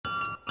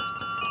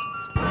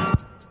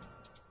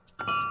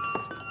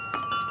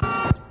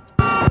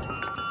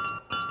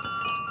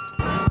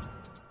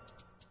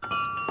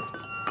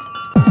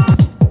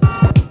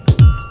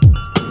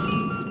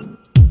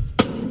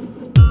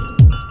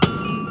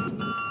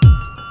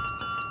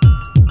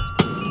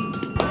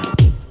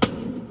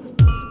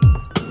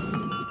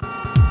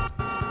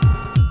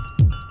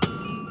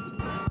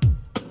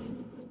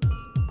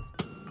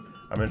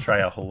try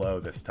a hello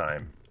this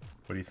time.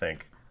 What do you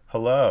think?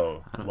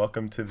 Hello.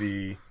 Welcome to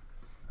the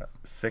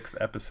sixth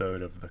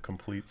episode of The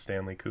Complete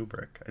Stanley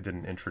Kubrick. I did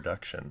an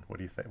introduction. What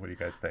do you think? What do you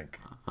guys think?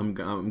 I'm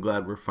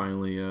glad we're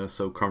finally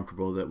so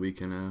comfortable that we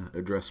can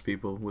address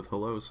people with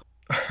hellos.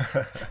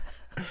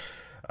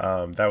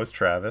 That was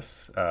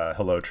Travis.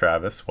 Hello,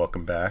 Travis.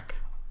 Welcome back.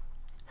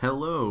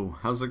 Hello.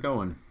 How's it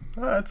going?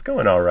 It's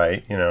going all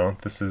right. You know,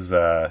 this is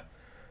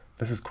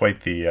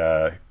quite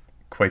the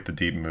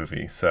deep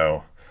movie.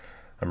 So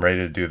I'm ready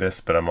to do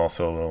this, but I'm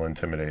also a little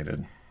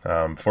intimidated.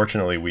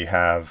 Fortunately, we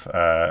have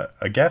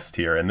a guest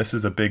here, and this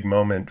is a big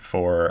moment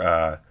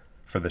for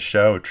the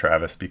show,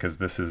 Travis, because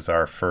this is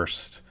our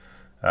first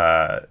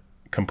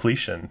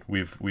completion.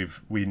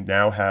 We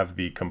now have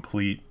the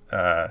complete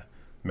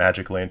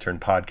Magic Lantern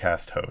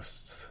podcast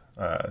hosts.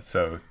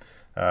 So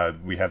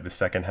we have the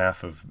second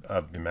half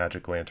of the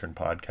Magic Lantern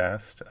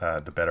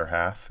podcast, the better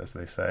half, as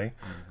they say.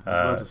 I was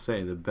about to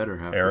say the better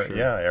half. For sure.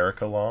 Yeah,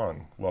 Erica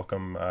Long.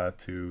 Welcome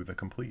to the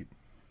complete.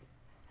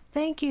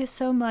 Thank you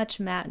so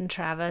much, Matt and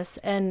Travis.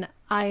 And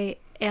I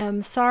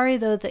am sorry,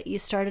 though, that you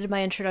started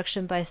my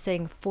introduction by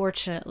saying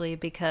fortunately,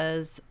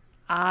 because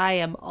I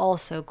am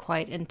also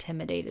quite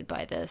intimidated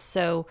by this.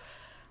 So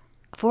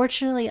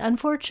fortunately,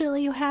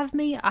 unfortunately, you have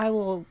me. I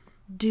will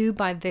do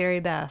my very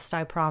best,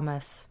 I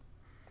promise.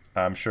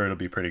 I'm sure it'll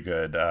be pretty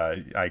good.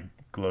 I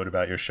glowed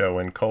about your show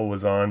when Cole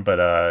was on, but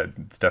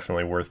it's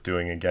definitely worth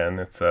doing again.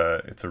 It's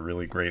a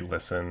really great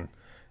listen,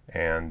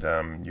 and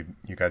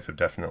you guys have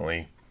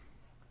definitely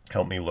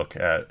helped me look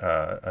at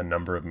a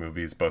number of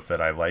movies, both that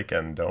I like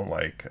and don't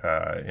like,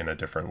 in a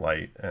different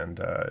light, and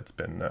it's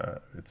been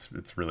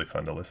it's really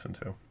fun to listen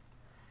to.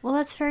 Well,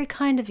 that's very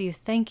kind of you.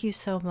 Thank you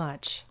so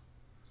much.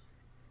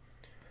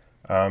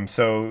 If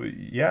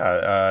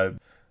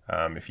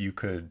you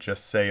could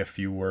just say a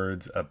few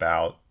words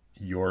about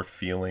your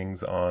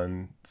feelings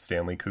on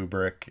Stanley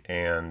Kubrick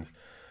and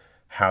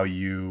how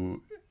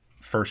you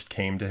first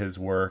came to his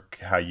work,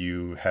 how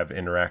you have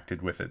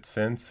interacted with it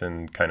since,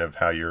 and kind of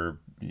how you're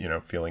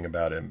feeling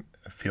about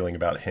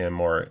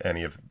him or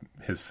any of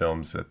his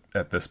films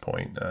at this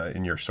point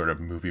in your sort of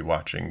movie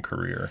watching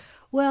career.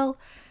 Well,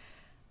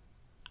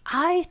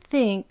 I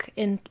think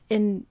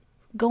in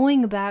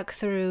going back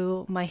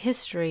through my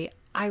history,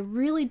 I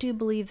really do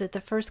believe that the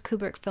first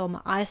Kubrick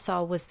film I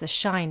saw was The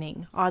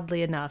Shining,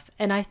 oddly enough,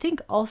 and I think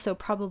also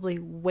probably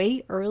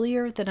way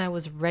earlier than I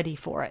was ready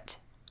for it.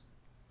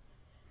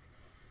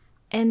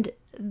 And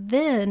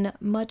then,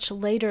 much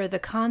later, the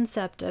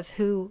concept of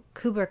who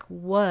Kubrick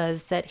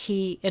was, that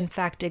he, in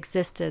fact,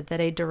 existed, that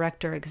a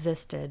director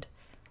existed,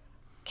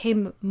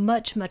 came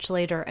much, much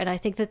later. And I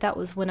think that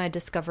was when I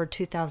discovered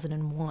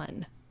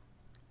 2001.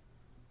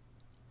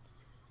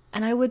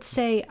 And I would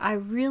say I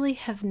really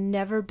have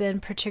never been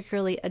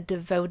particularly a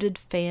devoted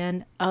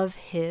fan of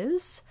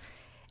his,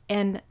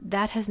 and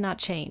that has not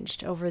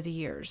changed over the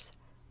years.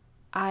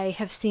 I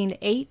have seen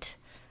 8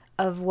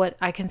 of what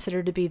I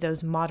consider to be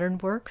those modern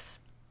works.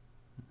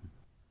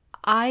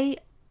 I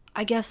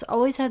guess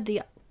always had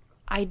the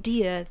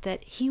idea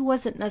that he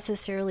wasn't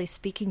necessarily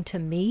speaking to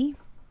me.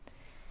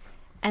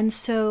 And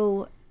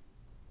so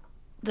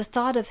the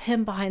thought of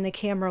him behind the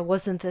camera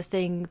wasn't the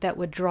thing that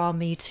would draw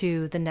me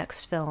to the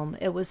next film.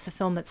 It was the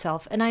film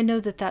itself. And I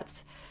know that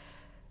that's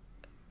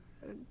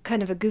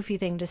kind of a goofy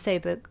thing to say,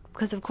 but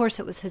because of course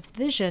it was his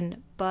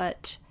vision,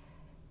 but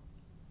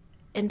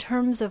in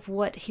terms of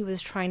what he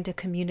was trying to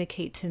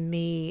communicate to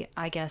me,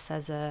 I guess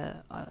as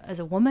a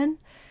woman,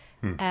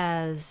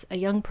 as a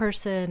young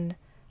person,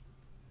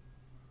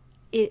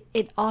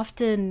 it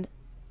often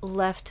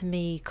left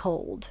me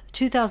cold.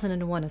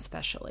 2001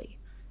 especially.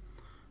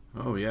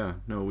 Oh yeah,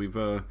 no, we've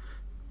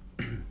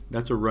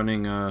that's a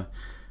running.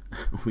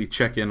 We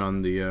check in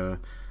on the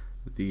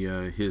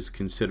his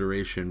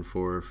consideration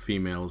for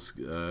females.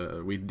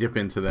 We dip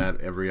into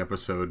that every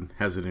episode.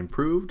 Has it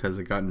improved? Has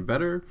it gotten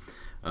better?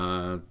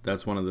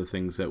 That's one of the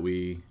things that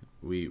we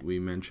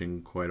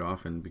mention quite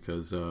often,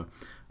 because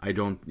I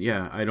don't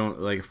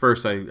like, at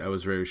first I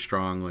was very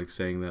strong, like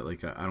saying that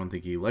like I don't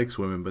think he likes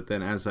women, but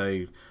then as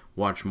I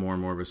watch more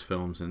and more of his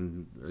films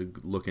and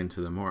look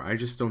into them more, I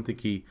just don't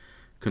think he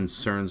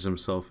concerns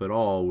himself at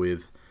all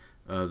with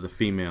the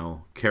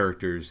female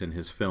characters in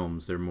his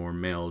films. They're more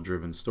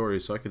male-driven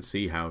stories, so I could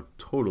see how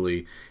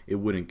totally it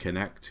wouldn't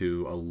connect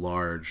to a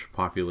large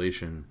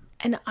population.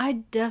 And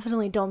I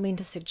definitely don't mean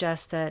to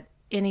suggest that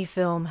any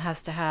film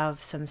has to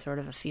have some sort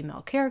of a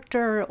female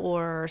character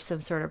or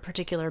some sort of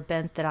particular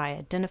bent that I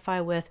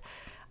identify with.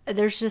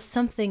 There's just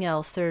something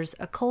else. There's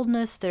a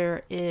coldness.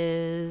 There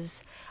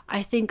is,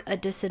 I think, a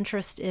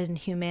disinterest in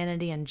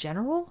humanity in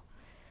general,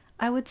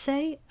 I would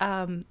say.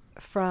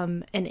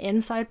 From an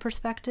inside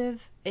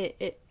perspective,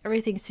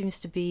 everything seems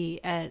to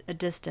be at a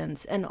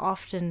distance and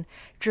often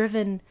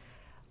driven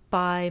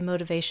by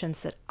motivations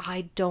that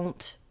I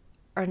don't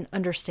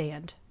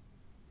understand.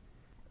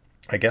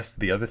 I guess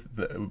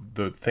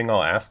the thing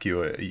I'll ask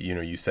you,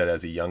 you said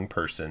as a young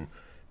person,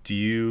 do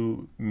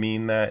you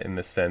mean that in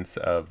the sense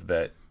of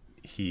that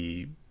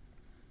he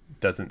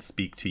doesn't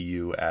speak to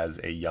you as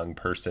a young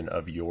person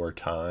of your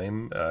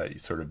time,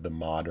 sort of the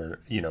modern,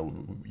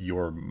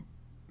 your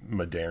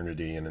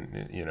modernity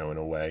in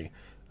a way,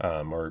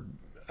 or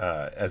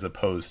as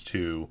opposed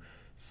to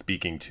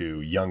speaking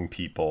to young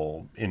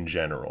people in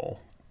general.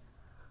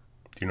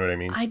 Do you know what I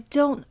mean?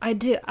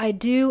 I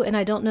do, and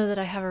I don't know that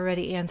I have a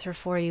ready answer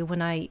for you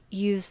when I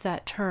use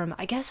that term.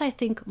 I guess I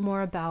think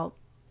more about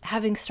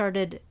having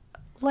started,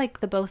 like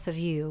the both of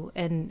you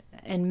and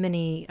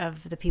many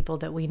of the people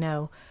that we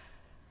know,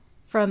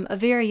 from a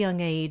very young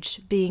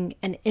age, being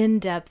an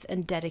in-depth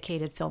and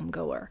dedicated film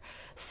goer.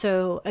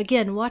 So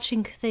again,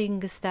 watching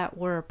things that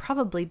were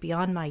probably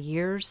beyond my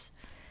years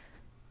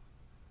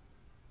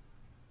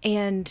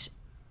and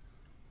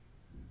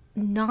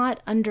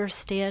not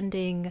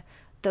understanding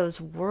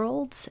those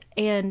worlds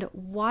and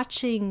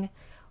watching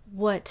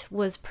what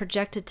was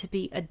projected to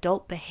be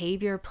adult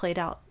behavior played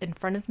out in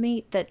front of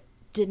me that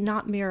did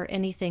not mirror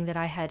anything that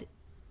I had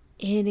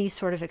any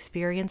sort of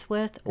experience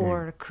with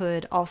or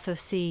could also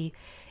see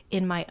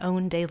in my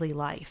own daily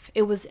life.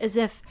 It was as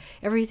if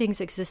everything's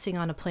existing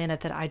on a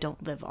planet that I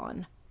don't live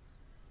on.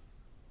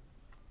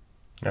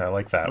 Yeah, I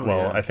like that.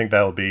 Yeah. I think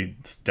that'll be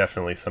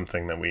definitely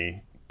something that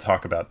we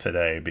talk about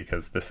today,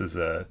 because this is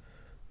a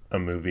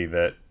movie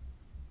that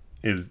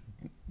is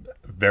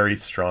very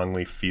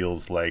strongly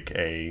feels like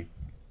a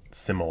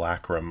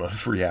simulacrum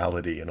of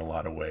reality in a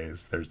lot of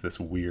ways. There's this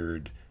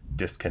weird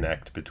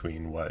disconnect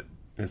between what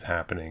is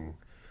happening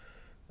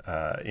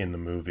in the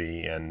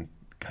movie and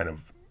kind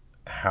of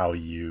how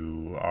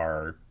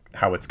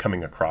it's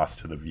coming across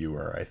to the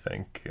viewer, I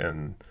think.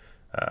 And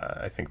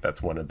I think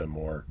that's one of the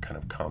more kind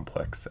of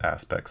complex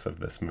aspects of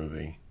this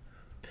movie.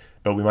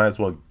 But we might as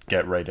well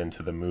get right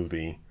into the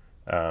movie.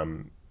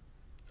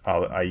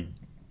 I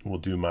will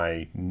do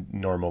my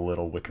normal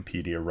little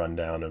Wikipedia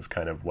rundown of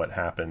kind of what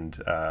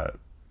happened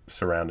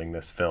surrounding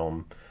this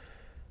film.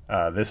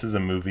 This is a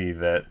movie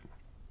that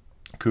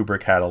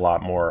Kubrick had a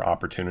lot more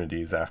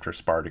opportunities after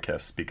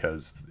Spartacus,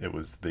 because it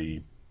was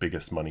the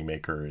biggest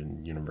moneymaker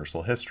in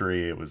Universal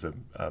history. It was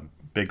a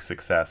big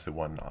success. It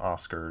won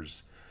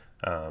Oscars.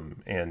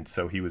 And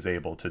so he was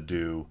able to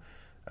do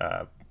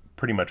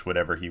pretty much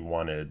whatever he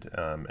wanted.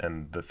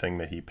 And the thing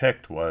that he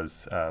picked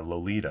was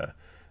Lolita.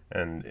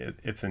 And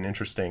it's an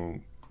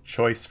interesting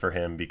choice for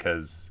him,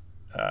 because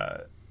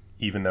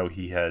even though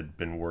he had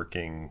been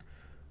working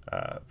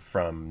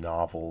from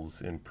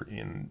novels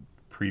in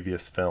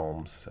previous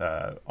films,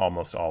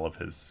 almost all of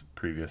his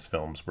previous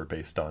films were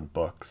based on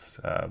books,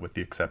 with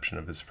the exception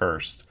of his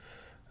first.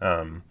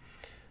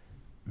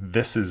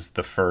 This is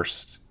the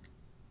first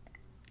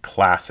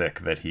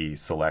classic that he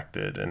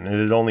selected, and it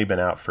had only been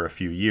out for a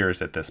few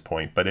years at this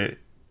point, but it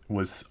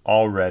was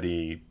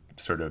already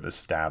sort of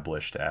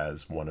established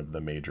as one of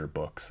the major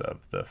books of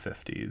the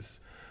 50s.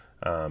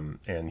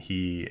 And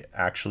he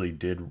actually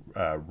did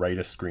write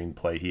a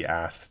screenplay. He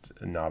asked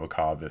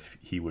Nabokov if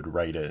he would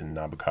write it, and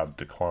Nabokov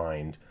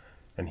declined.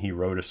 And he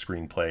wrote a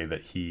screenplay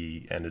that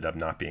he ended up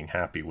not being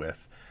happy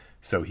with.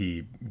 So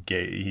he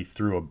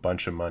threw a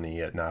bunch of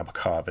money at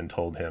Nabokov and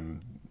told him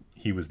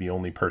he was the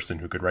only person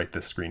who could write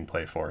this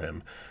screenplay for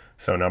him.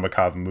 So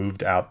Nabokov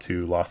moved out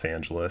to Los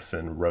Angeles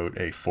and wrote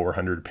a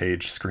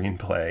 400-page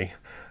screenplay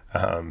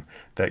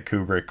that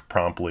Kubrick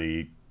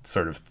promptly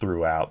sort of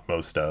threw out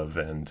most of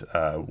and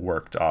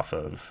worked off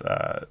of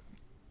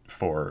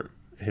for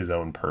his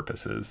own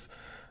purposes.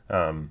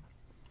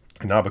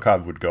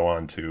 Nabokov would go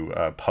on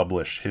to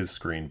publish his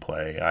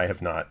screenplay. I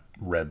have not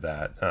read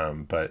that,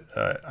 but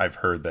I've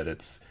heard that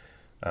it's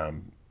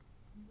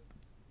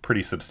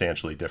pretty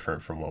substantially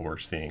different from what we're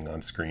seeing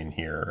on screen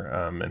here,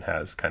 and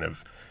has kind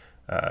of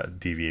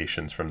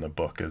deviations from the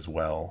book as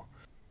well.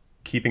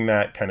 Keeping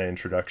that kind of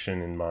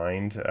introduction in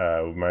mind,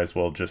 we might as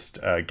well just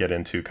get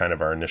into kind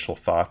of our initial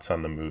thoughts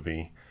on the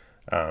movie.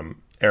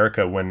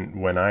 Erica,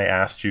 when I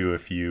asked you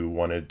if you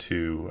wanted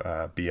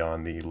to be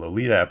on the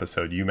Lolita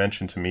episode, you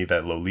mentioned to me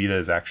that Lolita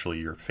is actually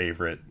your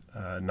favorite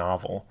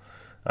novel.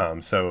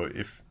 So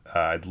if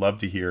I'd love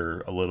to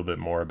hear a little bit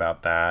more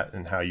about that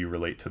and how you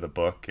relate to the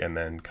book, and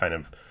then kind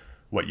of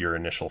what your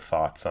initial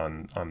thoughts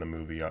on the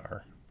movie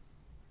are.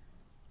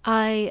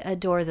 I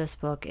adore this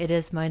book. It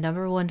is my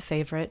number one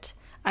favorite.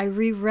 I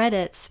reread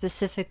it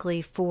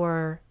specifically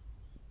for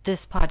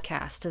this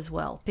podcast as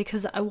well,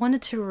 because I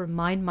wanted to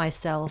remind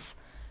myself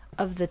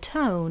of the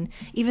tone.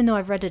 Even though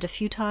I've read it a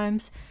few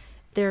times,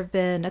 there have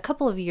been a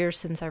couple of years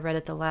since I read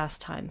it the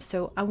last time.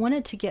 So I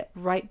wanted to get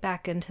right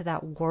back into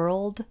that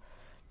world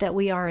that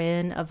we are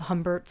in of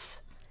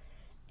Humbert's.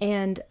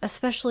 And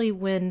especially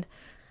when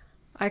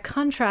I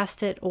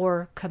contrast it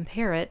or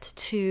compare it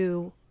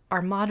to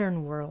our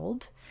modern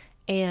world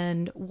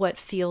and what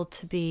feel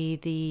to be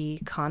the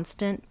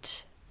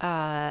constant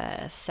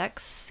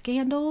sex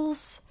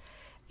scandals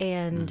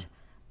and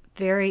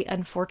very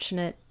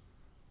unfortunate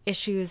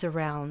issues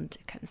around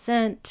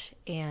consent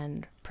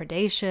and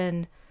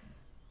predation.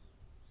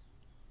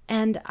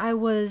 And I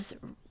was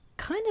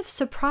kind of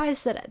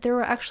surprised that there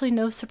were actually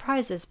no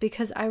surprises,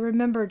 because I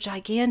remember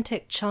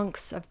gigantic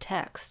chunks of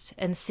text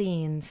and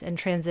scenes and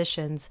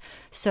transitions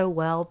so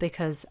well,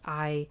 because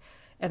I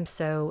am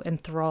so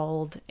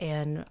enthralled,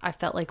 and I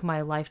felt like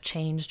my life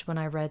changed when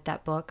I read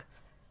that book.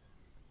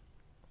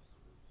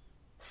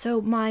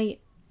 So my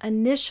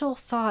initial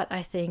thought,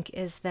 I think,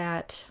 is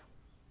that,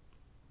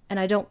 and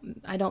I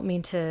don't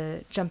mean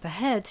to jump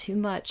ahead too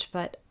much,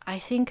 but I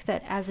think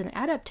that as an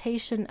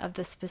adaptation of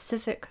the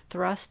specific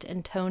thrust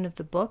and tone of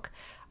the book,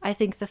 I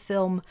think the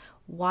film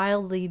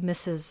wildly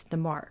misses the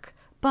mark.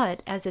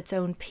 But as its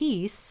own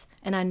piece,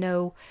 and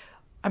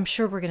I'm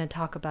sure we're going to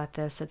talk about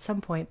this at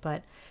some point,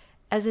 but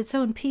as its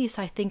own piece,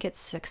 I think it's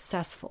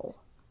successful.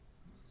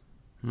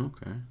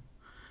 Okay.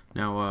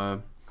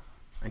 Now,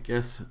 I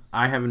guess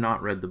I have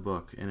not read the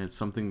book, and it's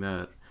something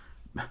that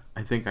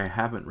I think I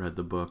haven't read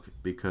the book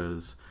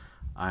because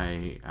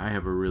I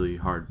have a really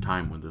hard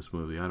time with this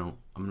movie. I'm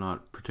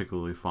not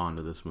particularly fond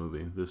of this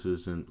movie. This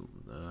isn't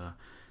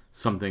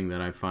something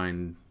that I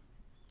find,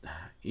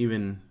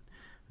 even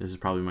this is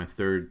probably my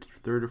third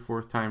or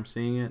fourth time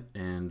seeing it,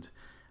 and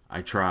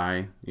I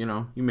try,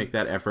 you make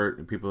that effort,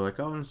 and people are like,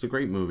 oh, it's a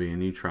great movie,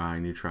 and you try,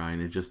 and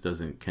it just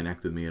doesn't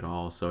connect with me at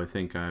all. So I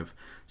think I've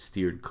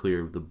steered clear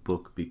of the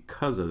book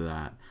because of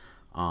that.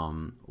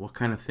 What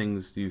kind of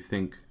things do you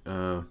think,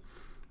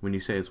 when you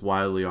say it's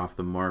wildly off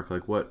the mark,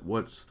 like what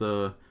is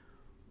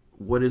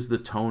the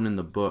tone in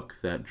the book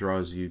that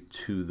draws you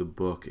to the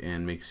book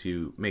and makes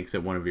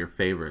it one of your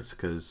favorites?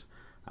 Because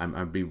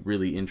I'd be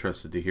really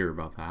interested to hear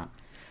about that.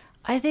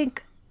 I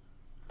think,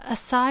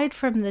 aside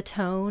from the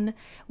tone,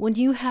 when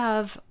you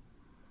have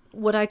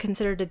what I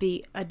consider to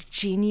be a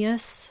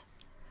genius,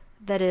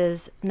 that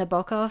is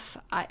Nabokov,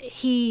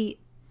 he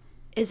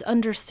is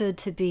understood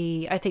to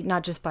be, I think,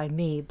 not just by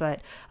me,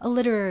 but a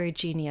literary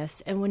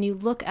genius. And when you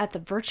look at the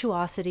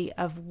virtuosity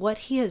of what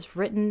he has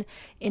written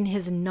in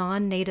his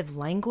non-native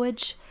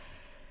language,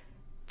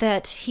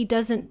 that he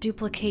doesn't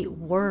duplicate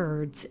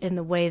words in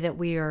the way that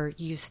we are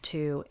used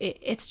to,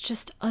 it's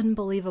just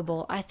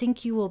unbelievable. I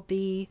think you will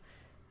be,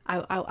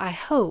 I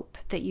hope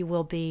that you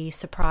will be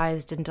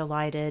surprised and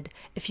delighted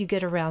if you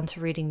get around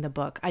to reading the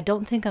book. I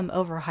don't think I'm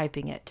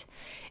overhyping it.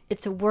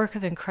 It's a work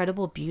of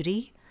incredible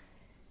beauty.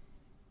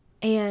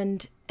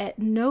 And at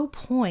no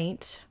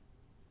point,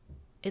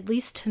 at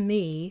least to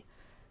me,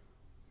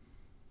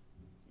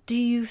 do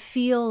you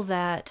feel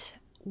that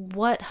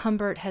what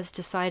Humbert has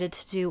decided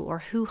to do or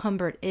who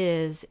Humbert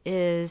is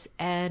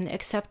an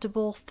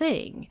acceptable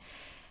thing.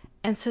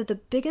 And so the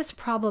biggest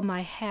problem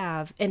I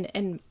have,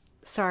 and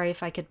sorry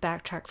if I could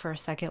backtrack for a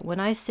second, when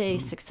I say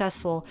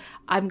successful,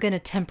 I'm going to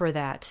temper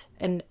that.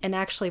 And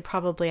actually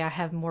probably I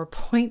have more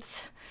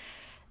points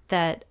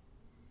that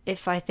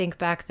if I think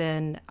back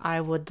then,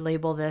 I would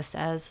label this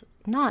as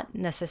not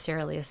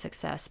necessarily a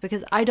success,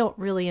 because I don't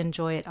really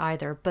enjoy it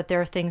either, but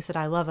there are things that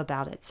I love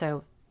about it.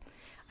 So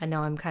I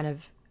know I'm kind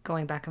of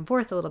going back and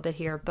forth a little bit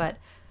here, but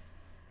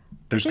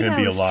there's going to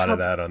be a lot of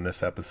that on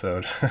this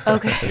episode.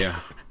 Okay. Yeah.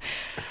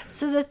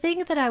 So the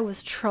thing that I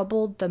was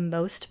troubled the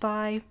most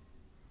by,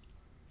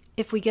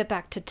 if we get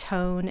back to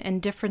tone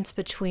and difference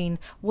between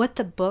what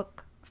the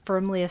book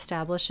firmly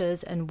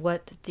establishes and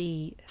what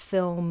the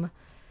film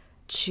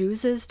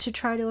chooses to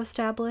try to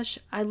establish,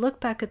 I look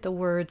back at the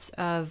words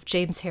of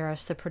James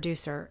Harris, the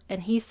producer,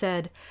 and he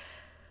said,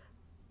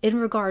 in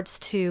regards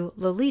to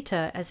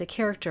Lolita as a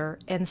character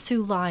and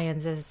Sue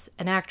Lyons as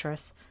an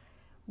actress,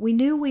 we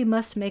knew we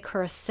must make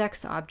her a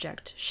sex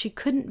object. She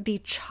couldn't be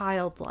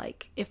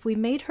childlike. If we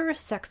made her a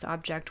sex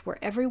object where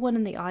everyone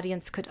in the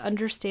audience could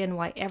understand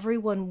why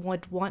everyone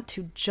would want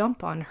to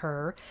jump on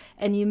her,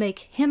 and you make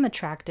him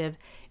attractive,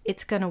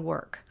 it's going to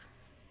work.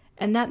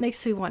 And that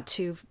makes me want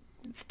to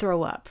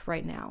throw up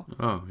right now.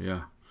 Oh,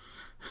 yeah.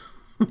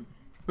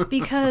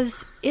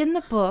 Because in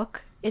the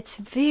book, it's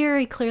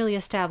very clearly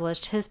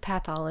established his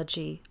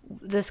pathology,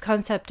 this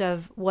concept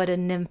of what a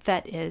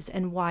nymphette is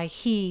and why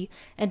he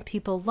and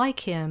people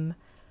like him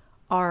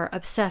are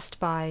obsessed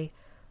by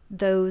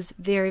those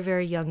very,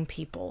 very young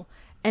people.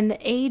 And the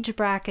age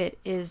bracket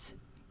is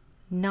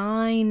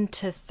 9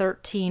 to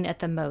 13 at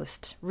the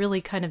most,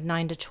 really kind of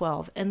 9 to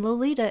 12. And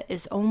Lolita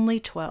is only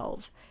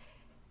 12.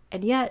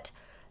 And yet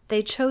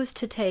they chose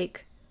to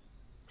take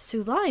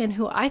Sue Lyon,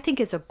 who I think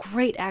is a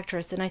great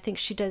actress, and I think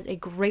she does a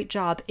great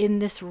job in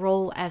this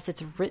role as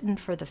it's written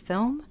for the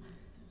film.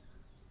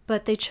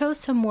 But they chose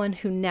someone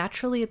who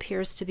naturally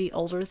appears to be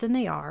older than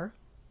they are.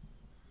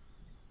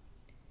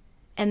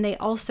 And they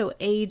also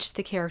aged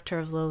the character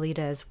of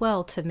Lolita as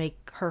well to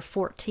make her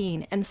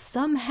 14. And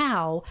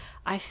somehow,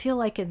 I feel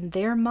like in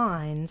their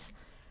minds,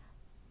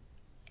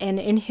 and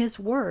in his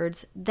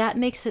words, that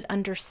makes it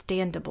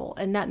understandable.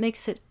 And that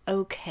makes it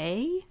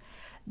okay.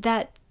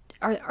 That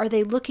Are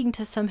they looking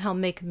to somehow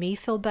make me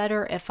feel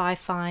better if I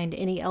find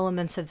any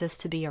elements of this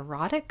to be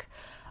erotic?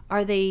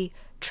 Are they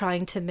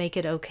trying to make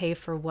it okay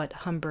for what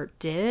Humbert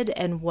did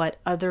and what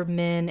other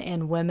men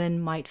and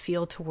women might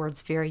feel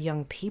towards very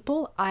young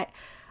people? I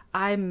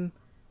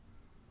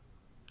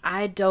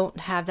don't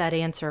have that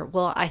answer.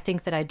 Well, I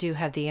think that I do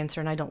have the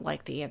answer, and I don't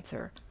like the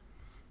answer.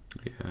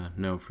 Yeah,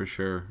 no, for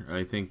sure.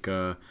 I think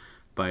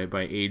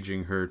by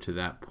aging her to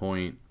that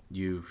point,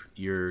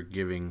 you're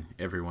giving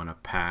everyone a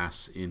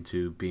pass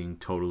into being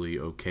totally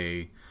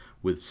okay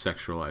with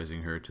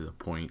sexualizing her to the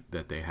point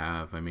that they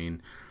have. I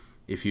mean,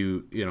 if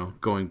you know,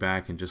 going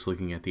back and just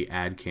looking at the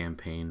ad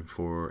campaign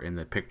for and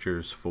the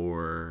pictures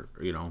for,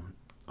 you know,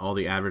 all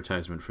the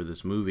advertisement for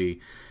this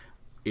movie,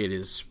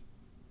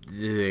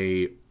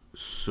 they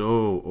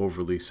so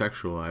overly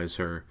sexualize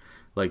her.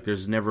 Like,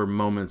 there's never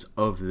moments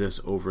of this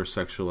over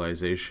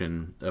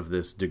sexualization of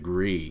this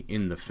degree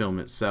in the film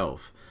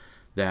itself,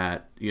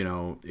 that, you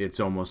know, it's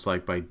almost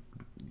like by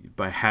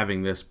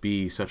having this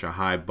be such a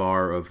high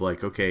bar of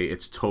like, okay,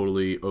 it's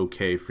totally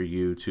okay for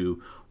you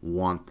to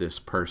want this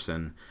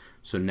person,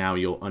 so now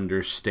you'll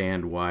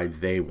understand why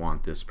they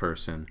want this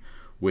person,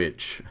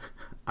 which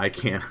I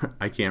can't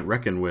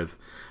reckon with.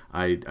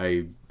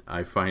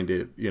 I find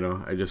it, you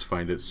know, I just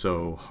find it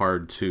so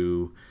hard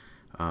to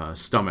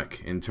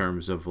stomach in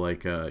terms of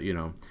like, you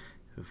know,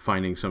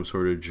 finding some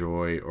sort of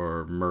joy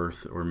or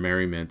mirth or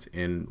merriment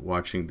in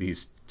watching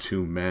these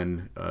two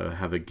men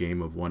have a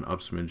game of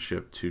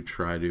one-upsmanship to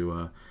try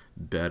to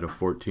bed a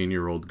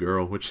 14-year-old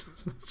girl, which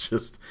is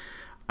just,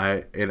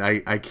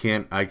 I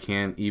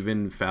can't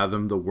even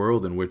fathom the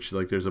world in which,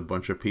 like, there's a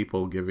bunch of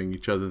people giving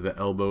each other the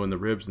elbow in the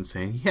ribs and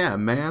saying, yeah,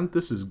 man,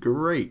 this is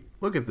great.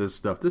 Look at this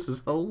stuff. This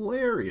is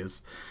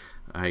hilarious.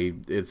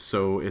 It's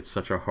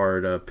such a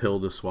hard pill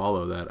to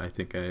swallow that I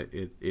think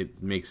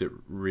it makes it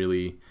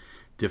really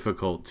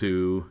difficult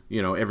to,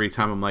 you know, every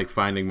time I'm like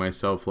finding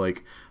myself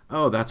like,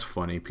 oh, that's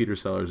funny, Peter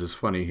Sellers is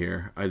funny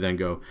here, I then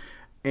go,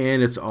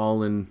 and it's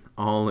all in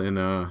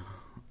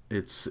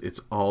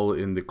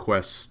the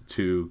quest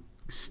to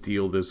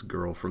steal this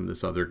girl from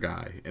this other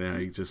guy, and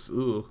I just,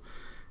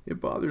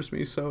 it bothers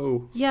me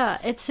so. Yeah,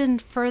 it's in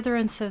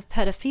furtherance of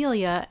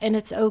pedophilia, and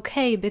it's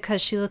okay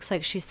because she looks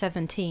like she's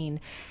 17.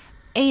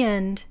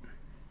 And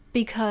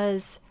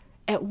because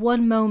at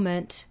one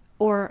moment,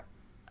 or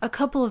a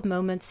couple of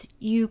moments,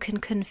 you can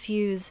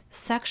confuse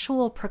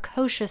sexual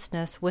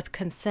precociousness with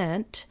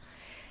consent,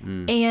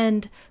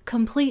 and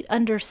complete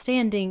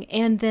understanding,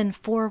 and then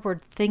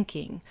forward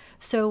thinking.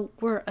 So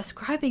we're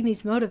ascribing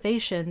these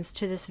motivations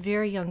to this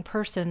very young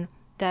person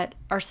that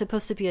are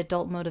supposed to be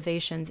adult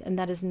motivations, and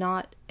that is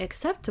not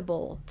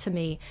acceptable to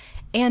me.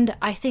 And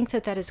I think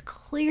that is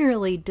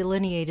clearly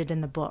delineated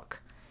in the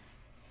book.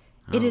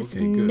 It is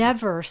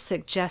never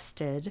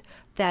suggested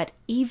that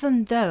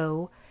even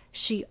though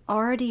she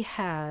already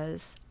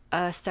has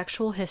a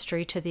sexual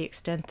history to the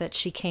extent that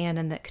she can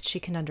and that she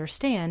can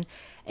understand,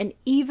 and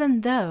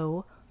even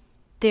though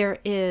there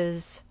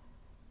is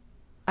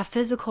a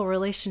physical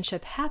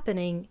relationship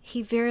happening,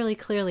 he very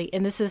clearly,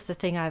 and this is the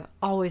thing I've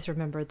always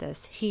remembered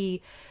this,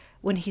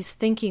 when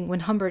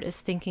Humbert is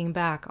thinking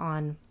back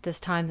on this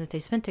time that they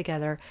spent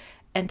together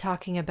and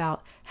talking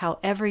about how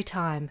every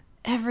time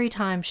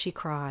she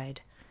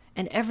cried,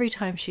 and every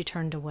time she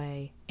turned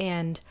away.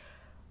 And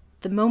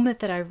the moment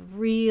that I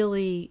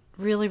really,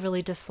 really,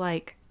 really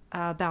dislike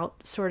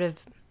about sort of,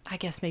 I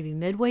guess maybe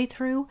midway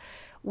through,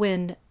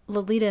 when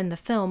Lolita in the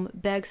film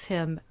begs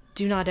him,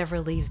 do not ever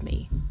leave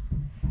me.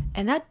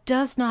 And that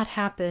does not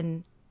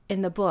happen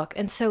in the book.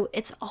 And so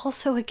it's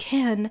also,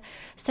 again,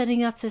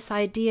 setting up this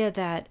idea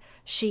that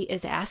she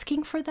is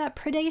asking for that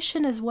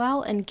predation as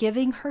well and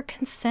giving her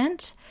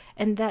consent,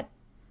 and that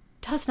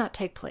does not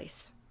take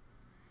place.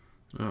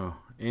 Oh,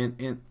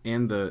 and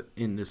in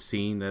the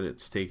scene that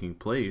it's taking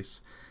place,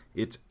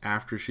 it's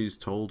after she's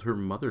told her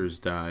mother's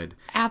died.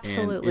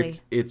 Absolutely.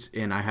 And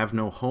and I have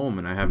no home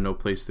and I have no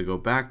place to go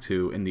back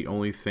to, and the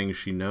only thing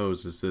she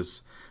knows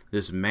is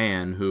this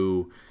man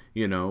who,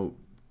 you know,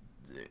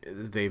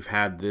 they've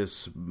had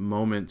this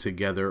moment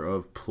together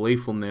of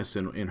playfulness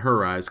in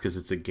her eyes, because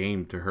it's a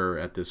game to her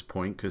at this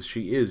point, because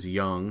she is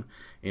young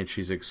and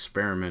she's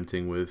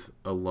experimenting with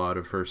a lot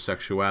of her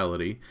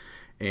sexuality,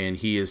 and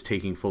he is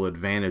taking full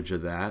advantage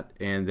of that.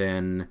 And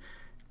then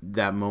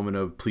that moment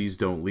of please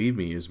don't leave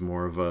me is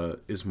more of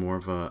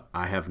a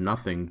I have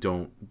nothing,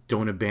 don't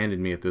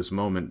abandon me at this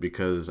moment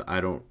because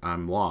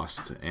I'm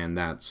lost. And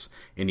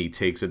he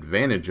takes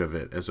advantage of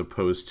it, as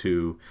opposed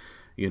to,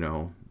 you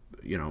know,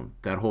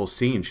 that whole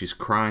scene, she's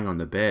crying on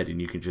the bed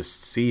and you can just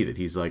see that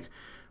he's like,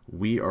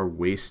 we are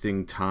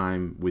wasting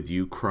time with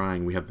you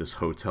crying, we have this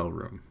hotel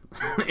room.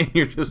 And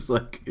you're just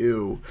like,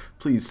 ew,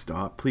 please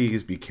stop,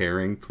 please be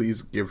caring,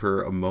 please give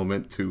her a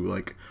moment to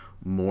like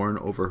mourn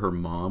over her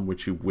mom,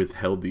 which you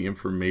withheld the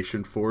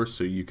information for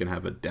so you can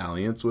have a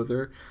dalliance with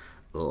her.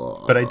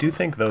 Ugh. But I do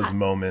think those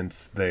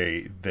moments,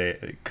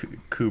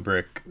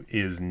 Kubrick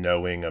is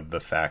knowing of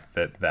the fact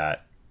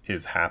that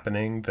is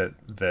happening,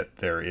 that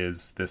there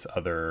is this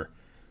other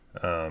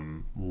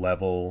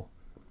level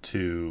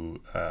to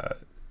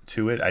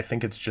it. I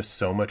think it's just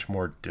so much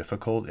more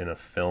difficult in a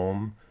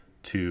film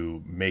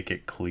to make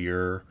it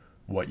clear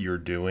what you're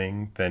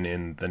doing than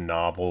in the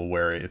novel,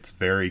 where it's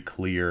very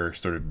clear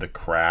sort of the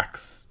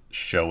cracks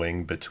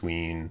showing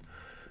between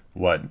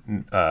what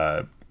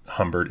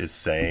Humbert is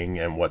saying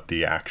and what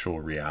the actual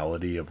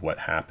reality of what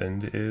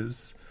happened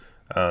is.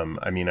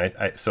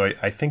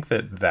 I think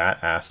that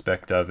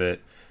aspect of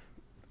it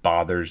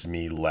bothers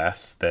me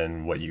less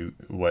than what you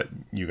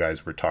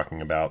guys were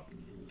talking about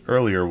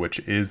earlier, which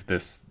is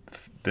this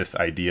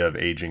idea of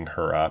aging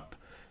her up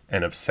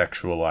and of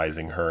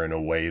sexualizing her in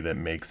a way that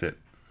makes it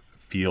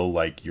feel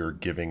like you're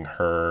giving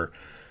her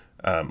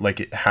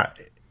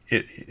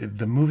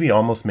the movie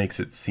almost makes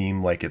it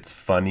seem like it's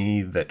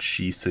funny that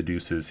she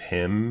seduces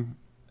him,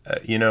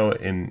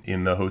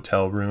 in the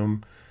hotel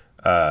room,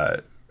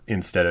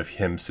 instead of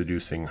him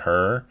seducing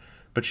her.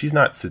 But she's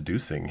not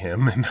seducing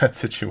him in that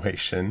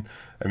situation.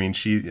 I mean,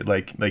 she,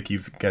 like you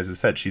guys have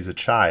said, she's a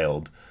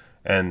child.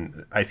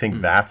 And I think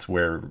that's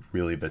where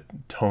really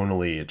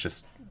tonally it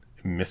just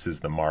misses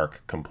the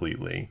mark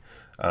completely.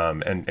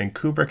 And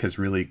Kubrick has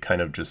really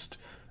kind of just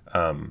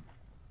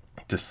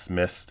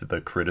dismissed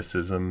the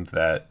criticism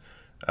that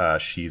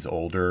she's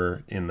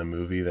older in the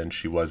movie than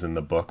she was in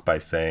the book by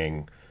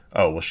saying,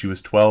 oh, well, she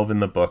was 12 in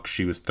the book,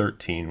 she was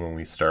 13 when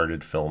we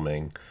started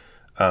filming.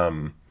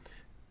 That's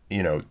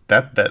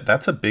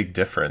a big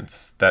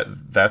difference.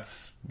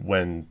 That's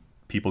when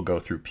people go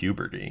through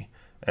puberty,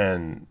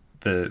 and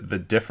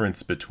the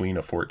difference between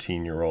a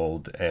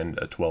 14-year-old and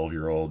a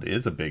 12-year-old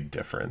is a big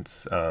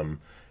difference.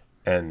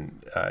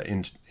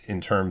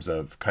 In terms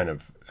of kind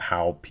of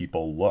how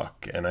people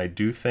look. And I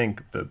do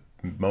think the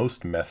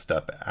most messed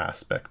up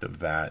aspect of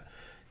that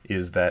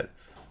is that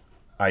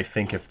I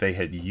think if they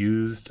had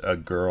used a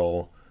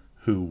girl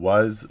who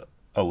was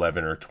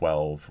 11 or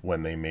 12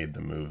 when they made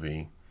the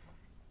movie,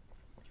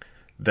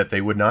 that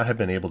they would not have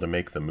been able to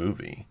make the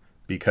movie,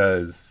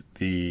 because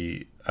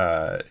it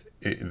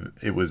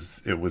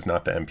was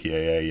not the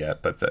MPAA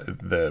yet, but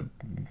the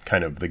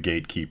kind of the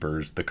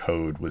gatekeepers, the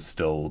code was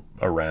still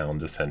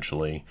around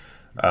essentially.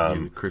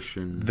 The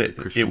Christian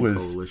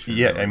Coalition.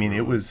 Yeah, I mean,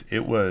 it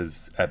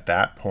was at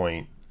that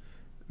point,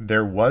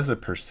 there was a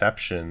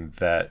perception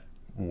that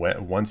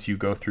once you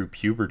go through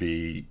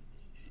puberty,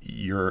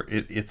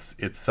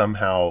 it's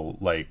somehow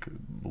like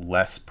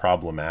less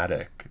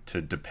problematic to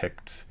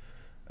depict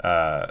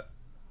a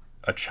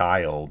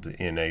child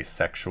in a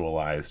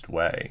sexualized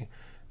way.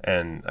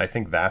 And I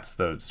think that's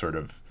the sort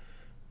of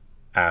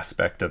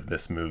aspect of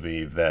this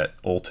movie that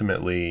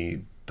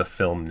ultimately the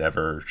film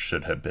never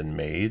should have been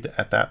made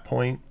at that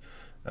point,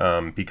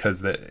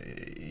 because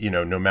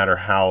no matter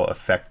how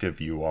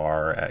effective you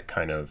are at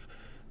kind of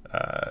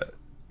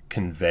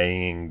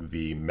conveying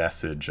the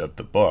message of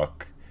the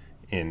book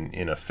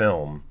in a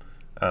film,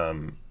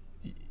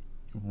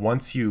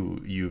 once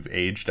you've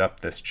aged up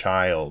this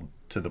child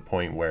to the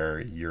point where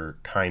you're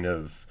kind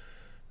of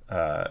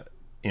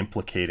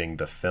implicating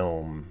the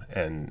film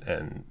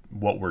and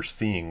what we're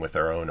seeing with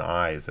our own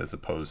eyes as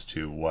opposed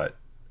to what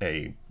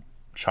a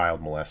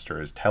child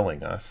molester is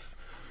telling us,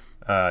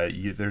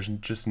 there's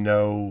just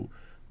no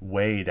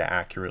way to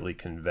accurately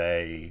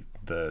convey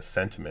the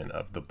sentiment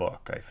of the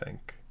book,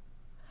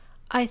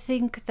 I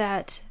think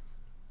that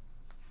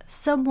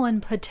someone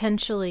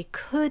potentially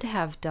could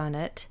have done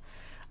it,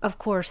 of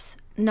course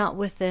not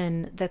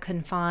within the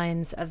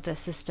confines of the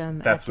system.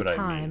 That's at the what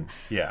time. I mean.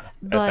 Yeah,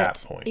 but at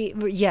that point.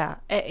 Yeah,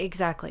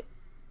 exactly.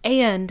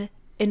 And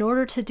in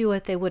order to do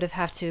it, they would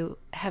have to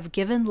have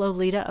given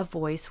Lolita a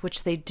voice,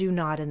 which they do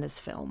not in this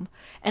film.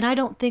 And I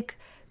don't think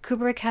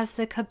Kubrick has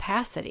the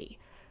capacity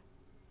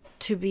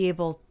to be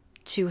able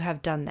to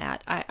have done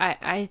that.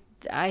 I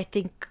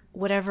think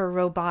whatever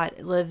robot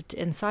lived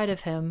inside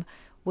of him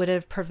would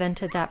have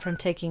prevented that from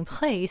taking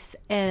place.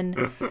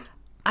 And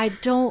I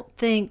don't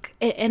think,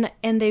 and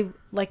they,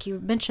 like you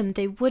mentioned,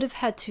 they would have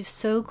had to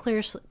so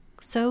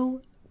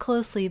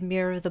closely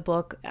mirror the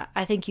book.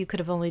 I think you could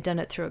have only done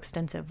it through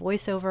extensive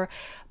voiceover,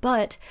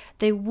 but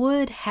they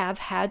would have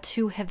had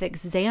to have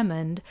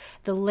examined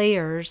the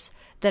layers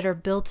that are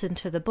built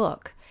into the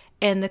book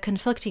and the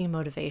conflicting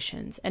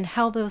motivations and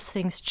how those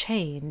things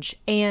change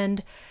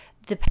and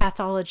the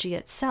pathology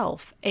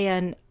itself.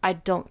 And I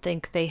don't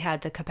think they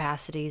had the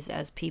capacities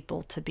as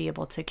people to be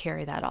able to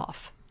carry that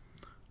off.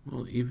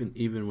 Well,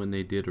 even when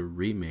they did a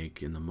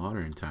remake in the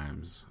modern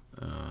times,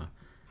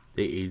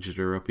 they aged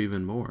her up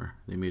even more.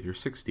 They made her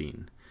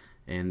 16,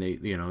 and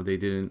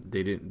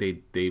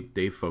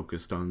they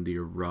focused on the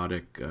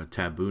erotic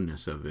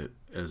tabooness of it,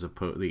 as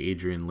opposed the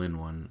Adrian Lin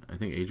one. I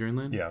think Adrian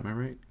Lin. Yeah. Am I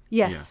right?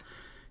 Yes.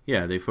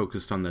 Yeah. They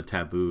focused on the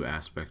taboo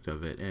aspect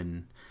of it,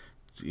 and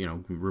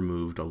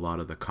removed a lot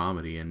of the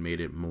comedy and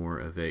made it more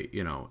of a,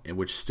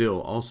 which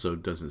still also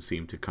doesn't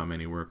seem to come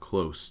anywhere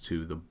close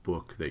to the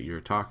book that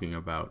you're talking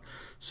about.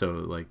 So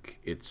like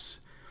it's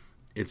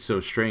so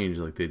strange,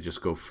 like they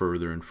just go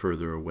further and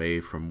further away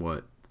from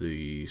what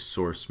the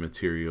source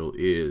material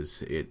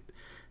is. It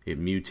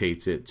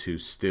mutates it to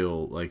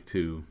still like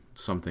to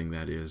something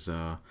that is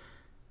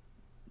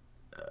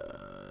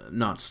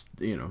not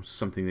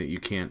something that you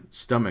can't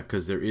stomach,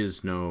 because there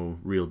is no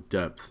real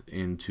depth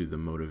into the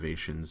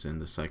motivations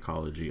and the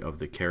psychology of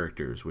the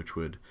characters, which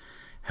would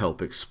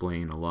help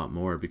explain a lot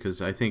more. Because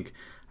I think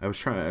I was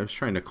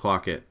trying to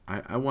clock it.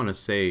 I want to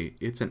say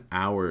it's an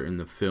hour in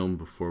the film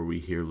before we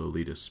hear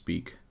Lolita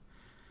speak,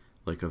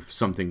 like of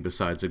something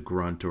besides a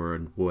grunt or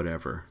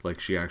whatever.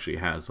 Like she actually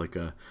has like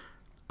a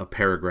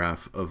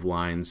paragraph of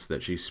lines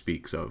that she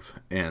speaks of,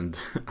 and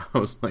I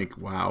was like,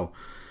 wow.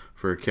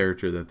 For a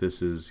character that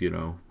this is,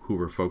 who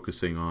we're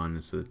focusing on,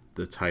 is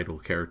the title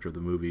character of the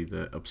movie,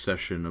 the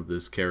obsession of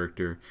this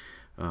character.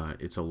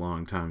 it's a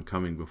long time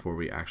coming before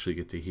we actually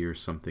get to hear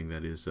something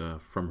that is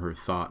from her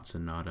thoughts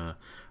and not a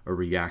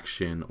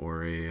reaction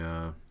or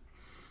a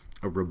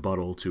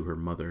rebuttal to her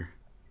mother,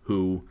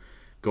 who,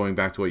 going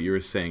back to what you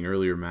were saying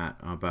earlier, Matt,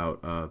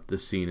 about the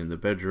scene in the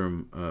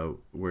bedroom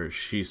where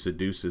she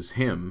seduces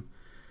him,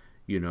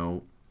 you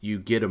know, you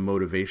get a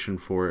motivation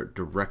for it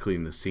directly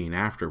in the scene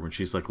after, when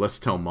she's like, let's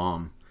tell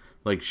mom.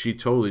 Like, she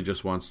totally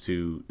just wants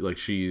to, like,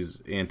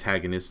 she's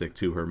antagonistic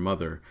to her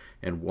mother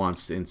and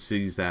wants and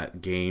sees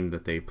that game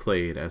that they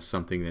played as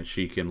something that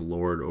she can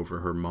lord over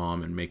her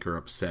mom and make her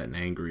upset and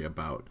angry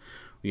about,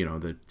 you know,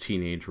 the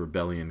teenage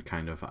rebellion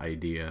kind of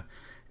idea.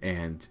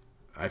 And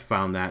I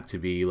found that to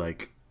be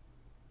like,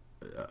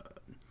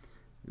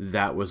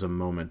 that was a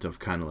moment of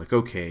kind of like,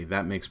 okay,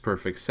 that makes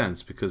perfect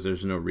sense, because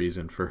there's no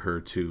reason for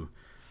her to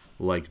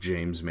like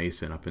James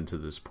Mason up until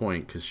this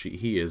point, because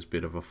he is a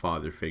bit of a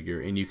father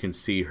figure, and you can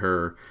see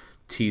her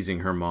teasing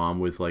her mom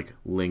with like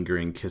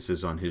lingering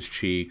kisses on his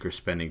cheek, or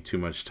spending too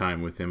much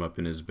time with him up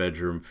in his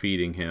bedroom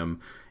feeding him,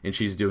 and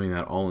she's doing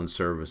that all in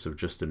service of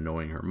just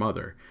annoying her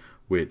mother,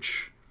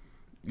 which,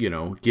 you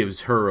know,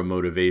 gives her a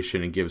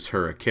motivation and gives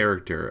her a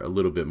character a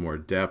little bit more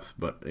depth,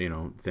 but, you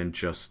know, than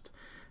just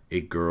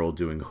a girl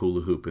doing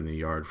hula hoop in the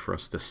yard for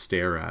us to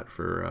stare at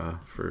for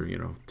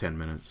 10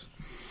 minutes.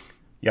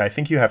 Yeah, I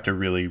think you have to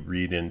really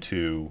read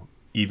into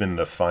even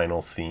the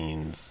final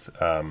scenes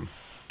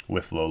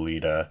with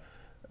Lolita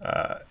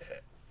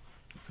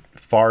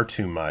far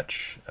too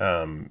much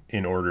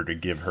in order to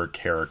give her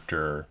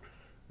character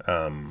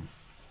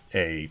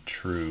a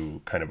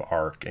true kind of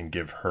arc and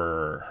give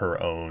her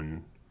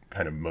own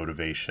kind of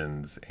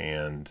motivations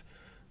and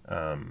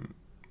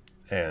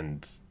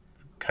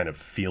kind of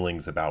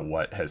feelings about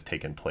what has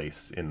taken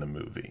place in the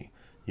movie.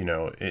 You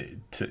know,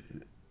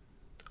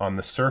 on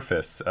the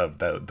surface of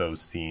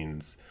those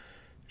scenes,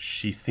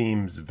 she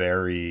seems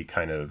very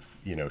kind of,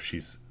 you know,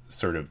 she's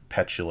sort of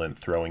petulant,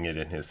 throwing it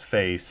in his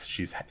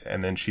face.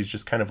 And then she's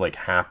just kind of like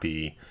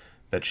happy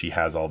that she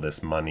has all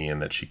this money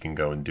and that she can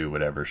go and do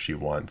whatever she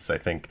wants. I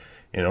think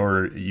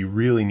you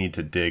really need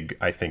to dig,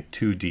 I think,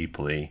 too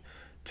deeply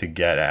to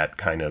get at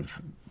kind of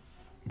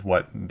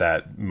what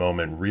that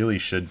moment really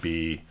should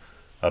be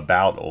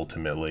about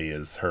ultimately,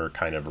 is her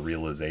kind of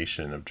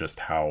realization of just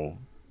how,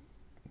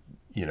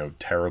 you know,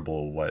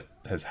 terrible what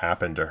has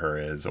happened to her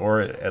is, or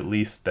at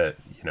least that,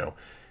 you know,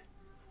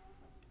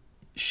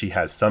 she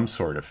has some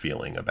sort of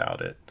feeling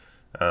about it.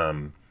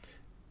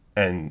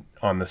 And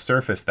on the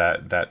surface,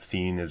 that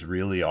scene is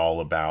really all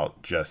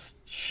about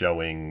just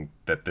showing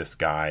that this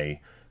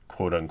guy,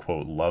 quote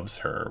unquote, loves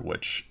her,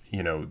 which,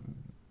 you know,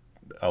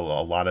 a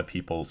lot of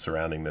people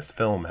surrounding this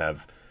film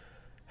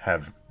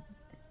have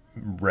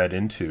read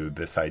into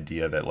this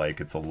idea that, like,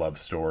 it's a love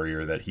story,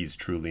 or that he's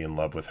truly in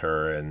love with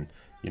her. And,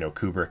 you know,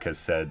 Kubrick has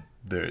said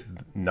the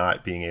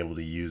not being able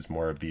to use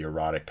more of the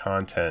erotic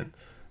content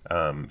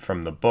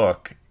from the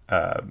book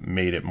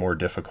made it more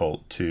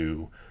difficult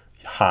to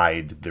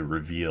hide the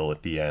reveal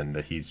at the end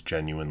that he's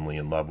genuinely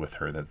in love with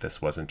her, that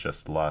this wasn't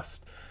just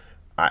lust.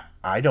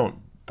 I don't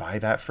buy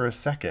that for a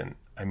second.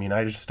 I mean,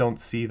 I just don't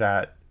see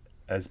that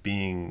as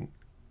being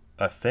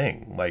a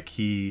thing. Like,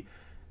 he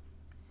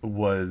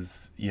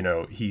was, you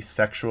know, he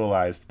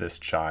sexualized this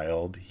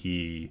child.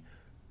 He,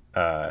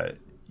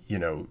 you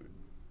know,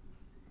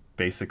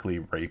 basically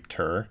raped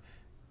her,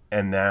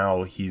 and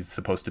now he's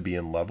supposed to be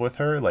in love with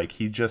her. Like,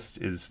 he just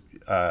is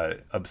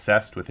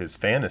obsessed with his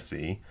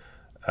fantasy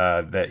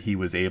that he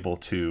was able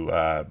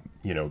to,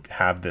 you know,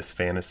 have this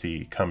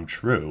fantasy come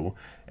true.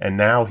 And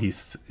now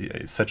he's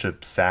such a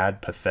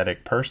sad,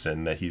 pathetic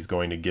person that he's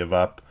going to give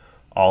up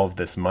all of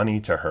this money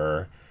to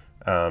her.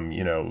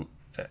 You know,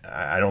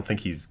 I don't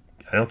think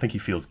he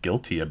feels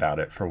guilty about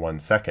it for one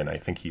second. I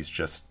think he's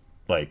just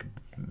like,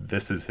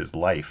 this is his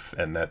life,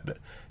 and that,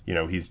 you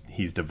know,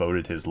 he's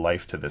devoted his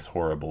life to this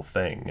horrible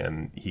thing,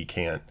 and he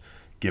can't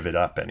give it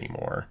up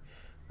anymore.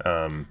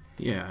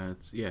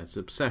 It's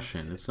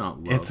obsession. It's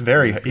not love. It's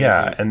very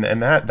and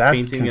that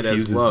painting it as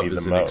confuses love me the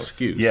is an most.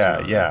 excuse.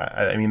 Yeah.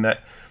 I mean,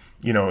 that,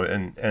 you know,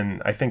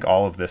 and I think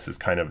all of this is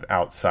kind of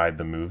outside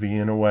the movie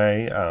in a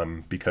way,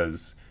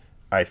 because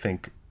I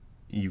think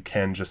you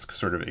can just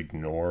sort of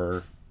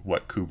ignore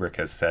what Kubrick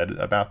has said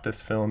about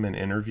this film in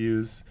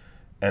interviews,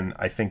 and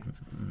I think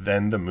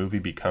then the movie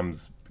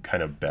becomes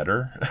kind of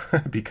better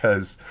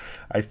because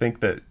I think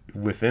that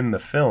within the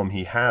film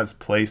he has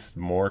placed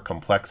more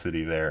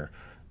complexity there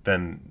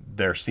than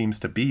there seems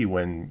to be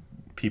when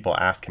people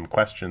ask him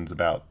questions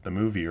about the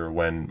movie, or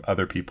when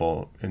other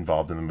people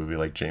involved in the movie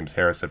like James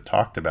Harris have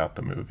talked about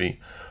the movie,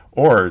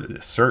 or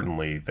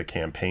certainly the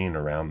campaign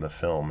around the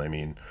film. I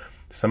mean,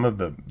 some of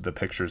the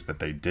pictures that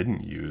they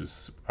didn't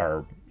use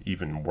are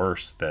even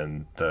worse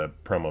than the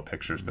promo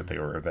pictures that they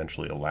were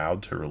eventually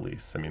allowed to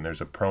release. I mean,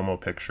 there's a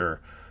promo picture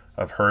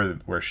of her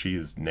where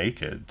she's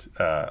naked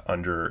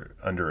under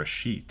a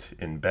sheet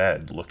in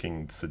bed,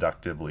 looking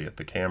seductively at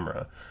the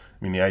camera.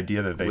 I mean, the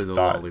idea that they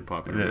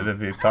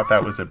thought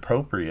that was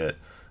appropriate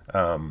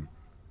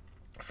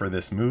for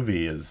this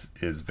movie is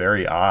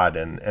very odd,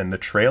 and the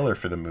trailer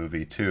for the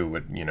movie too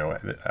would,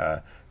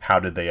 how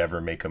did they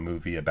ever make a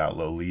movie about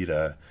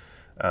Lolita?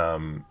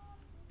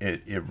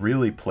 It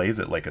really plays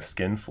it like a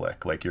skin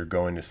flick, like you're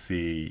going to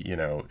see,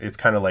 it's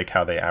kind of like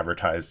how they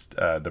advertised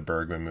the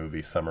Bergman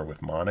movie Summer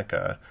with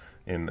Monica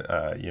in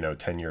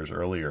 10 years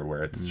earlier,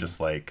 where it's just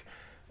like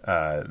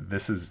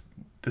this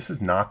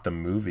is not the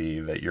movie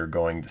that you're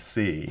going to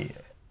see,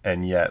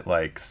 and yet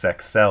like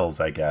sex sells,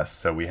 I guess,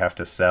 so we have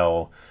to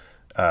sell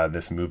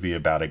this movie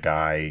about a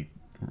guy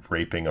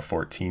raping a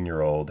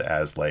 14-year-old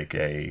as like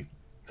a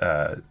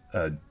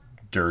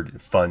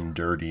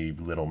dirty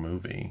little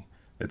movie.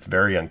 It's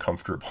very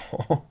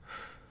uncomfortable.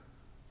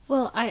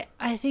 Well,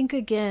 I think,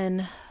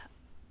 again,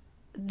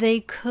 they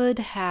could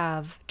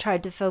have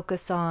tried to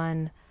focus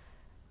on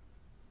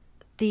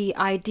the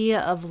idea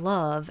of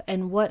love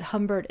and what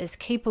Humbert is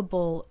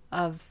capable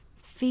of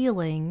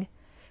feeling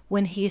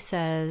when he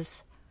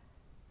says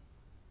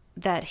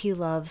that he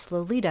loves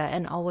Lolita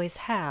and always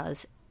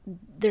has.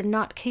 They're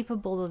not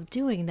capable of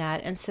doing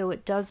that, and so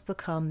it does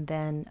become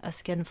then a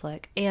skin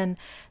flick. And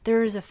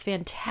there is a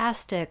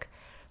fantastic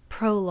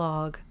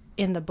prologue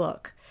in the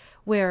book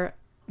where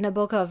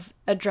Nabokov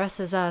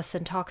addresses us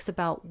and talks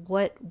about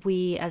what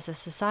we as a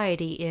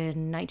society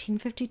in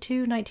 1952,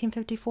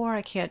 1954,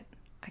 I can't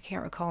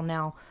recall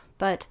now,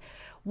 but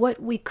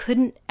what we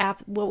could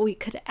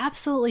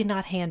absolutely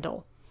not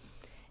handle.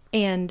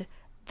 And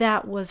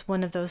that was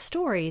one of those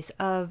stories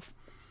of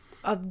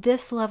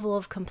this level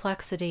of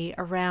complexity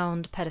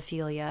around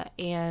pedophilia,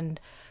 and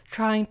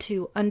trying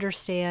to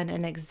understand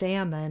and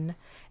examine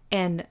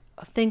and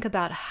think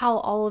about how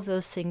all of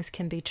those things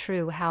can be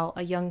true,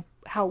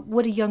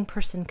 what a young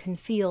person can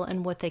feel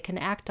and what they can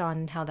act on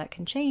and how that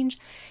can change,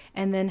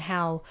 and then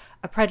how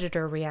a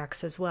predator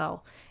reacts as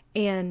well.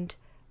 And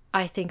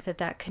I think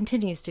that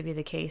continues to be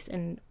the case,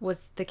 and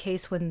was the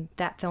case when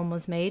that film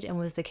was made, and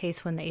was the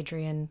case when the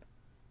Adrian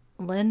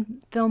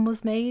Lyne film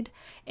was made.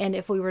 And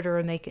if we were to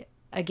remake it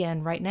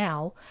again right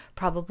now,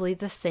 probably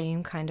the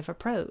same kind of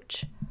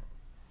approach.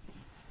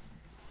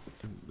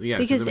 Yeah,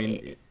 because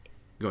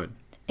go ahead.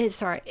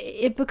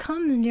 It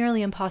becomes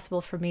nearly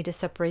impossible for me to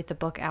separate the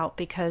book out,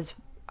 because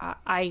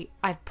I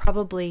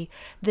probably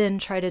then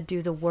try to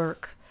do the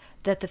work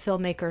that the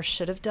filmmakers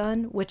should have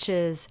done, which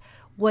is,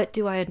 what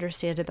do I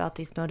understand about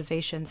these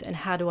motivations, and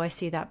how do I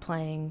see that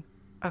playing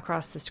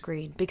across the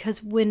screen?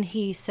 Because when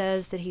he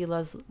says that he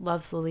loves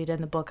Lolita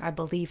in the book, I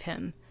believe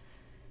him.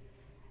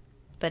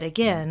 But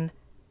again,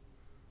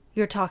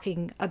 you're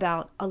talking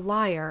about a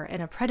liar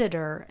and a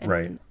predator and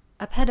right.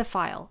 a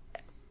pedophile.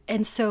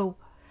 And so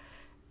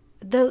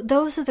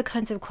those are the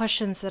kinds of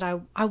questions that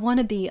I want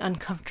to be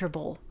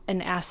uncomfortable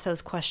and ask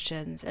those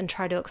questions and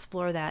try to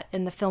explore that.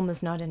 And the film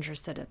is not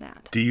interested in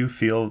that. Do you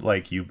feel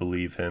like you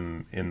believe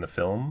him in the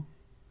film?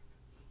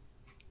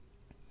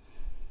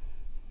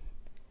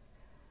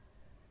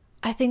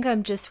 I think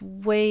I'm just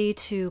way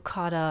too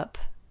caught up,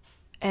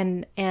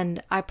 and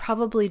I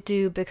probably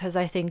do because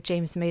I think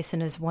James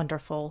Mason is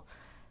wonderful.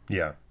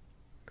 Yeah.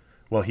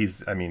 Well, he's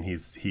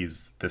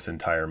this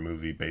entire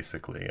movie,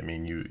 basically. I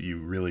mean, you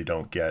really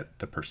don't get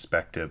the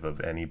perspective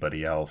of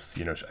anybody else.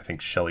 I think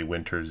Shelley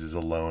Winters is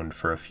alone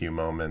for a few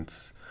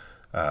moments,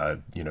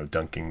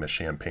 dunking the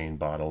champagne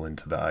bottle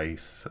into the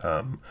ice.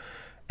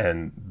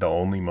 And the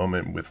only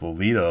moment with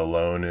Lolita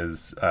alone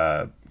is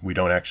we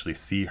don't actually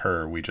see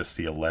her. We just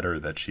see a letter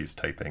that she's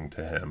typing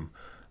to him.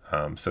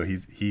 So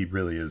he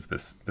really is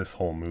this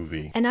whole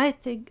movie. And I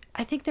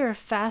think there are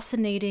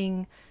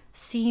fascinating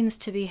scenes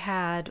to be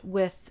had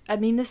with,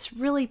 this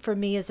really for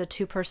me is a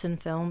two-person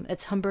film.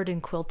 It's Humbert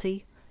and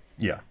Quilty.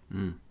 Yeah.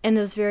 Mm. And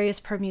those various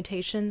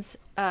permutations,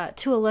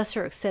 to a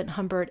lesser extent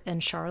Humbert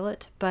and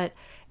Charlotte, but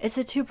it's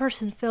a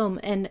two-person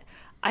film, and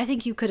I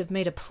think you could have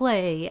made a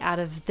play out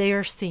of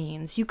their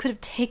scenes. You could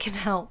have taken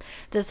out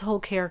this whole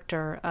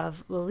character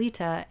of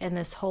Lolita and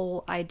this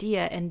whole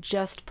idea and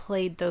just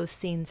played those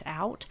scenes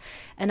out.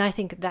 And I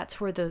think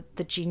that's where the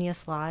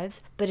genius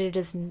lies. But it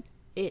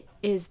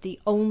is the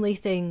only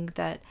thing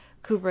that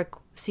Kubrick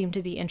seemed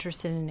to be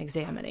interested in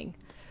examining.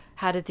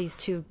 How did these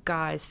two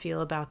guys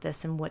feel about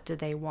this, and what do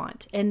they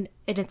want? And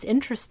it's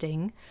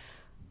interesting,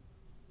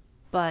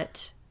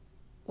 but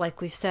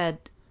like we've said,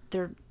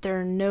 there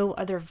are no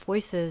other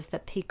voices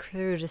that peek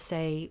through to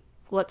say,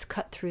 let's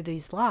cut through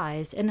these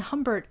lies. And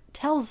Humbert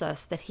tells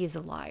us that he's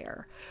a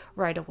liar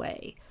right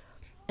away,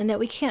 and that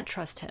we can't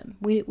trust him.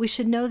 We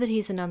should know that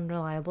he's an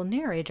unreliable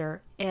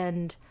narrator,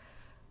 and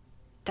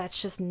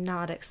that's just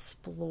not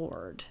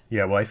explored.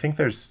 Yeah, well, I think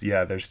there's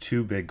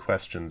two big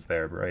questions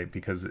there, right?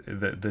 Because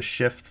the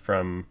shift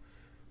from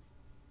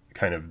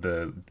kind of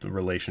the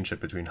relationship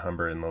between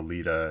Humbert and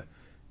Lolita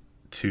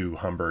to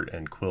Humbert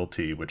and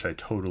Quilty, which I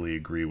totally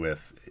agree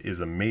with, is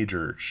a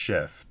major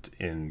shift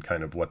in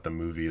kind of what the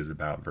movie is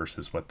about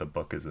versus what the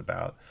book is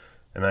about.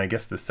 And I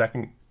guess the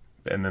second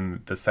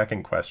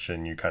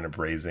question you're kind of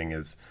raising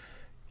is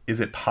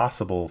it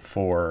possible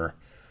for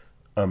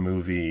a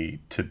movie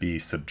to be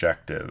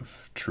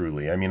subjective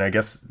truly? I mean, I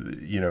guess,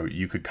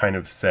 you could kind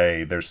of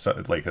say there's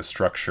like a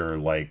structure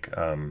like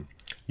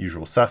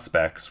Usual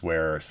Suspects,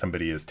 where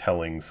somebody is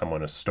telling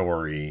someone a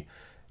story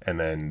and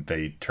then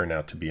they turn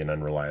out to be an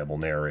unreliable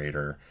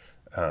narrator,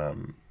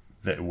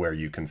 that where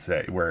you can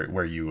say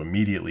where you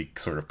immediately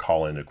sort of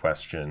call into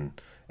question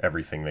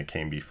everything that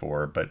came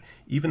before. But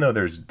even though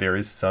there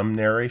is some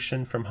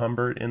narration from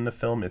Humbert in the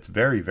film, it's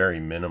very, very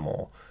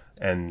minimal,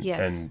 and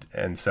Yes.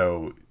 and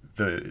so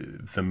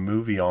the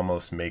movie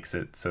almost makes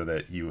it so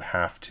that you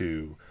have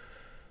to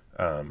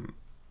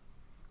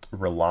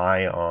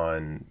rely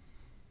on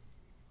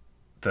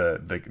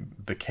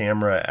the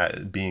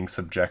camera being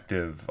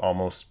subjective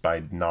almost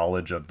by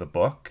knowledge of the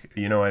book.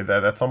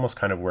 That's almost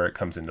kind of where it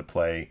comes into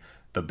play,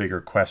 the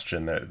bigger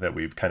question that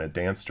we've kind of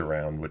danced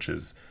around, which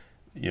is,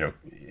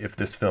 if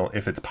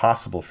it's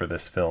possible for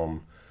this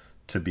film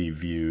to be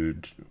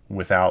viewed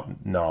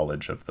without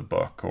knowledge of the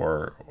book,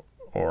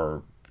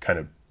 or kind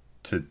of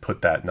to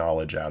put that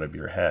knowledge out of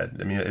your head.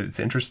 I mean, it's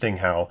interesting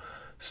how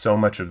so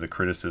much of the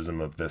criticism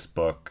of this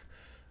book,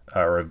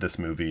 or of this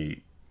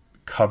movie,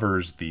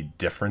 covers the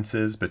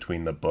differences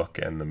between the book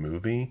and the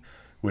movie,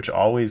 which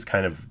always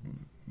kind of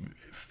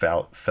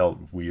felt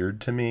weird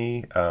to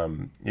me.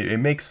 It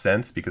makes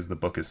sense because the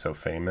book is so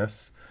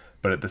famous,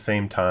 but at the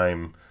same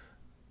time,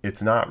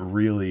 it's not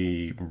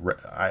really.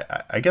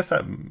 I guess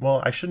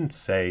I shouldn't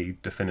say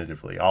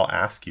definitively. I'll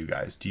ask you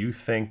guys: do you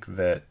think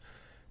that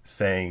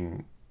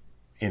saying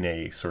in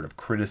a sort of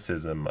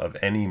criticism of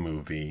any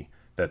movie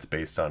that's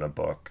based on a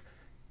book,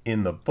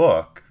 in the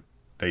book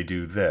they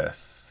do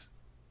this,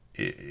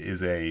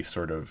 is a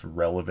sort of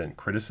relevant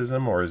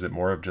criticism, or is it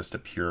more of just a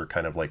pure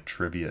kind of like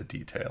trivia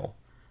detail?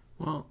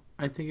 Well,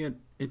 I think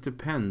it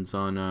depends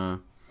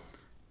on,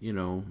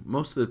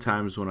 most of the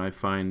times when I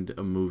find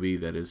a movie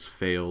that has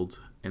failed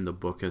and the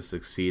book has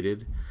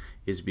succeeded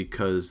is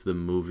because the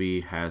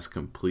movie has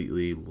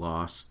completely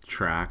lost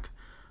track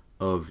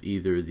of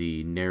either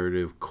the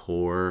narrative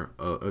core,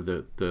 or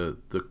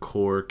the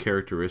core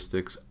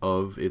characteristics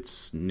of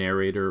its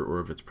narrator or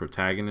of its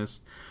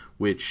protagonist,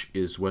 which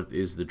is what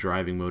is the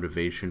driving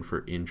motivation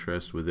for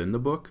interest within the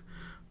book.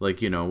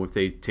 Like, if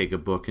they take a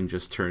book and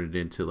just turn it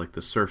into like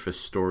the surface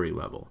story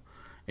level,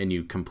 and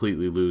you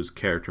completely lose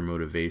character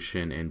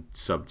motivation and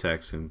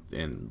subtext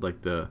and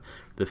like the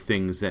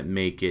things that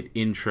make it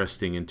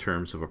interesting in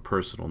terms of a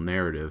personal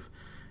narrative,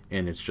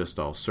 and it's just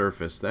all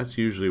surface, that's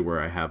usually where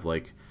I have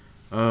like,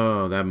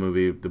 oh, that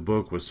movie, the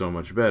book was so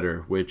much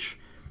better, which,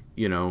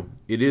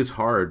 it is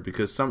hard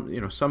because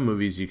some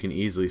movies you can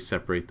easily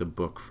separate the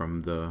book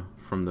from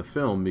the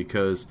film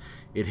because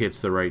it hits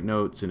the right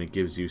notes and it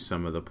gives you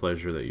some of the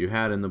pleasure that you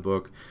had in the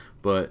book.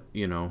 But,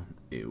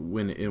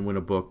 when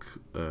a book,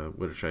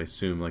 which I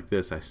assume like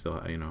this, I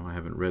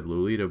haven't read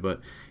Lolita, but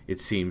it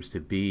seems to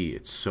be,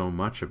 it's so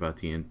much about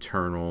the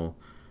internal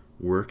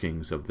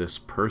workings of this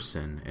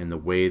person and the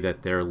way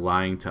that they're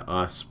lying to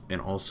us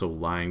and also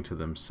lying to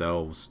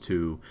themselves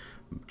to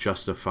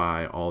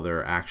justify all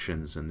their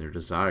actions and their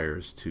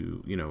desires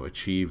to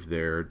achieve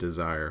their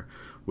desire,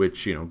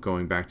 which,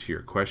 going back to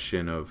your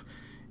question of,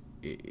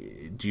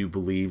 do you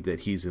believe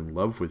that he's in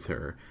love with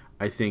her?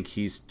 I think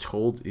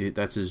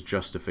that's his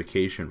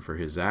justification for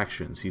his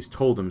actions. He's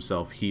told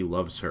himself he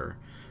loves her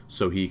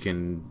so he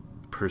can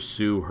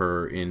pursue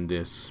her in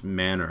this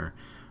manner,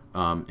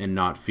 and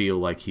not feel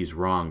like he's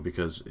wrong,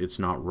 because it's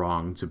not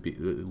wrong to be,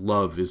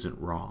 love isn't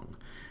wrong.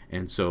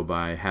 And so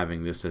by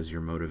having this as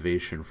your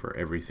motivation for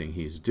everything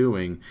he's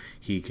doing,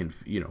 we can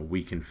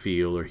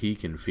feel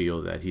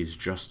that he's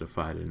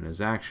justified in his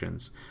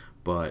actions.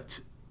 But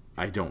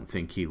I don't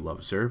think he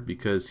loves her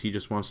because he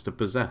just wants to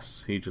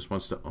possess. He just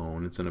wants to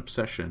own. It's an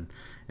obsession.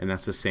 And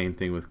that's the same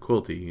thing with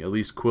Quilty. At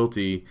least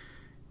Claire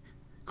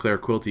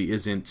Quilty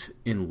isn't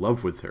in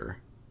love with her.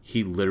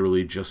 He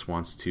literally just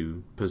wants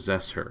to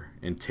possess her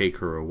and take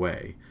her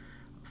away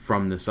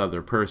from this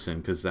other person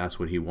because that's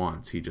what he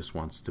wants. He just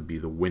wants to be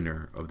the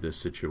winner of this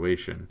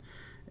situation.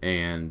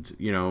 And,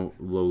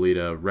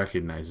 Lolita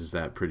recognizes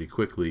that pretty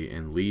quickly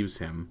and leaves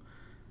him,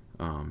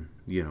 in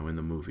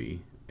the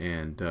movie.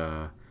 And,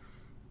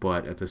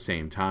 but at the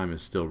same time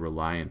is still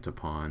reliant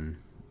upon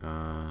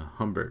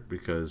Humbert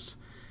because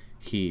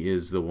he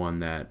is the one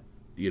that,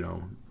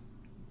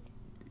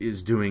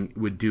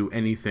 would do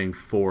anything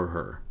for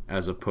her,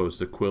 as opposed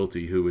to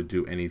Quilty, who would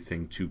do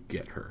anything to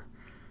get her.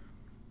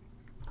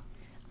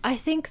 I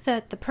think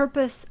that the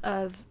purpose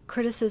of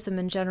criticism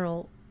in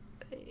general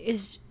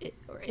is,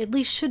 or at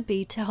least should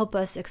be, to help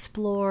us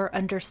explore,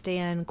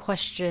 understand,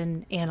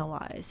 question,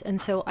 analyze. And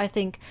so I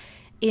think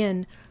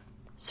in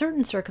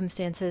certain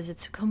circumstances,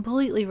 it's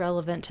completely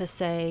relevant to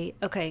say,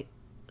 okay,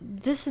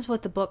 this is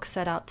what the book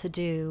set out to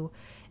do.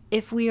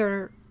 If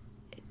we're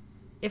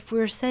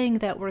saying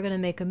that we're going to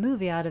make a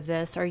movie out of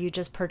this, are you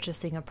just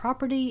purchasing a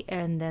property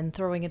and then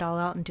throwing it all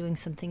out and doing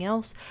something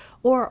else?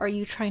 Or are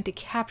you trying to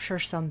capture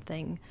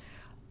something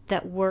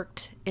that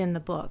worked in the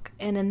book?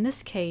 And in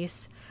this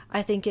case,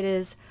 I think it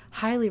is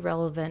highly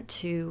relevant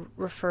to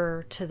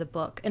refer to the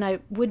book. And I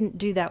wouldn't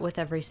do that with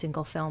every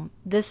single film.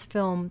 This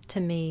film, to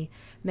me,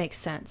 makes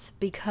sense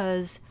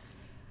because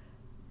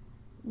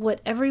what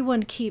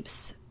everyone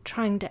keeps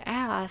trying to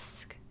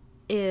ask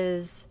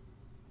is,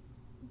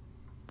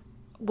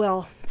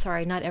 well,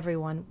 sorry, not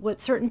everyone. What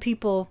certain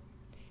people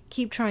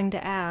keep trying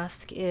to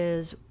ask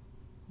is,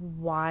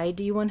 why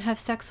do you want to have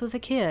sex with a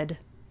kid?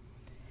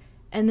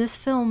 And this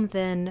film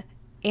then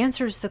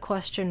answers the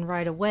question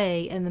right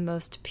away in the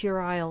most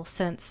puerile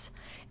sense.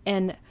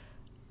 And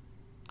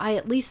I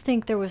at least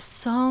think there was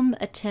some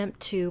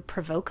attempt to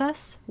provoke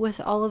us with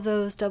all of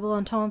those double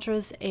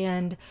entendres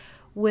and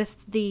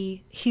with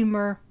the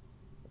humor.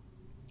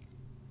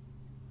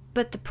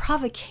 But the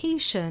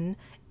provocation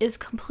is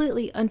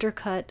completely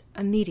undercut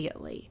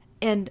immediately.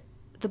 And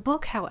the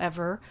book,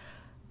 however,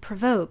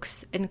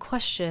 provokes and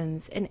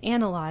questions and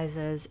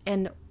analyzes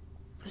and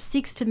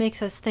seeks to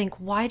make us think,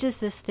 why does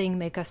this thing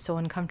make us so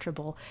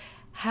uncomfortable?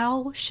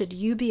 How should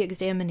you be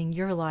examining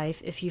your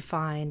life if you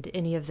find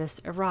any of this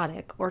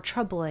erotic or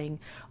troubling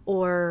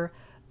or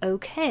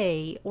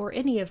okay or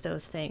any of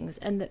those things?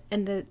 And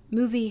the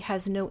movie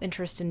has no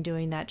interest in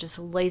doing that, just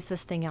lays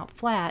this thing out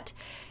flat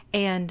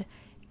and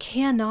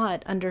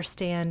cannot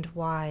understand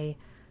why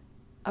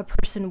a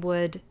person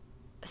would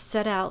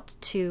set out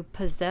to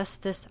possess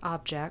this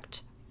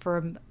object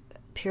from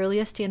purely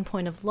a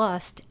standpoint of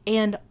lust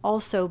and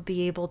also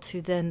be able to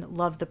then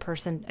love the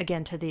person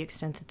again to the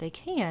extent that they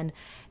can.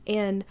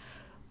 And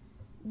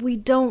we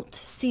don't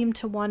seem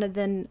to want to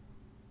then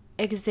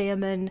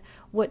examine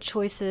what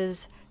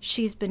choices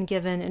she's been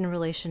given in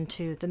relation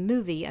to the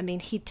movie. I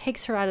mean, he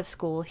takes her out of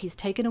school. He's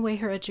taken away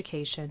her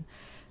education.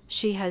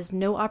 She has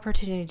no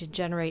opportunity to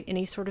generate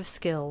any sort of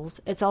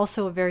skills. It's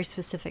also a very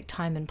specific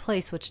time and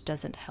place, which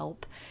doesn't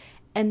help.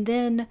 And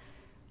then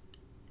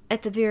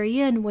at the very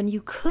end, when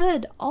you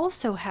could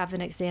also have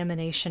an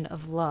examination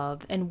of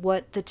love and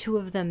what the two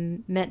of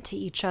them meant to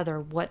each other,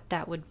 what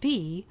that would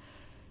be,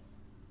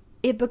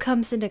 it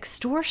becomes an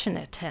extortion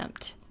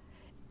attempt.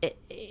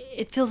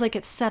 It feels like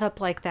it's set up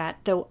like that,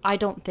 though I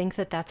don't think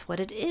that that's what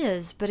it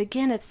is. But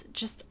again, it's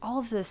just all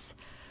of this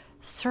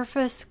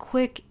surface,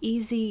 quick,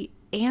 easy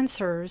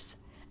answers,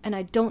 and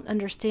I don't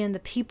understand the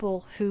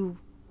people who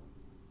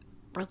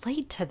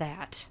relate to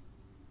that.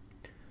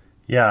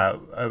 Yeah,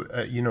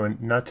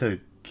 not to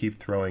keep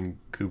throwing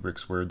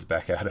Kubrick's words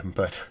back at him,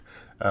 but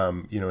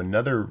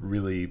another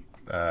really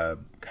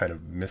kind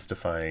of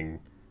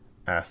mystifying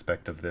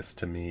aspect of this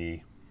to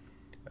me,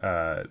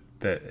 and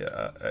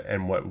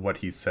what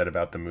he said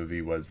about the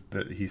movie was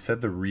that he said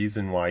the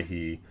reason why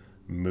he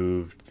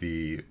moved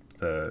the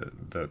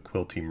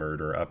Quilty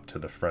murder up to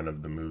the front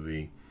of the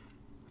movie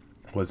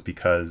was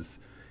because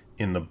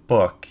in the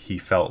book he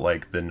felt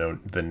like the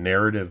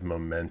narrative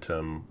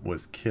momentum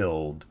was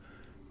killed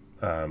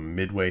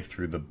midway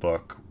through the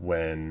book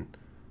when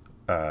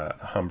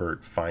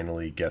Humbert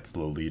finally gets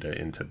Lolita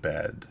into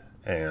bed,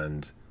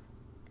 and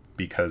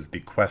because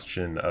the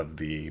question of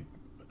the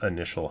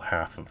initial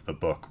half of the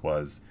book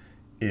was,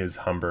 is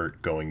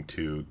Humbert going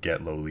to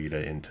get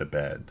Lolita into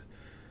bed,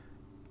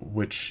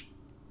 which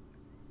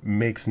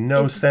makes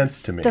no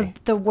sense to me.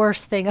 The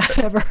worst thing I've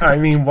ever heard. I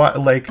mean, what,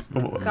 like,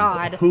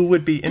 God, who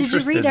would be interested in that?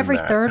 Did you read every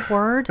third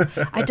word?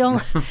 I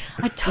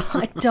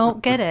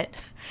don't get it.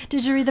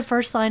 Did you read the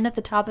first line at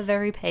the top of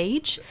every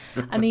page?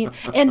 I mean,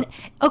 and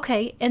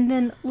okay, and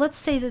then let's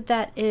say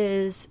that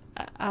is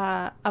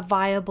a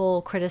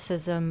viable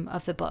criticism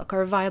of the book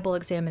or a viable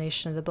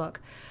examination of the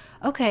book.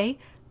 Okay,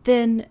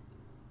 then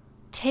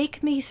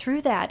take me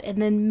through that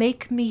and then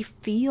make me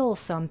feel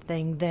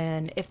something.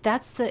 Then if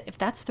that's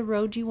the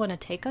road you want to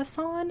take us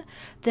on,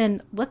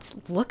 then let's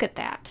look at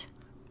that.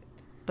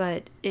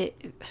 But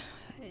it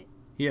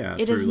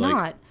is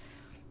not.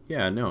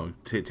 Yeah, no.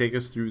 Take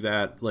us through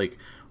that. Like,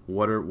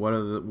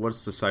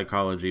 what's the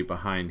psychology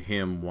behind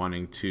him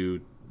wanting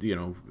to,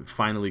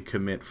 finally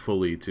commit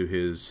fully to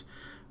his,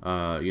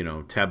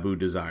 taboo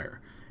desire,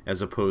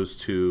 as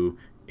opposed to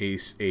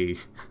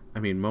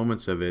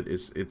moments of it.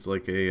 It's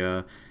like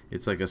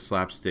a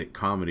slapstick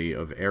comedy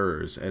of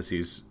errors as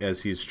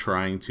he's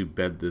trying to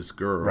bed this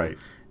girl, right?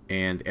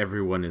 And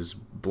everyone is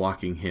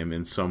blocking him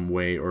in some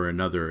way or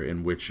another.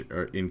 In which,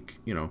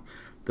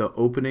 the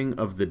opening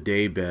of the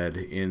daybed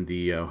in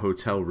the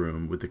hotel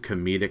room with the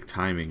comedic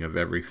timing of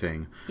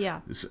everything.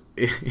 Yeah,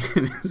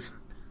 it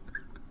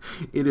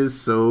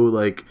is so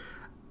like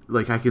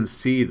I can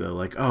see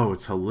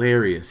it's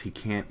hilarious. He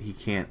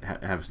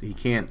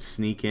can't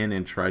sneak in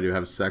and try to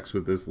have sex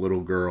with this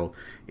little girl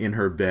in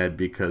her bed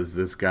because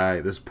this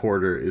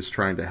porter is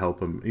trying to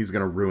help him. He's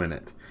gonna ruin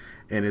it,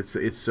 and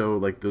it's so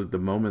like the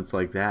moments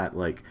like that,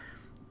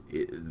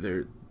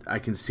 I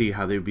can see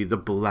how they'd be the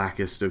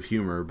blackest of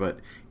humor, but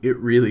it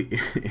really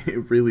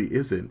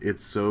isn't.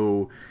 It's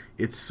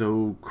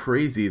so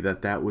crazy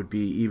that would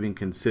be even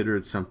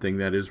considered something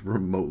that is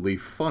remotely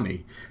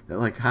funny. That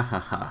like, ha ha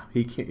ha,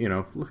 he can't,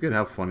 look at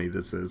how funny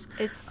this is.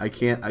 I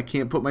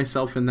can't put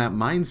myself in that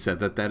mindset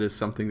that is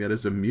something that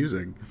is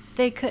amusing.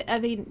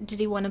 Did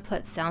he want to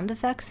put sound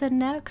effects in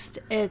next?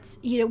 It's,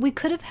 we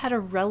could have had a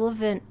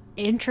relevant,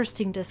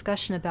 interesting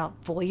discussion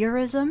about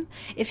voyeurism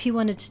if he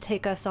wanted to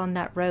take us on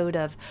that road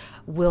of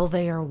will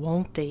they or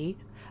won't they,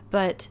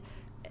 but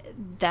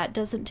that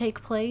doesn't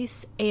take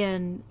place.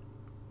 And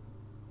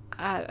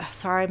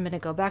sorry, I'm going to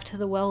go back to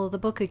the well of the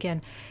book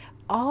again.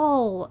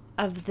 all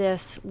of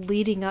this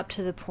leading up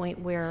to the point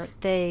where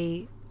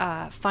they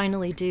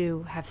finally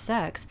do have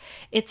sex,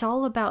 it's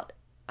all about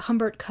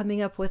Humbert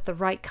coming up with the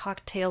right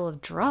cocktail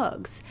of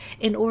drugs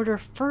in order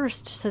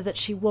first so that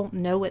she won't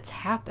know it's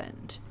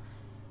happened.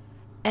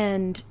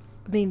 And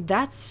I mean,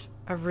 that's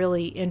a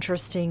really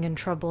interesting and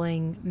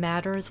troubling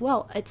matter as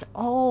well. It's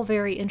all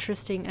very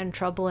interesting and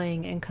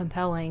troubling and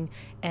compelling,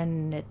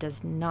 and it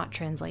does not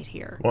translate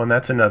here. Well, and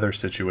that's another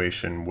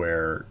situation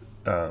where,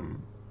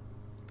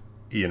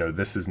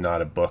 this is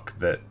not a book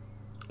that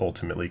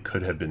ultimately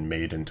could have been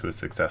made into a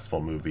successful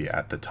movie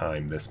at the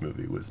time this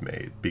movie was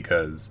made,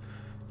 because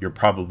you're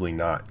probably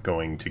not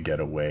going to get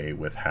away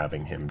with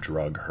having him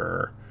drug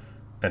her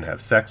and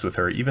have sex with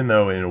her, even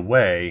though in a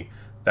way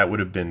that would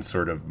have been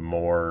sort of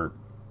more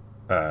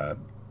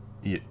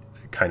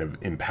kind of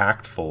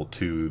impactful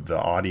to the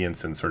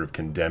audience and sort of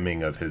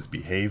condemning of his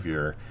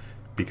behavior,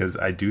 because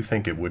I do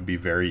think it would be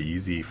very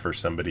easy for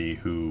somebody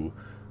who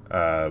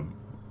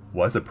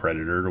was a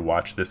predator to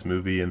watch this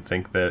movie and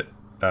think that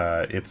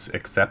it's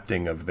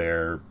accepting of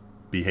their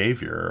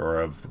behavior or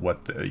of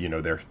what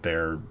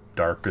their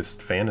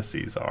darkest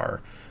fantasies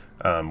are,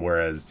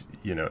 whereas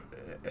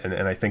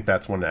and I think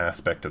that's one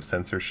aspect of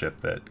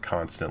censorship that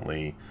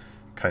constantly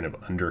kind of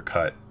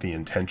undercut the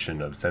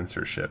intention of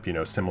censorship,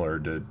 similar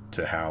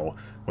to how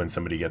when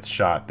somebody gets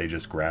shot they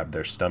just grab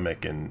their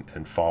stomach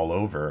and fall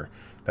over.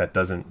 That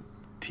doesn't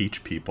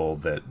teach people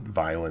that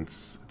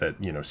violence, that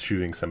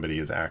shooting somebody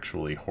is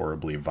actually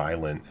horribly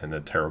violent and a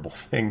terrible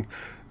thing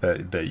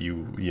that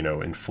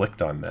you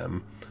inflict on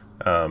them.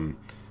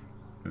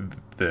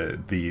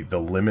 The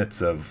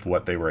limits of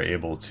what they were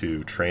able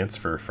to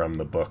transfer from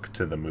the book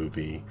to the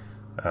movie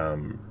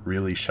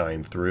really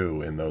shine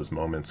through in those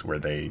moments where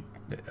they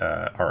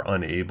are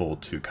unable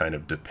to kind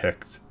of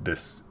depict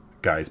this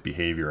guy's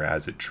behavior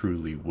as it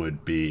truly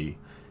would be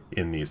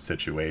in these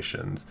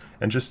situations.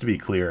 And just to be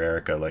clear,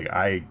 Erica, like,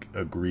 I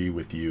agree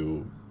with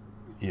you,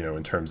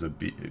 in terms of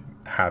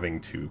having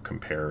to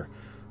compare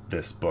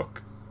this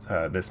book,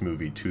 this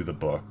movie to the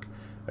book.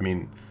 I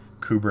mean,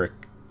 Kubrick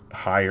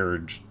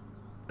hired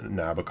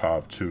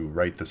Nabokov to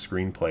write the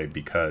screenplay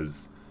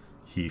because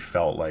he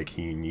felt like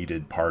he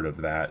needed part of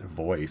that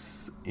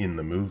voice in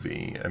the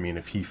movie. I mean,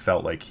 if he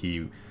felt like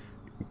he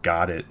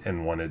got it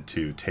and wanted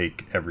to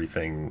take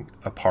everything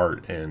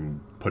apart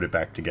and put it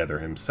back together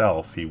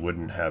himself, he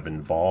wouldn't have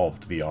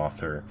involved the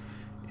author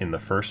in the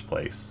first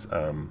place.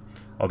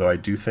 Although I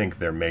do think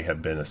there may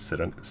have been a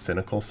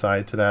cynical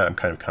side to that. I'm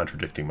kind of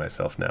contradicting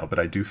myself now, but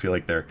I do feel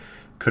like there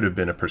could have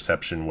been a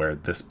perception where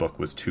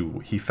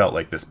he felt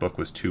like this book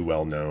was too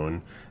well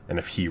known, and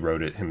if he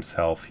wrote it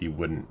himself, it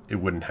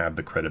wouldn't have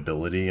the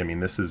credibility. I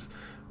mean, this is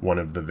one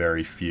of the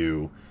very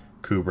few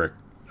Kubrick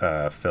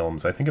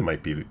films, I think it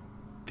might be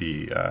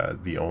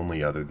the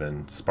only, other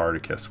than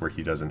Spartacus, where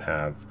he doesn't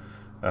have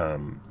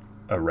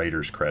a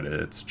writer's credit.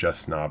 It's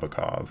just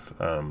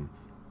Nabokov,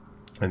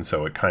 and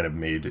so it kind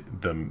of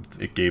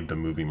it gave the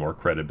movie more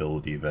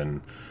credibility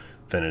than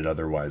it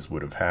otherwise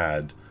would have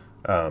had.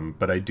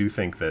 But I do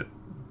think that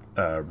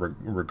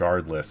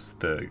regardless,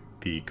 the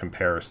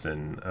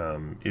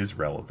comparison is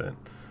relevant,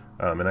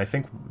 and I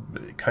think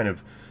kind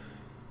of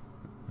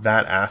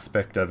that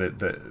aspect of it,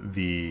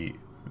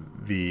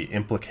 the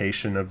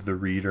implication of the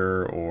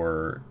reader,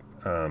 or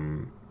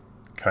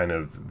kind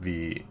of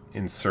the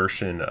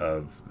insertion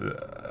of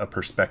a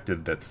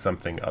perspective that's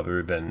something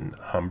other than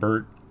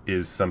Humbert,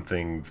 is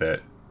something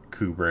that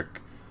Kubrick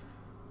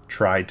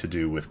tried to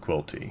do with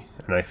Quilty.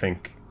 And I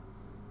think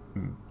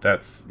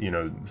that's,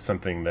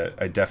 something that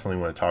I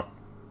definitely want to talk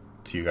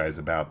to you guys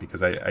about,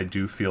 because I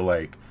do feel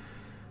like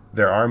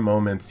there are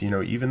moments,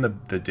 even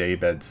the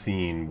daybed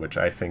scene, which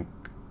I think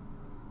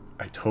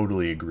I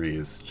totally agree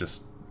is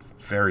just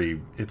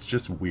it's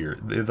just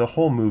weird. The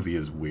whole movie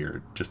is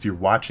weird. Just, you're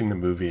watching the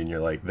movie and you're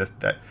like,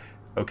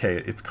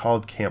 okay, it's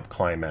called Camp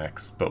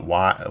Climax, but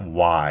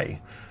why?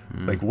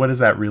 Like, what does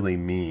that really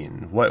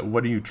mean?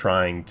 What are you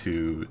trying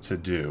to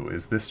do?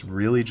 Is this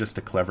really just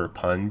a clever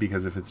pun?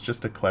 Because if it's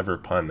just a clever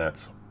pun,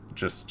 that's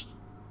just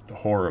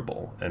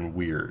horrible and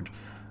weird.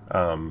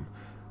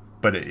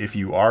 But if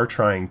you are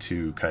trying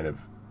to kind of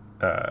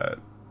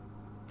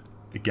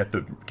get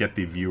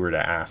the viewer to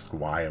ask,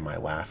 why am I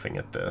laughing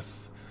at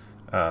this?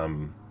 I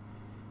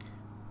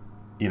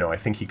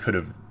think he could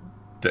have,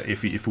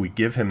 if we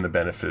give him the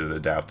benefit of the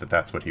doubt that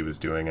that's what he was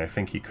doing, I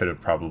think he could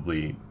have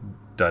probably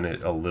done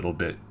it a little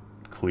bit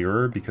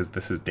clearer, because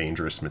this is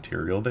dangerous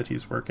material that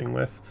he's working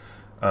with.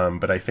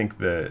 But I think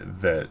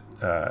that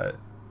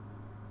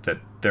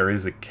there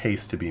is a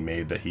case to be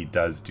made that he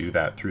does do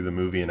that through the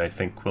movie, and I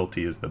think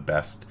Quilty is the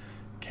best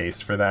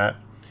case for that.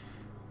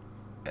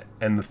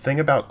 And the thing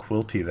about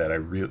Quilty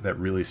that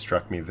really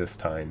struck me this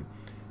time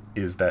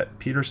is that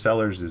Peter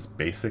Sellers is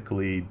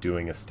basically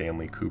doing a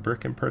Stanley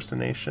Kubrick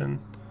impersonation.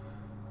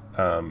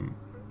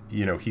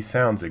 He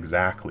sounds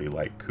exactly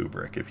like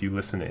Kubrick. If you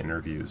listen to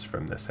interviews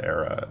from this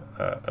era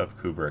of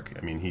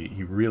Kubrick, I mean,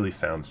 he really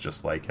sounds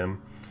just like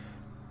him.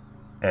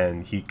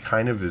 And he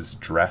kind of is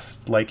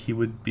dressed like he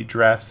would be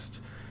dressed.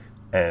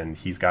 And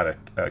he's got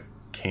a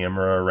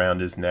camera around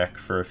his neck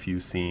for a few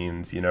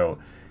scenes,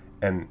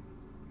 and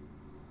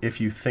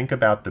if you think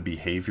about the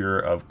behavior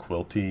of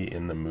Quilty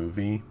in the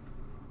movie,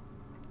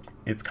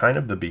 it's kind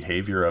of the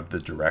behavior of the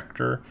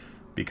director,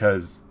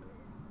 because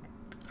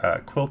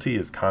Quilty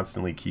is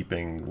constantly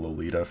keeping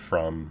Lolita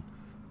from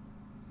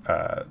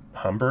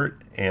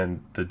Humbert,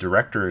 and the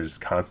director is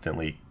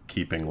constantly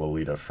keeping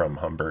Lolita from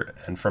Humbert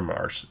and from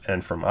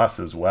us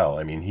as well.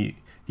 I mean,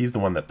 he's the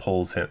one that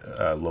pulls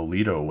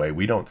Lolita away.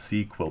 We don't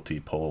see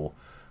Quilty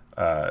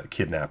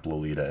kidnap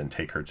Lolita and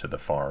take her to the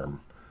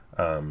farm.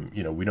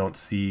 We don't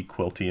see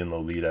Quilty and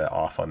Lolita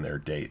off on their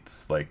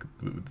dates. Like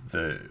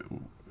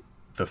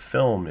the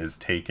film is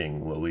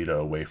taking Lolita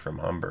away from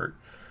Humbert,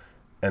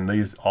 and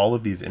all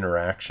of these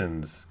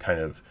interactions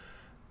kind of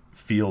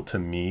feel to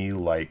me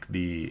like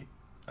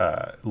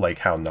like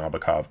how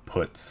Nabokov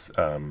puts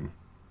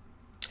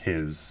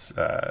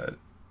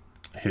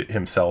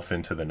himself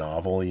into the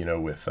novel,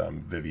 with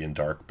Vivian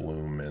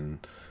Darkbloom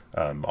and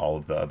all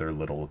of the other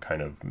little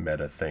kind of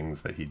meta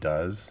things that he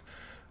does.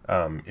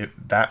 If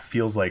that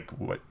feels like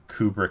what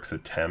Kubrick's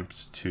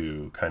attempt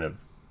to kind of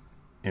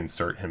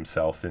insert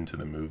himself into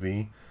the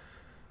movie.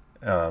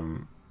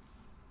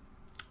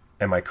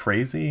 Am I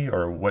crazy,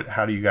 or what?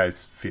 How do you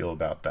guys feel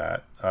about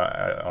that?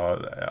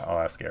 I'll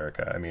ask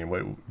Erica. I mean,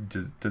 what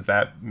does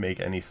that make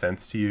any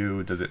sense to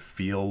you? Does it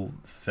feel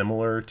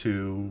similar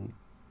to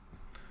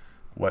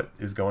what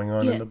is going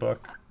on in the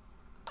book?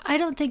 I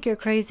don't think you're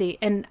crazy,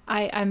 and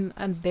I'm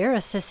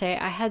embarrassed to say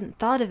I hadn't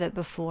thought of it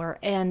before,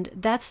 and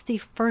that's the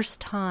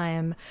first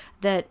time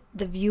that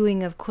the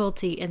viewing of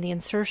Quilty and the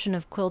insertion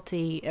of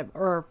Quilty,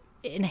 or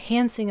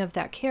enhancing of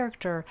that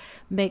character,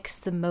 makes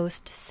the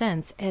most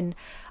sense. And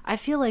I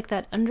feel like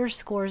that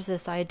underscores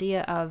this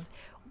idea of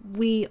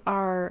we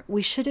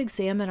should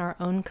examine our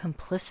own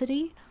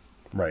complicity.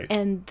 Right.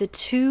 And the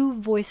two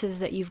voices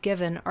that you've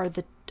given are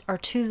the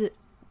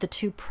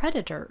two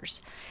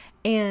predators.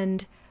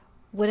 And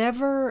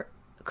whatever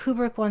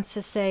Kubrick wants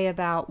to say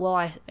about, well,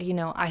 I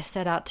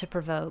set out to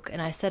provoke,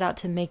 and I set out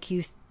to make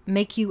you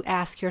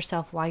ask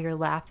yourself why you're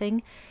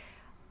laughing.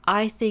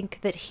 I think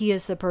that he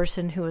is the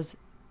person who is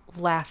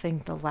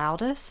laughing the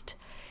loudest,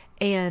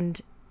 and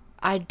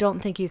I don't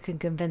think you can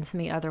convince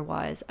me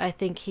otherwise. I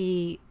think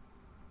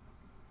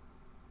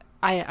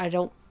I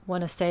don't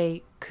want to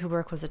say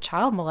Kubrick was a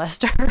child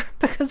molester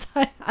because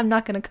I'm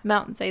not going to come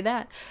out and say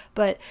that,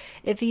 but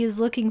if he is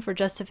looking for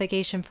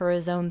justification for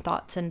his own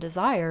thoughts and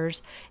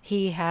desires,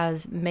 he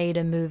has made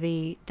a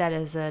movie that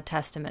is a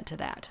testament to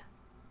that.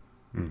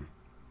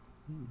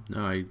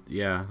 No,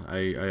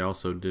 I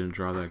also didn't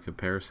draw that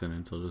comparison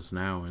until just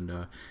now,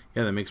 and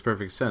that makes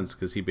perfect sense,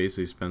 because he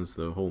basically spends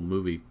the whole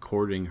movie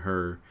courting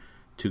her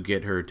to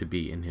get her to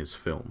be in his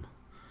film,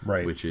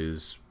 right? Which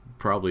is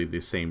probably the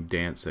same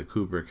dance that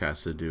Kubrick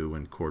has to do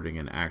when courting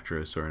an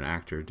actress or an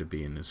actor to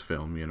be in his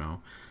film.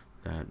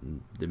 That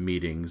the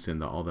meetings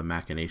and all the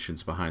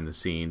machinations behind the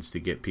scenes to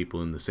get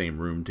people in the same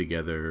room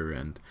together,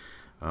 and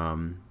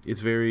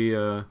it's very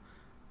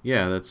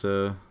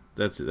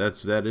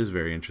that is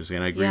very interesting,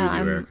 and I agree with you,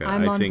 Erica.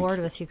 I'm on board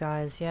with you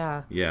guys.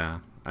 Yeah,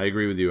 I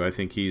agree with you. I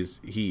think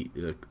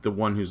the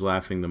one who's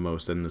laughing the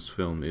most in this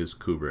film is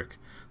Kubrick.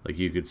 Like,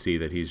 you could see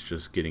that he's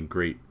just getting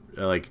great,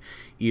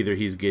 either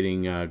he's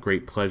getting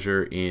great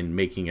pleasure in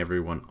making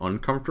everyone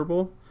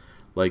uncomfortable,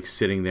 like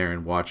sitting there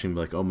and watching,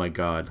 like, oh my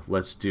god,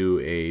 let's do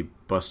a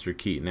Buster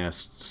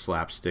Keaton-esque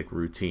slapstick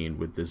routine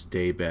with this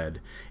daybed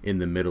in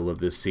the middle of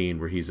this scene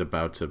where he's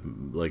about to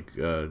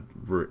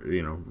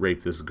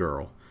rape this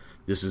girl.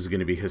 This is going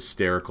to be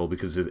hysterical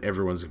because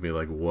everyone's going to be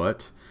like,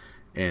 what?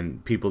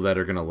 And people that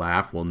are going to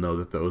laugh will know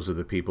that those are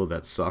the people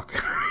that suck.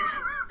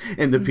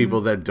 And the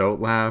people that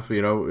don't laugh,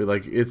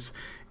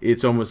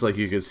 it's almost like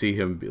you could see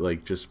him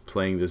just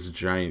playing this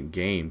giant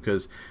game.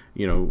 Because,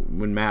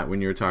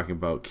 when you were talking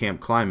about Camp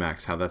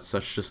Climax, how that's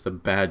such just a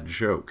bad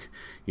joke.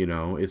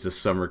 It's a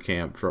summer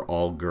camp for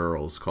all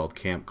girls called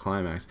Camp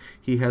Climax.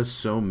 He has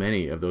so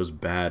many of those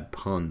bad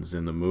puns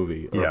in the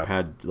movie.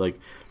 Or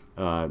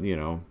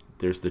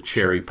there's the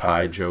cherry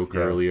pie joke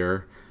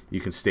earlier. You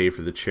can stay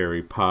for the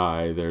cherry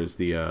pie. There's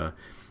the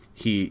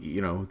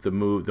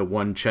the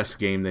one chess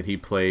game that he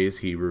plays.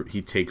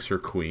 He takes her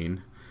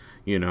queen.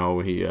 It's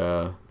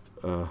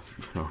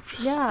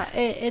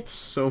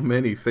so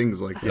many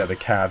things like that. Yeah, the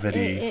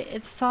cavity.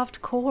 It's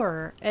soft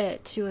core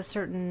to a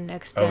certain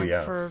extent.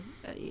 And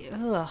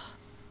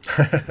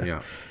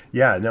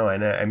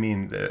I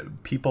mean,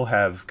 people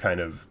have kind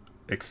of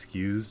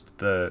excused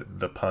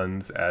the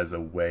puns as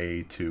a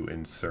way to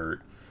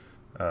insert.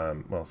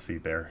 See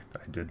there,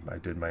 I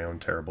did my own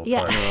terrible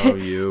pun. Oh,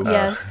 you.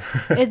 Yes,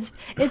 it's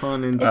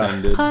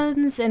intended.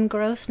 Puns and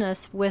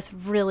grossness with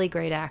really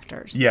great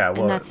actors. Yeah,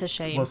 and that's a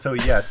shame.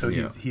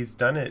 He's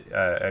done it.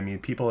 I mean,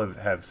 people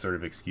have sort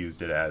of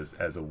excused it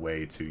as a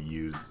way to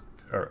use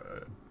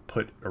or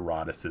put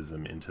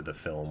eroticism into the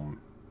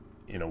film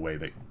in a way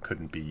that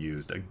couldn't be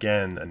used.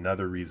 Again,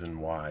 another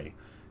reason why,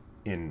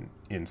 in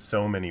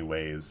so many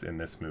ways in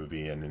this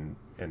movie and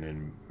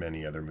in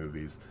many other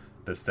movies,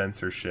 the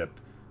censorship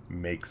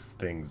makes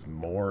things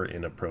more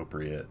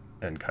inappropriate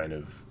and kind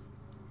of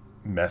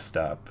messed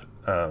up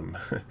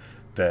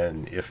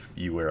than if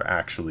you were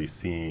actually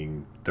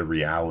seeing the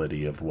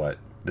reality of what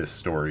this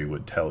story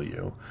would tell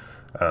you.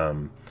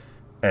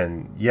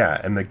 And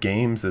yeah, and the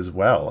games as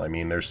well. I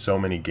mean, there's so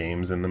many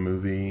games in the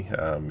movie.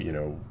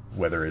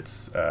 Whether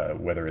it's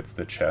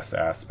the chess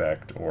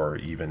aspect, or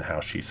even how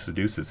she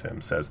seduces him,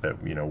 says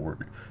that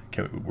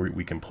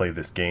we can play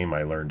this game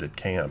I learned at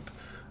camp.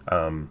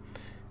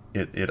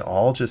 It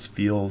all just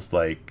feels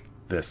like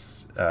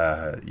this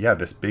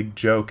this big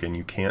joke, and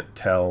you can't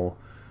tell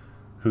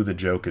who the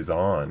joke is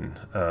on.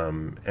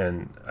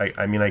 And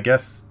I mean, I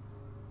guess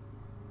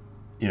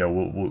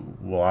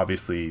we'll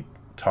obviously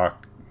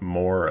talk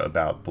more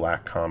about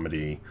black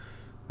comedy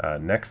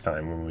next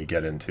time when we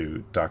get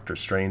into Dr.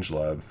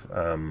 Strangelove.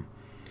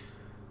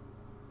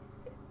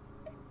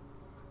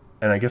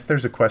 And I guess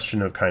there's a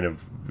question of kind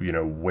of,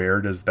 where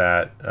does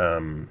that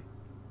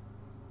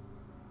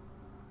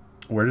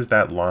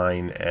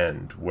line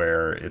end,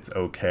 where it's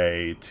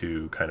okay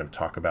to kind of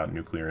talk about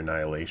nuclear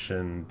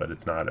annihilation, but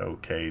it's not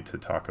okay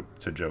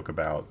to joke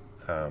about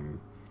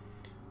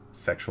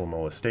sexual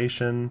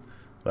molestation?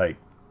 Like,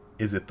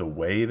 is it the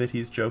way that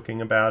he's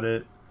joking about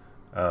it?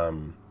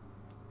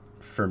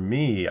 For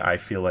me, I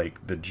feel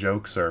like the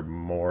jokes are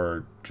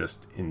more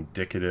just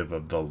indicative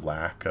of the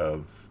lack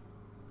of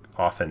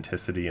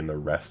authenticity in the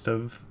rest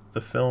of the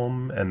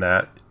film, and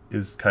that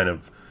is kind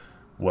of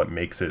what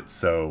makes it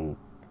so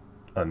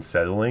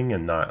unsettling,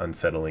 and not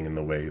unsettling in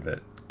the way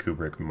that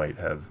Kubrick might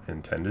have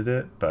intended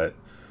it. But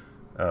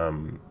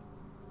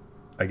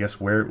I guess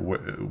where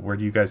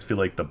do you guys feel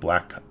like the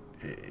black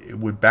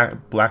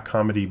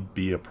comedy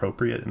be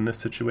appropriate in this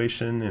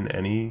situation in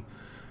any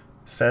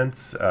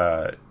sense?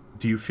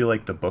 Do you feel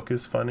like the book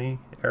is funny,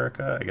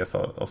 Erica? I guess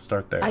I'll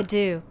start there. I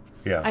do.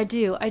 Yeah. I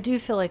do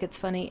feel like it's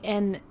funny,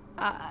 and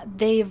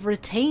they've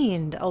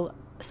retained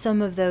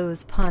some of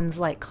those puns,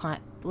 like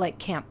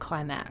Camp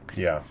Climax.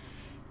 Yeah.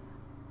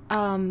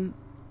 But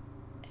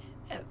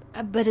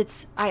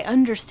I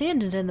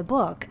understand it in the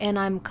book, and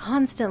I'm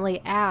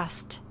constantly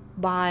asked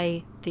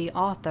by the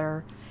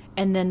author,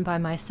 and then by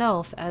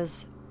myself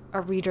as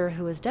a reader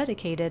who is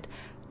dedicated,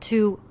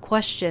 to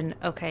question,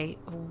 okay,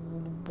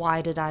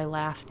 why did I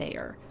laugh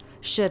there?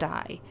 Should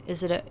I?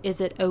 Is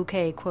it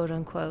okay, quote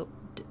unquote?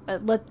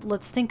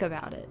 Let's think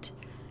about it.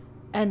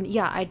 And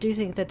yeah, I do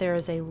think that there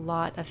is a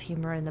lot of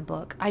humor in the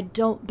book.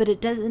 But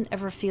it doesn't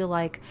ever feel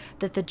like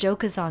that the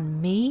joke is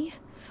on me,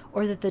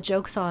 or that the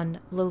joke's on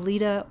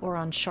Lolita or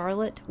on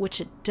Charlotte,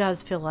 which it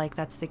does feel like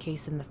that's the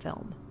case in the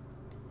film.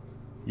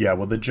 Yeah,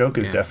 well, the joke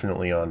is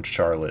definitely on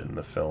Charlotte in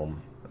the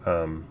film.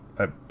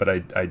 But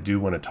I do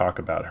want to talk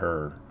about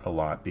her a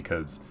lot,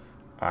 because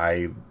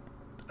I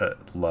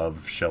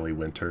love Shelley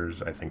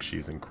Winters. I think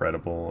she's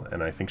incredible,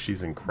 and I think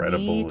she's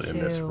incredible in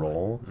this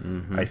role.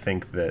 Mm-hmm. I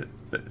think that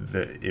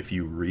if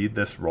you read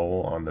this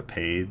role on the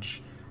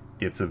page,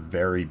 it's a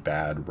very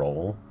bad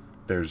role.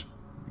 It's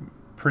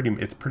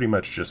pretty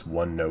much just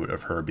one note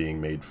of her being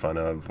made fun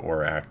of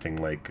or acting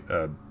like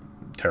a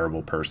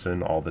terrible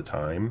person all the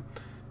time.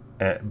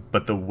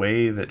 But the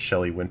way that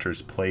Shelley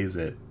Winters plays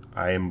it,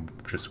 I am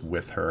just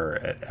with her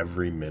at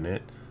every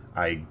minute.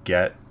 I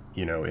get,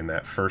 in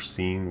that first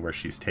scene where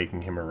she's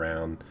taking him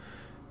around,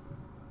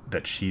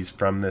 that she's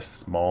from this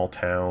small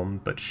town,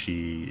 but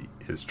she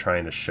is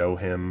trying to show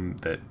him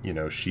that,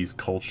 she's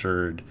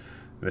cultured,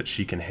 that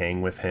she can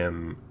hang with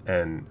him.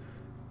 And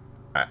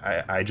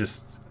I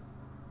just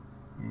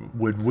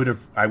would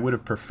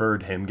have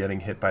preferred him getting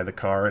hit by the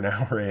car an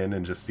hour in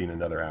and just seen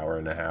another hour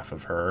and a half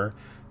of her,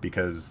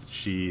 because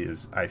she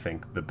is, I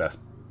think, the best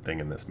thing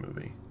in this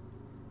movie.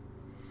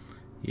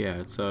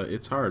 Yeah,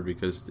 it's hard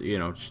because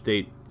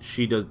they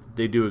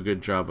do a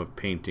good job of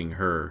painting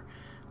her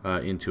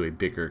into a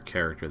bigger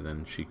character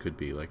than she could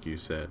be, like you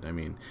said. I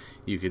mean,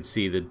 you could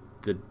see the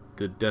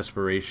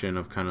desperation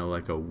of kind of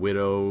like a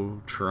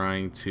widow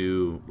trying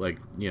to,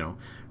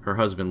 her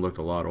husband looked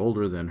a lot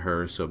older than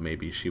her, so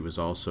maybe she was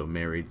also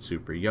married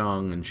super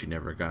young and she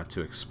never got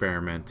to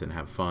experiment and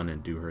have fun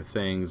and do her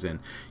things. And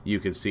you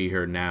could see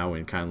her now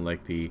in kind of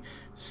like the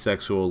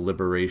sexual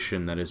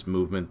liberation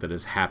movement that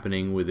is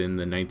happening within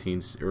the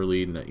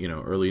early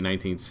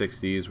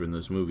 1960s when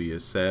this movie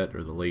is set,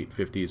 or the late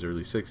 50s,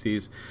 early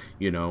 60s.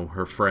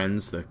 Her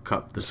friends, the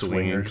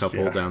swinging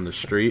couple down the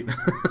street,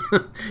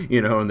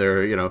 and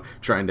they're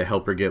trying to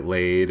help her get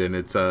laid, and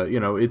it's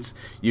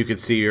you could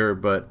see her,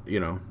 but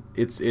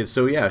it's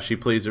so yeah, she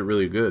plays it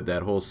really good.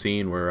 That whole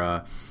scene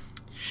where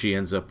she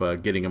ends up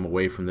getting him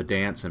away from the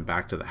dance and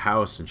back to the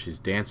house, and she's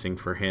dancing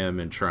for him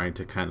and trying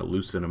to kind of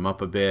loosen him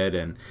up a bit,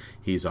 and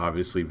he's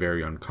obviously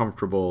very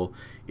uncomfortable.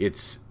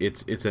 It's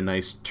a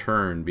nice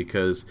turn,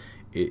 because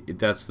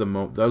those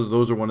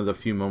are one of the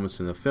few moments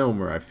in the film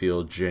where I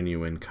feel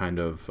genuine kind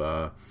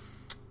of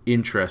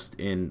interest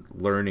in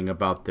learning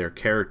about their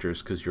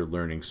characters, because you're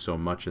learning so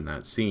much in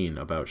that scene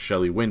about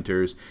Shelley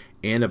Winters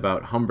and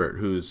about Humbert,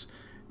 who's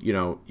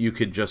you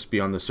could just be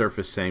on the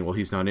surface saying, well,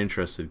 he's not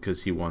interested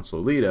because he wants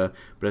Lolita,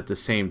 but at the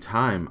same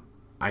time,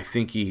 I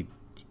think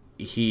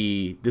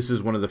this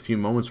is one of the few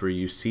moments where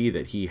you see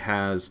that he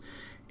has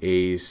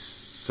a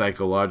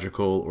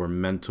psychological or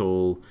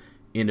mental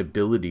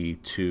inability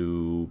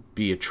to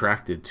be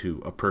attracted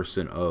to a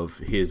person of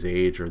his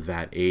age or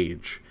that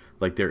age.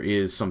 Like there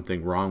is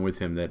something wrong with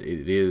him, that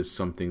it is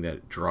something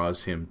that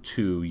draws him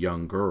to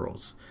young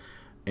girls.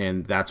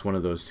 And that's one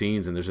of those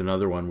scenes. And there's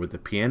another one with the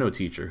piano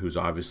teacher who's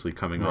obviously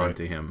coming on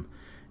to him,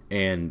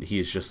 and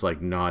he's just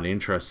like not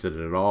interested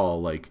at all.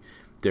 Like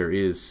there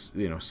is,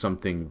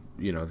 something,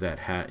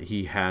 that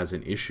he has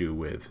an issue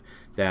with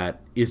that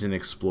isn't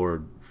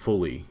explored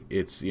fully.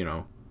 It's,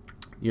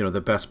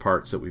 the best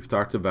parts that we've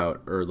talked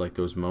about are like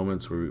those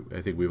moments where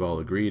I think we've all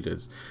agreed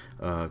is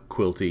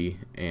Quilty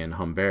and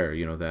Humbert,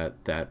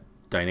 that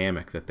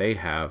dynamic that they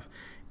have.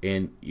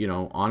 And,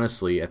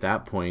 honestly, at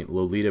that point,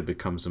 Lolita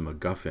becomes a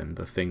MacGuffin,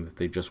 the thing that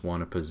they just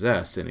want to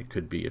possess. And it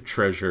could be a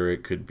treasure,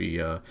 it could be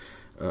a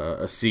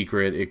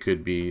secret, it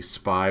could be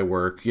spy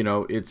work.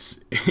 It's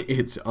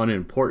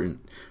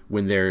unimportant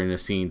when they're in a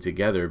scene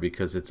together,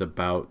 because it's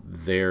about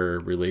their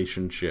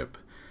relationship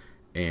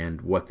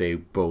and what they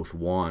both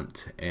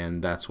want.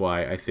 And that's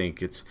why I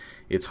think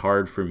it's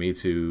hard for me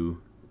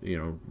to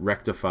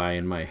rectify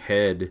in my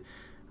head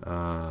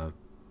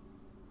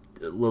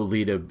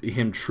Lolita,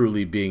 him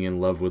truly being in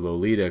love with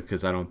Lolita,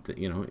 because I don't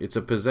it's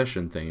a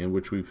possession thing, in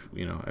which we've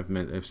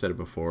I've said it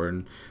before,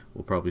 and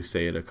we'll probably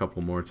say it a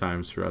couple more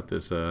times throughout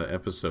this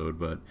episode,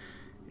 but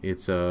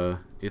it's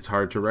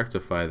hard to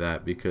rectify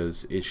that,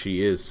 because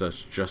she is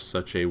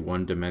such a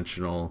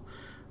one-dimensional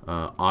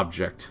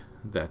object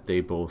that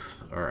they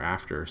both are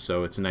after.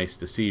 So it's nice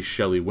to see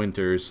Shelley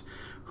Winters,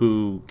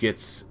 who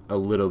gets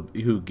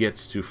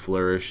to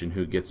flourish and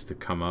who gets to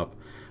come up.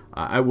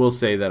 I will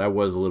say that I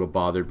was a little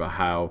bothered by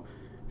how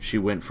she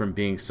went from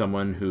being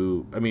someone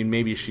who,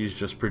 maybe she's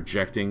just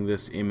projecting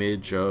this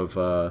image of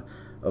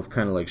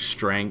kind of like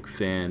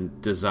strength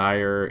and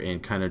desire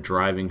and kind of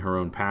driving her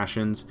own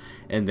passions,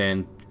 and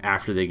then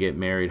after they get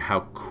married, how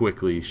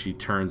quickly she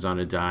turns on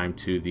a dime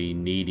to the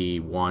needy,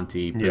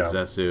 wanty,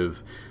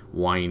 possessive,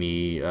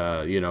 whiny,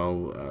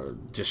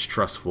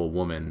 distrustful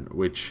woman,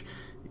 which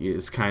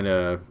is kind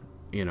of,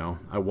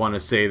 I want to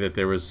say that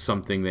there was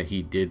something that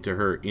he did to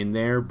her in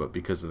there, but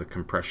because of the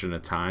compression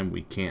of time,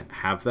 we can't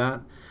have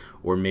that.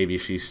 Or maybe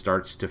she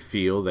starts to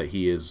feel that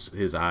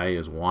his eye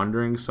is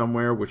wandering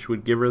somewhere, which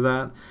would give her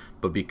that.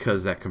 But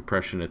because that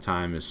compression of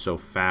time is so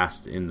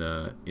fast in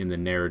the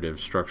narrative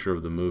structure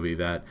of the movie,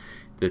 that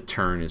the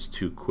turn is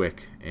too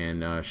quick,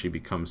 and she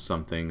becomes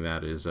something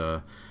that is,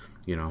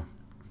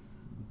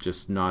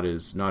 just not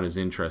as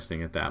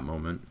interesting at that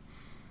moment.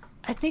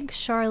 I think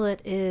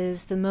Charlotte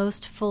is the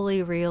most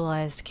fully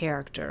realized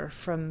character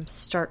from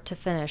start to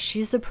finish.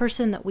 She's the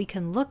person that we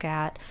can look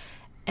at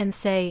and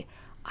say,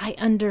 I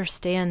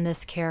understand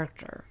this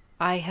character.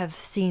 I have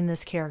seen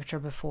this character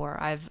before.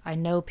 I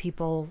know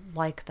people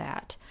like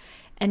that.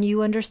 And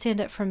you understand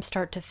it from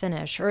start to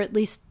finish, or at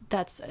least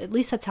that's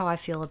how I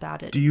feel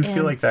about it. Do you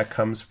feel like that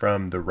comes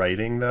from the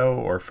writing, though,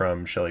 or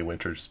from Shelley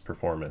Winters'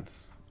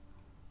 performance?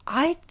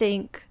 I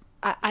think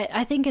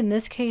in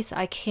this case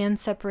I can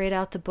separate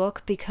out the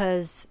book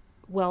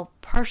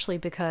partially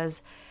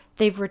because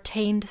they've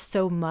retained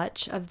so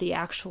much of the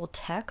actual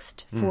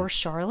text for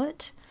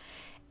Charlotte.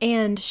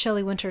 And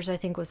Shelley Winters, I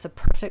think, was the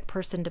perfect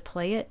person to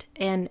play it.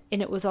 And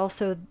it was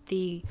also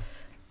the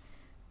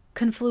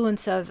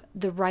confluence of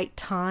the right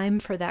time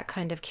for that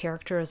kind of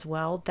character as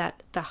well,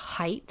 that the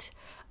height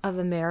of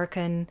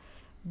American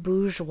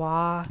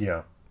bourgeois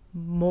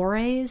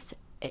mores,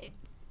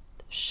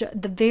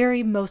 the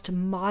very most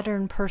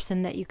modern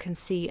person that you can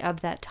see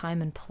of that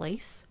time and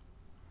place.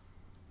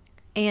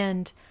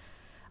 And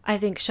I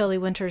think Shelley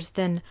Winters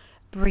then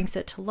brings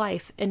it to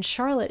life. And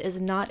Charlotte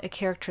is not a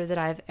character that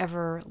I've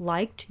ever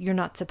liked. You're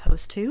not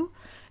supposed to.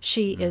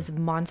 She is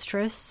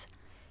monstrous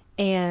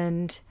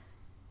and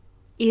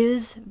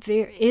is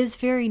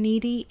very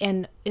needy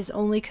and is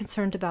only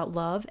concerned about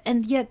love.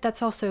 And yet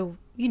that's also,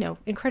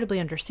 incredibly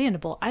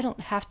understandable. I don't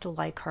have to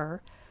like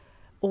her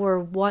or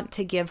want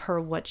to give her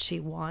what she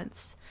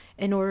wants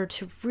in order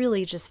to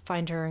really just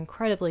find her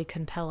incredibly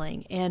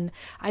compelling. And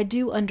I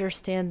do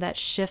understand that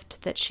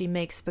shift that she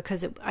makes,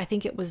 because I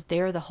think it was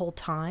there the whole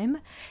time.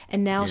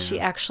 And now she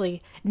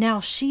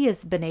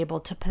has been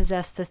able to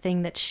possess the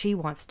thing that she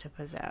wants to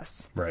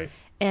possess. Right.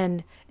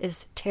 And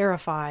is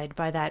terrified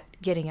by that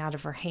getting out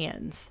of her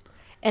hands.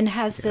 And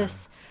has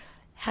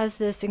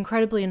this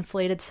incredibly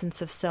inflated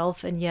sense of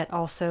self, and yet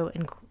also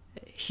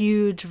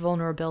huge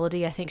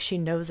vulnerability. I think she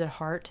knows at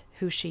heart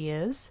who she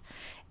is,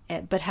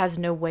 but has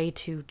no way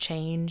to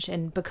change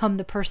and become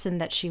the person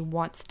that she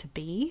wants to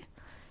be.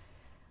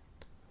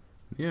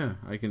 Yeah,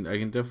 I can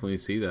definitely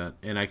see that.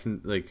 And I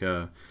can,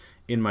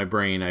 in my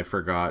brain, I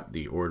forgot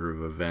the order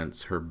of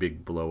events. Her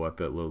big blow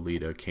up at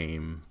Lolita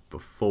came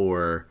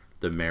before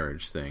the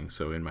marriage thing.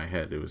 So in my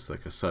head, it was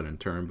like a sudden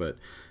turn, but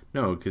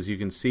no, because you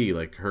can see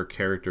like her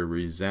character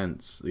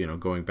resents,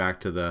 going back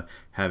to the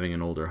having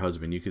an older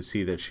husband, you could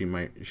see that she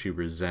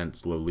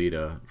resents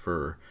Lolita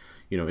for,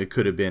 it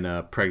could have been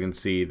a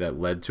pregnancy that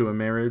led to a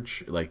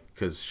marriage,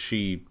 because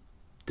she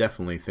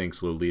definitely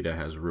thinks Lolita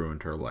has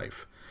ruined her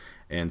life.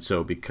 And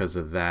so because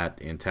of that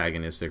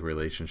antagonistic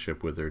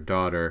relationship with her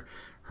daughter,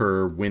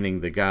 her winning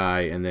the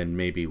guy and then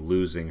maybe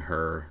losing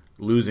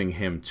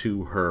him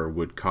to her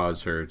would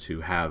cause her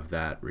to have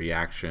that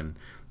reaction.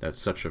 That's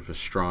such a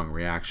strong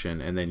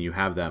reaction. And then you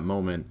have that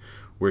moment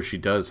where she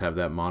does have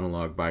that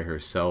monologue by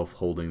herself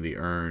holding the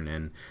urn,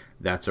 and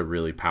that's a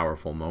really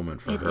powerful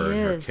moment for her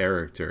and her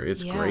character.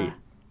 It's great.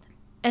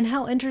 And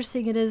how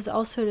interesting it is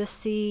also to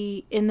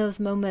see in those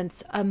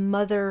moments a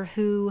mother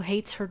who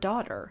hates her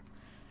daughter.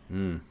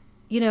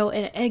 You know,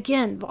 and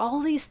again, all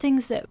these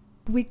things that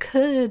we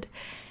could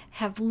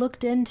have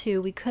looked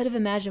into, we could have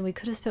imagined, we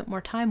could have spent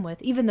more time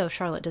with, even though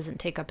Charlotte doesn't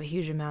take up a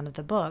huge amount of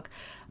the book.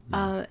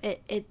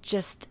 It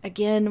just,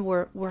 again,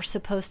 we're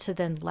supposed to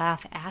then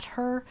laugh at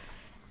her,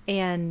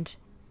 and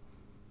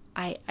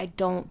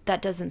that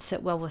doesn't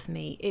sit well with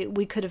me.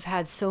 We could have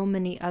had so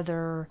many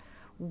other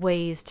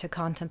ways to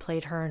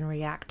contemplate her and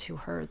react to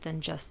her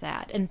than just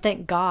that. And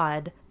thank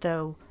God,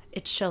 though,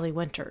 it's Shelley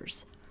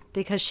Winters,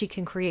 because she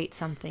can create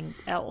something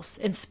else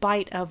in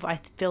spite of,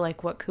 I feel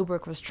like, what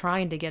Kubrick was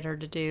trying to get her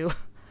to do.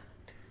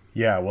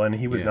 Yeah, well, and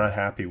he was not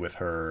happy with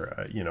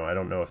her. You know, I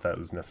don't know if that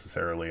was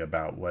necessarily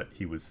about what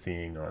he was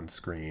seeing on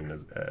screen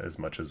as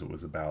much as it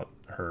was about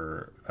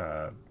her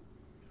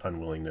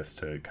unwillingness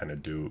to kind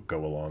of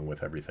go along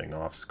with everything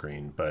off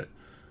screen. But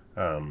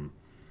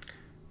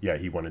yeah,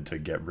 he wanted to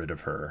get rid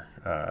of her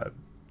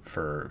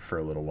for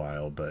a little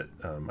while. But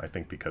I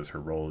think because her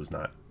role is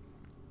not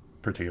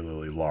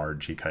particularly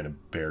large, he kind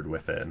of bared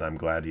with it, and I'm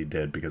glad he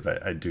did, because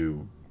I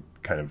do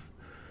kind of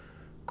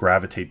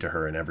gravitate to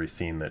her in every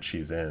scene that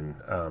she's in.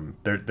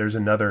 There's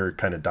another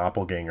kind of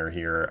doppelganger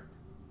here.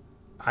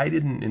 I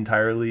didn't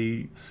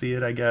entirely see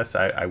it, I guess.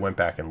 I went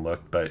back and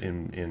looked, but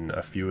in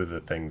a few of the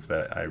things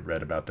that I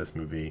read about this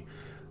movie,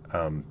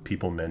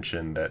 people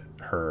mentioned that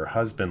her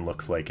husband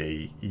looks like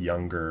a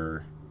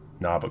younger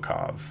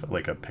Nabokov,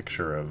 like a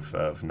picture of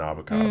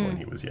Nabokov when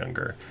he was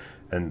younger.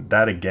 And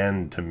that,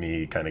 again, to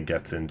me, kind of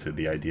gets into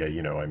the idea,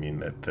 you know, I mean,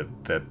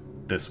 that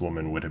this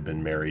woman would have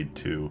been married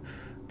to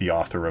the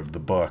author of the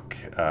book,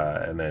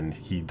 and then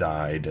he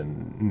died,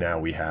 and now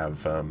we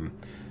have,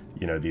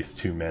 you know, these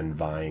two men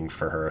vying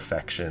for her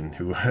affection,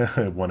 who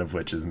one of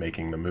which is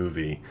making the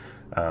movie,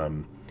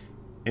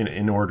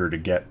 in order to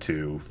get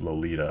to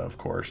Lolita, of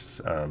course,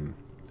 and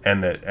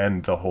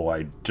the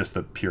whole just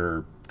the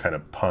pure kind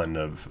of pun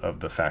of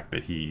the fact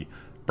that he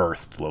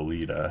birthed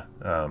Lolita.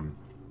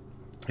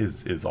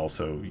 Is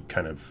also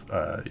kind of,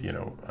 you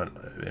know,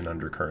 an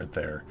undercurrent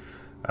there.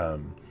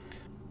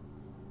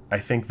 I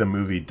think the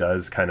movie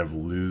does kind of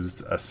lose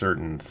a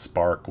certain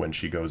spark when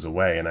she goes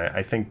away, and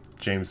I think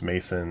James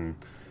Mason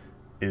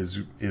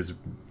is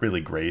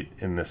really great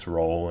in this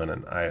role,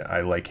 and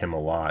I like him a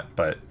lot,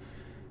 but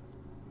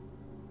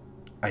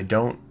I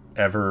don't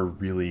ever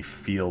really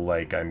feel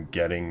like I'm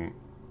getting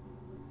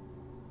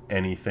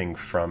anything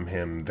from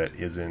him that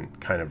isn't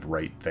kind of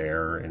right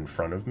there in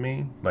front of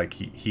me. Like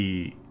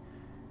he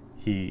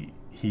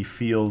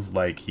feels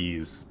like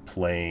he's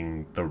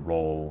playing the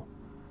role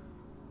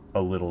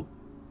a little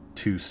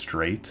too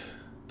straight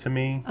to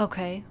me.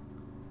 Okay.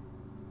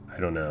 I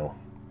don't know.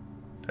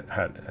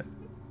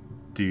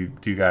 Do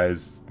you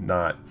guys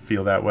not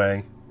feel that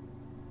way?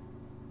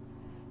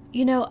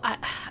 You know,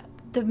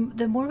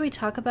 the more we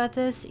talk about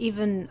this,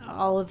 even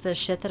all of the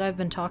shit that I've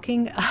been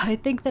talking, I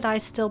think that I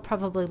still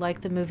probably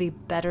like the movie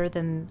better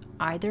than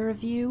either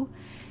of you.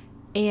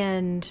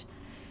 And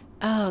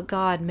oh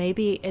God,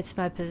 maybe it's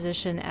my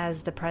position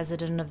as the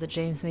president of the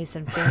James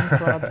Mason fan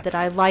club that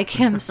I like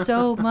him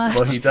so much.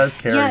 Well, he does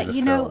carry the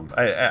film. Know,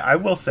 I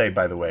will say,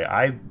 by the way,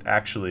 I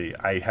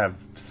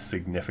have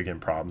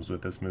significant problems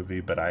with this movie,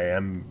 but I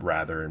am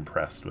rather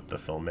impressed with the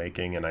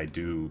filmmaking, and I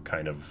do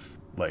kind of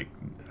like,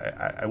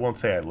 I won't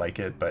say I like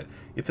it, but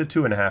it's a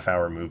 2.5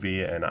 hour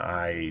movie, and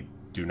I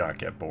do not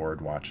get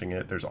bored watching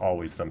it. There's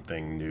always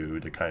something new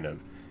to kind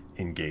of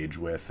engage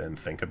with and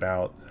think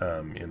about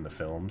in the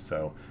film.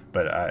 So,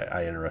 but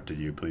I interrupted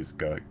you. Please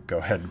go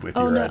ahead with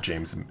your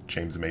James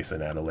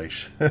Mason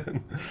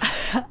adulation.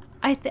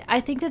 I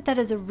think that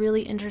is a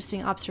really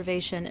interesting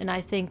observation, and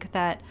I think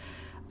that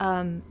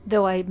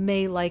though I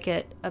may like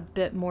it a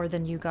bit more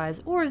than you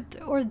guys, or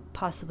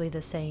possibly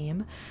the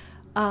same,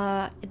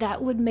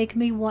 that would make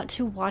me want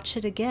to watch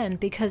it again,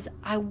 because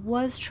I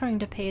was trying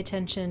to pay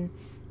attention,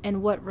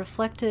 and what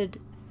reflected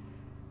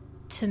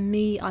to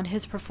me on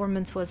his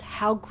performance was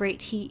how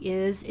great he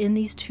is in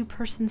these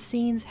two-person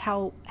scenes,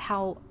 how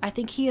I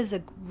think he is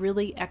a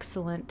really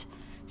excellent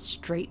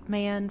straight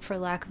man, for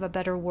lack of a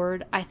better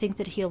word. I think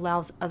that he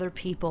allows other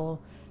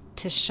people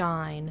to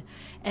shine,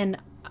 and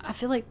I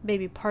feel like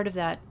maybe part of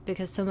that,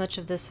 because so much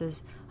of this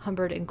is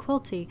Humbert and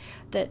Quilty,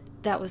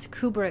 that was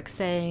Kubrick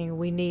saying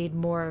we need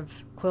more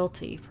of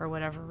Quilty for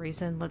whatever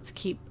reason. Let's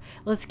keep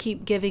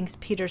giving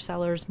Peter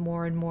Sellers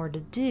more and more to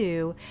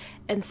do,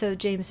 and so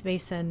James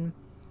Mason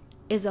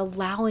is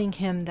allowing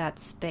him that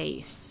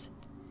space.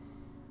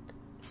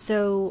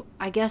 So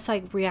I guess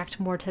I react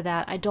more to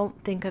that. I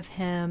don't think of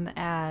him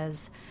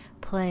as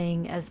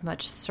playing as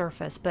much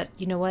surface, but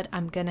you know what?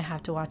 I'm going to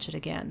have to watch it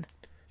again.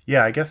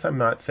 Yeah, I guess I'm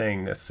not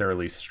saying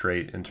necessarily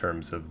straight in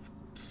terms of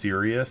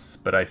serious,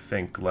 but I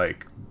think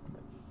like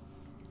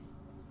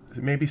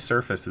maybe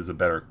surface is a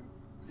better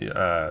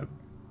uh,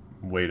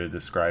 way to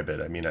describe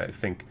it. I mean, I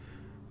think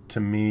to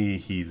me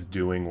he's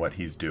doing what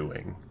he's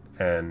doing,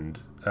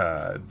 and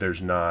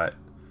there's not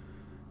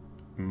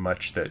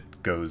much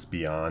that goes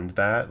beyond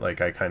that.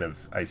 Like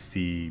I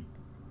see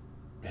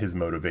his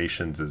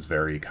motivations as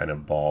very kind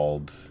of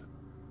bald.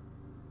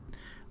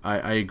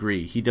 I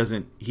agree. He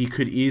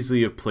could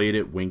easily have played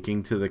it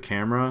winking to the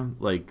camera,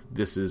 like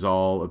this is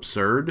all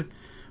absurd,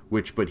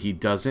 but he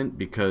doesn't,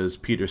 because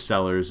Peter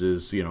Sellers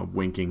is,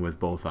 winking with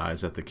both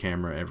eyes at the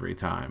camera every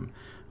time,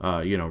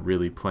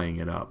 really playing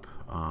it up,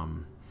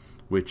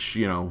 which,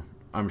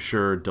 I'm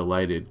sure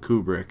delighted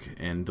Kubrick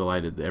and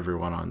delighted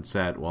everyone on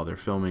set while they're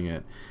filming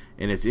it.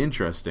 And it's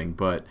interesting,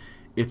 but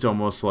it's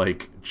almost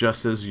like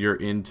just as you're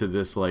into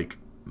this like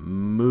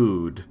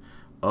mood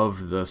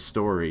of the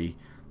story,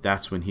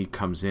 that's when he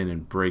comes in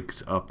and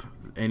breaks up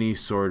any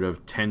sort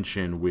of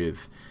tension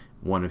with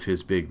one of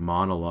his big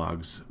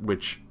monologues,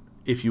 which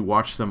if you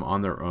watch them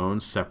on their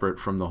own, separate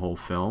from the whole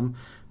film,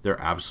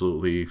 they're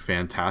absolutely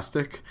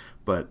fantastic.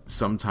 But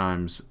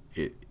sometimes,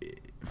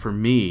 for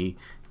me,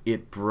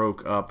 it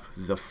broke up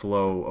the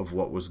flow of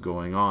what was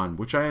going on,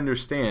 which I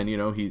understand.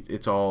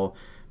 It's all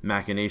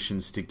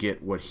machinations to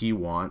get what he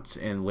wants,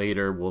 and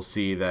later we'll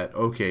see that,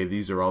 okay,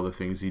 these are all the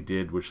things he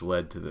did which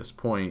led to this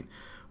point.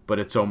 But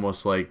it's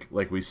almost like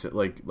we said,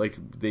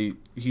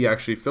 he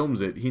actually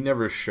films it. He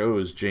never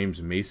shows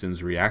James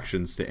Mason's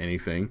reactions to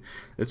anything.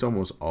 It's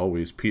almost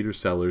always Peter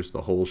Sellers,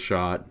 the whole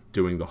shot,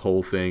 doing the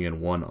whole thing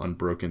in one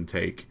unbroken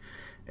take.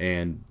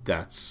 And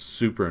that's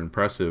super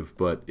impressive,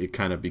 but it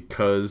kind of,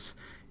 because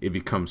it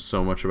becomes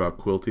so much about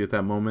Quilty at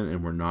that moment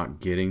and we're not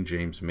getting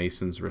James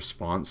Mason's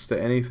response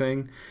to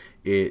anything,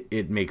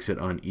 it makes it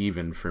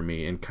uneven for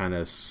me and kind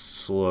of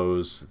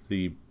slows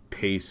the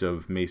pace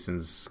of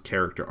Mason's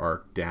character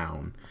arc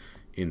down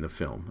in the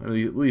film, at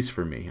least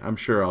for me. I'm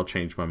sure I'll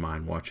change my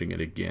mind watching it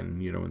again,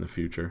 in the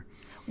future.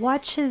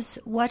 Watch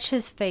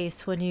his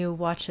face when you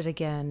watch it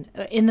again,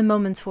 in the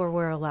moments where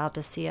we're allowed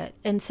to see it.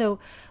 And so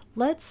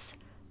let's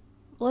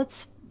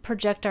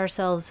project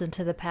ourselves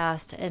into the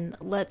past, and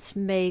let's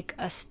make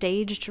a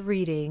staged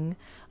reading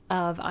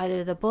of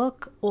either the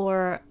book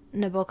or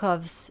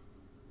Nabokov's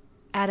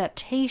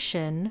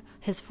adaptation,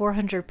 his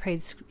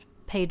 400-page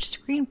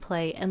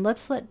screenplay, and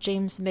let's let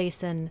James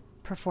Mason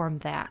perform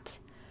that,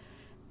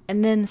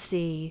 and then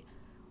see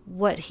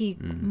what he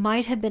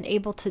might have been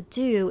able to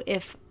do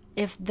if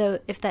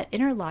that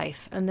inner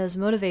life and those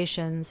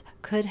motivations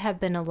could have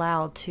been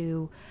allowed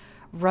to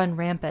run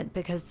rampant.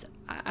 Because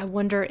I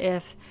wonder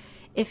if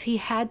he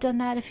had done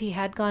that, if he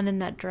had gone in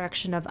that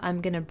direction of,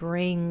 I'm going to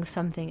bring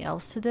something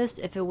else to this,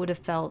 if it would have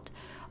felt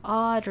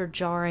odd or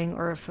jarring,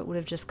 or if it would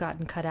have just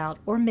gotten cut out,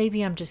 or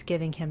maybe I'm just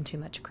giving him too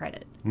much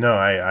credit. No,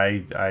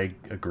 I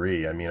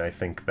agree. I mean, I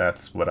think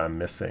that's what I'm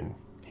missing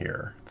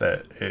here.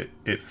 That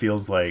it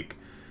feels like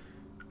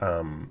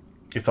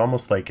it's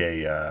almost like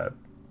an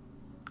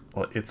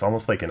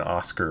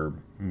Oscar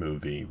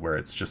movie where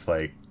it's just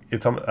like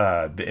it's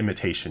The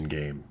Imitation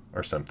Game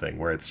or something,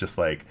 where it's just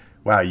like,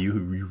 wow, you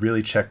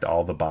really checked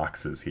all the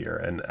boxes here.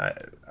 And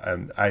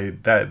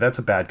that's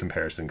a bad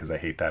comparison because I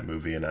hate that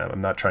movie, and I'm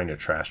not trying to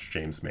trash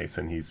James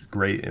Mason. He's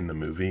great in the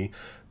movie,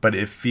 but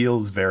it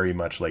feels very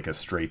much like a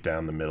straight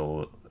down the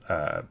middle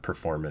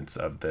performance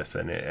of this,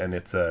 and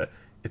it's a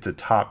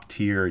top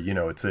tier.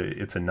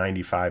 It's a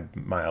 95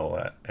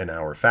 mile an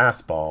hour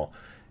fastball.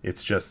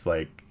 It's just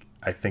like,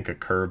 I think a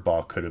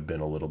curveball could have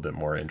been a little bit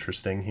more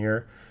interesting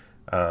here.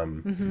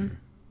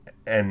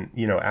 And,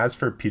 as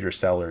for Peter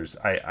Sellers,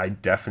 I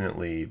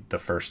definitely, the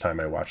first time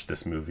I watched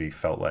this movie,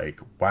 felt like,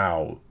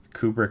 wow,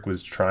 Kubrick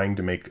was trying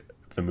to make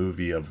the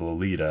movie of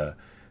Lolita,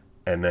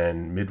 and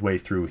then midway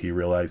through he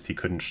realized he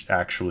couldn't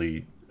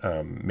actually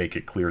make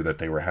it clear that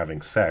they were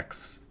having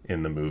sex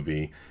in the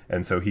movie,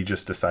 and so he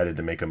just decided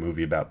to make a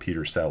movie about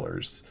Peter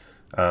Sellers.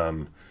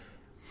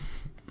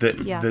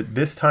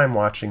 This time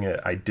watching it,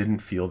 I didn't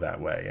feel that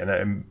way,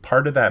 and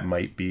part of that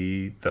might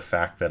be the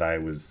fact that I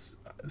was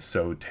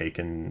so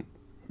taken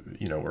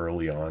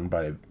early on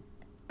by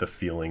the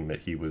feeling that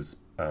he was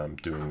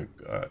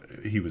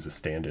he was a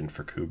stand-in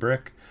for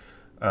Kubrick.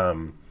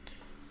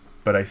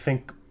 But I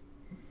think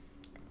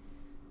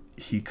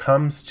he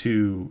comes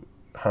to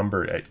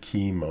Humbert at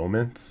key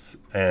moments,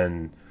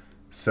 and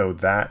so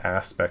that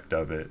aspect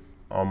of it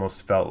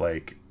almost felt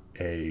like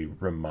a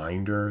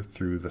reminder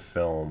through the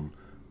film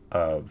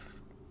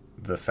of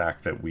the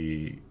fact that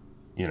we,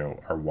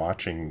 are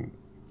watching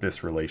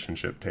this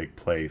relationship take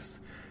place.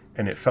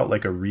 And it felt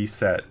like a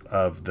reset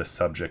of the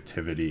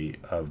subjectivity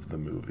of the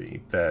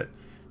movie, that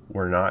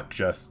we're not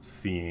just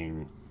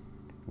seeing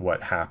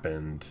what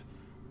happened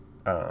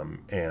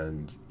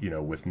and,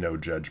 with no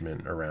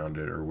judgment around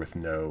it or with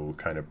no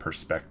kind of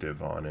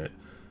perspective on it,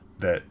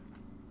 that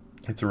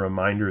it's a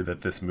reminder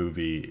that this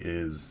movie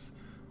is,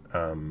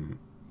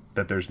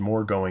 that there's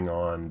more going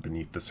on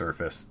beneath the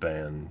surface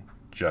than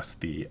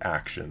just the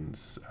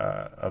actions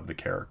of the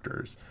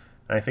characters.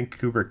 And I think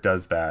Kubrick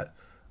does that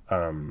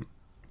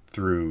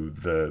through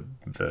the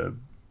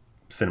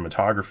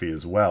cinematography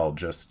as well.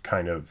 Just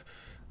kind of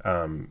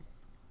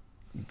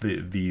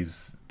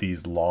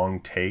these long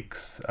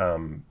takes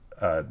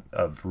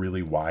of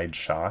really wide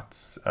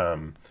shots.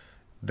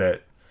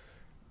 That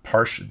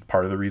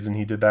part of the reason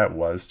he did that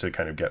was to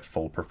kind of get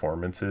full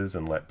performances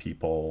and let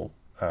people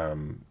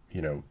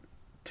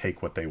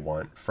take what they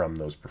want from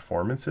those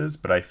performances.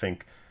 But I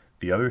think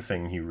the other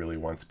thing he really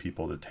wants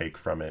people to take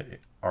from it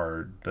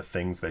are the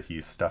things that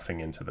he's stuffing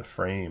into the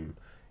frame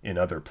in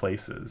other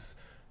places.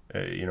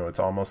 It's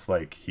almost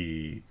like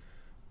he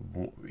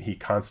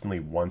constantly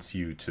wants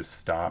you to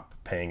stop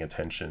paying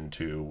attention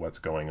to what's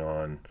going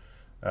on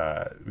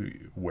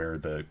where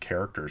the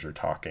characters are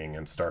talking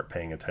and start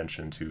paying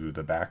attention to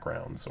the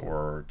backgrounds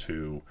or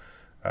to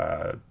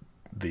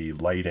the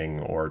lighting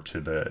or to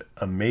the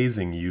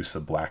amazing use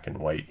of black and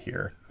white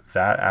here.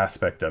 That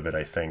aspect of it,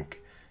 I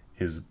think,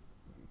 is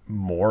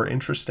more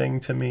interesting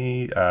to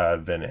me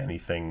than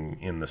anything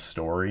in the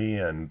story,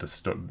 and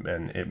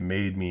and it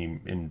made me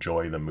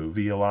enjoy the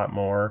movie a lot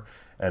more.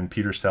 And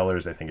Peter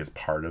Sellers, I think, is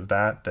part of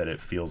that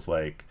it feels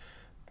like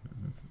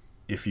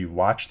if you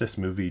watch this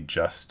movie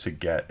just to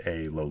get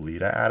a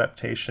Lolita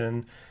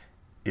adaptation,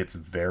 it's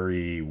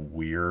very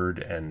weird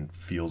and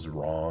feels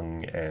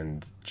wrong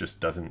and just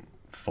doesn't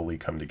fully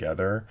come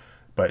together.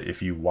 But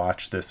if you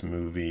watch this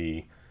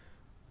movie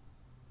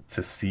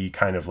to see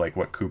kind of like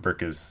what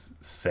Kubrick is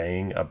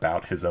saying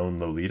about his own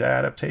Lolita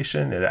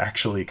adaptation, it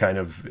actually kind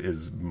of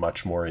is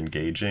much more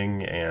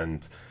engaging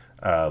and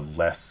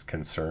less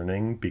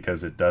concerning,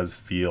 because it does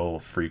feel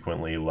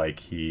frequently like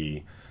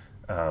he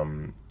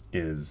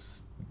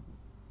is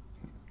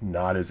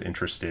not as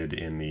interested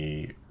in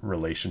the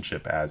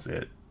relationship as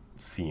it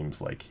seems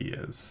like he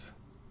is.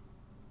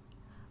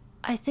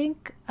 I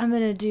think I'm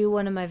going to do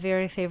one of my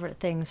very favorite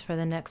things for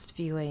the next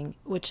viewing,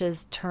 which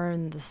is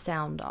turn the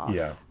sound off.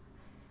 Yeah.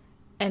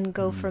 And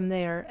go from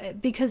there,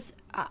 because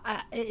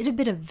it had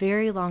been a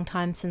very long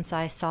time since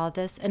I saw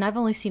this, and I've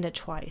only seen it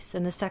twice,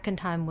 and the second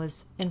time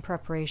was in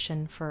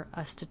preparation for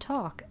us to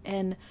talk.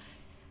 And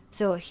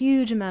so a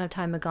huge amount of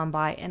time had gone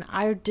by, and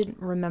I didn't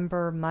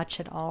remember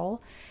much at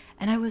all.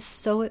 And I was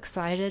so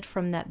excited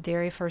from that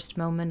very first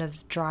moment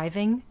of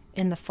driving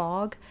in the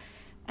fog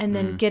and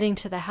then getting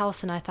to the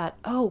house, and I thought,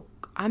 oh,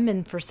 I'm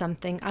in for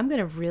something. I'm going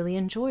to really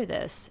enjoy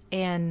this.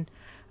 And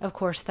of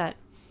course that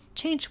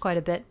changed quite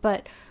a bit,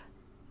 but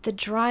the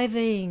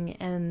driving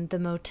and the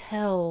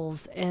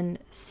motels and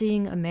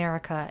seeing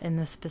America in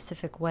this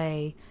specific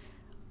way,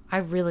 I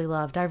really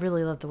loved. I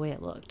really loved the way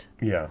it looked.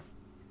 Yeah.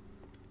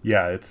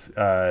 Yeah, it's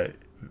I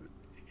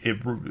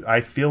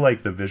feel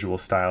like the visual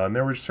style, and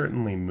there were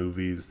certainly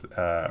movies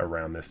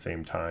around this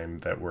same time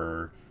that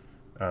were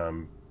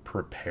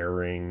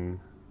preparing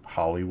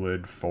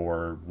Hollywood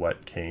for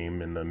what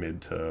came in the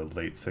mid to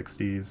late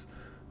 60s.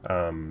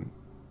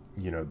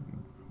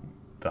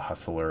 The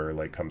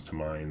Hustler comes to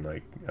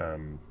mind,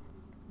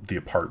 The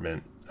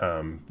Apartment,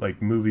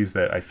 movies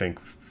that I think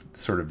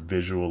sort of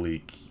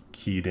visually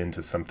keyed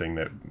into something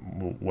that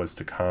was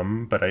to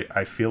come. But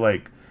I feel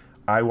like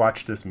I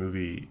watched this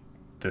movie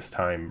this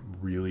time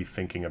really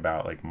thinking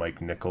about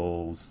Mike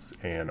Nichols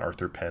and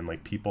Arthur Penn,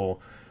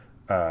 people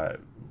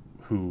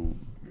who,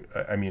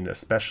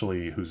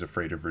 especially Who's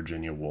Afraid of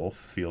Virginia Woolf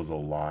feels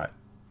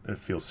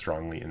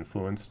strongly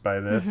influenced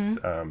by this.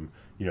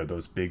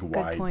 Those big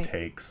wide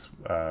takes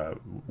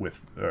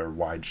with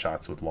wide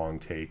shots with long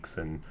takes,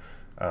 and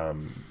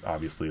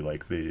obviously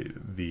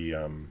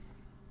the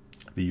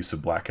use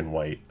of black and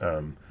white,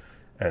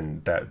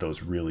 and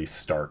those really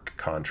stark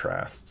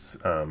contrasts.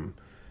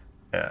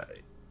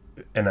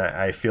 And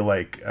I feel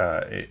like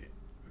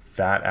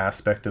that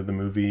aspect of the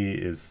movie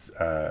is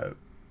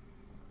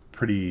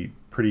pretty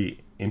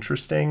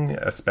interesting,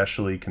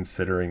 especially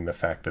considering the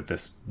fact that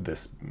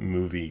this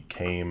movie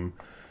came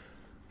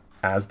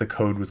as the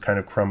code was kind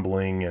of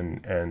crumbling,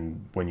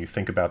 and when you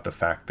think about the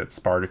fact that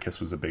Spartacus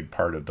was a big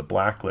part of the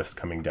blacklist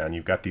coming down,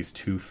 you've got these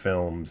two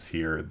films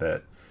here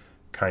that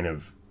kind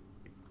of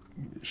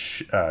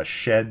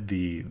shed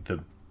the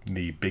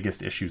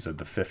biggest issues of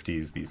the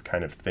 50s, these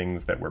kind of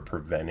things that were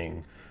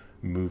preventing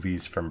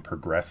movies from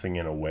progressing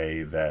in a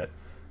way that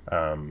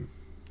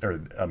or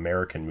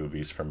American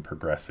movies from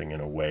progressing in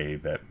a way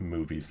that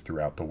movies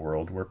throughout the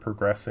world were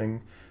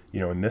progressing.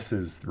 And this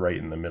is right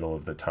in the middle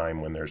of the time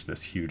when there's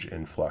this huge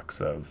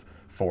influx of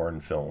foreign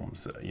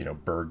films.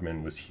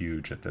 Bergman was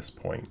huge at this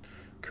point,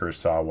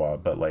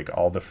 Kurosawa, but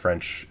all the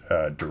French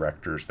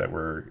directors that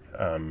were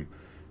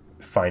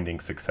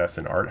finding success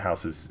in art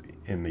houses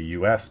in the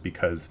US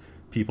because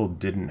people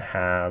didn't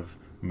have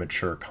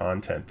mature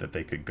content that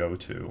they could go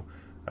to.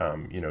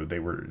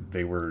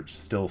 They were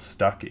still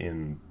stuck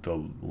in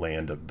the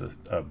land of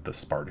the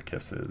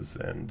Spartacuses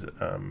and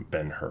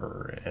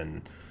Ben-Hur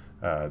and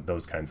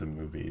those kinds of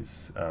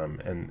movies,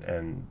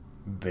 and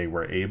they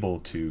were able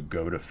to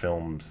go to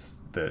films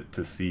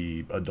to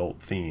see adult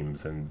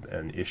themes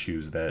and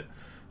issues that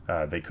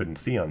they couldn't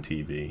see on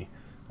TV,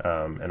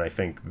 and I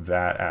think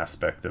that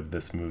aspect of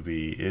this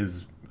movie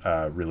is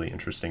really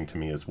interesting to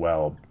me as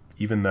well,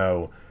 even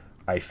though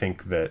I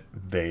think that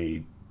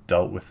they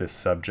dealt with this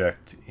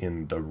subject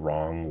in the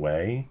wrong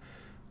way.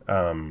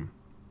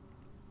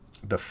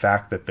 The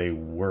fact that they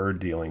were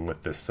dealing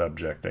with this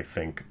subject, I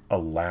think,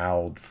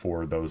 allowed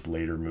for those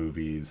later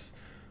movies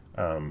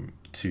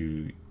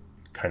to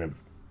kind of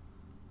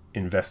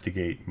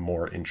investigate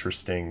more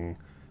interesting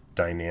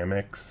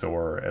dynamics,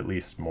 or at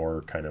least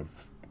more kind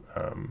of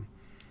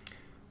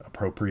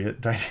appropriate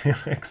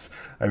dynamics.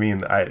 I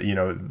mean,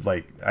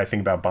 I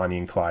think about Bonnie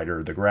and Clyde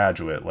or The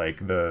Graduate,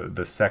 like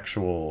the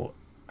sexual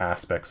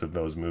aspects of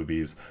those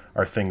movies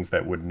are things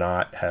that would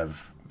not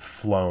have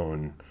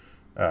flown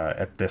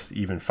at this,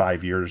 even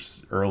 5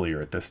 years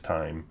earlier at this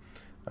time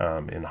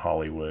in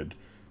Hollywood.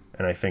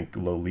 And I think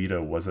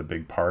Lolita was a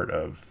big part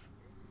of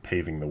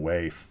paving the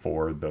way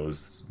for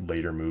those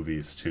later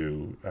movies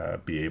to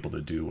be able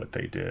to do what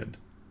they did.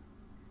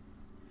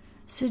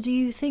 So do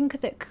you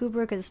think that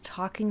Kubrick is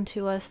talking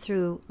to us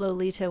through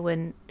Lolita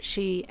when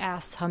she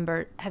asks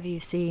Humbert, have you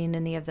seen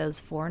any of those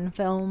foreign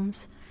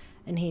films?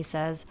 And he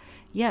says,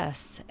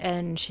 yes.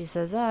 And she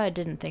says, I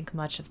didn't think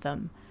much of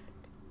them.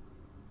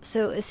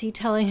 So is he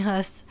telling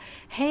us,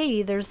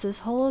 hey, there's this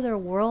whole other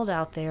world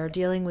out there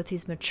dealing with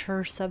these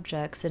mature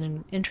subjects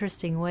in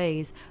interesting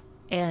ways,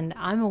 and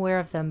I'm aware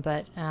of them,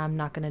 but I'm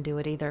not going to do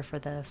it either for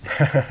this.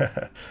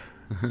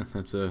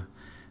 That's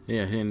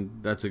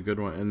a good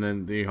one. And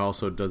then he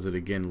also does it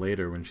again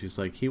later when she's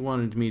like, he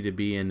wanted me to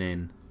be in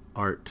an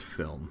art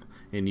film.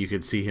 And you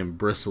could see him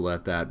bristle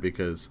at that,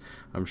 because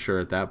I'm sure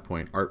at that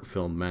point art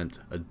film meant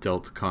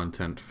adult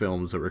content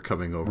films that were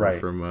coming over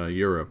from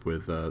Europe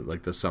with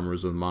like the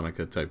Summers with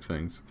Monica type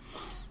things.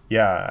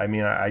 Yeah, I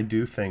mean, I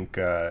do think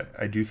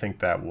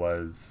that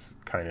was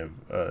kind of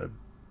a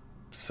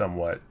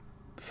somewhat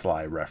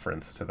sly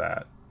reference to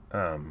that,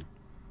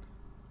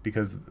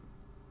 because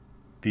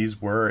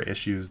these were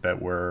issues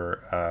that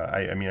were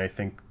I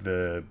think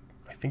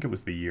it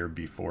was the year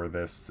before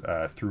this,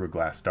 Through a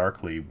Glass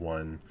Darkly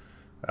won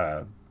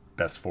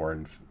best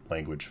foreign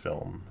language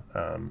film.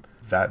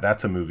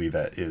 That's a movie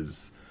that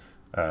is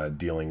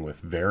dealing with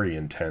very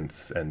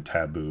intense and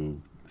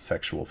taboo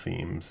sexual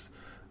themes.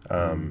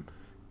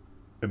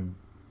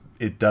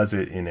 It does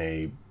it in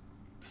a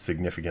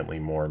significantly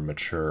more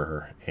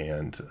mature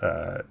and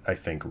I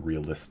think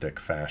realistic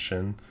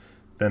fashion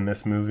than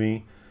this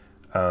movie.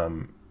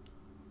 And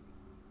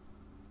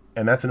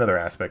that's another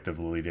aspect of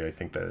Lolita I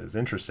think that is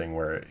interesting,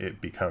 where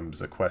it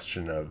becomes a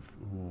question of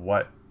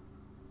what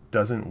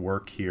doesn't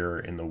work here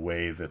in the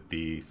way that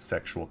the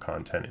sexual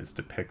content is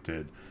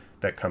depicted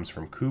that comes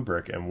from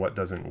Kubrick, and what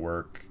doesn't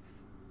work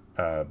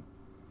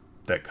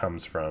that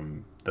comes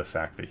from the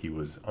fact that he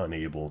was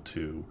unable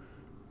to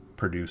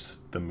produce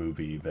the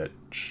movie that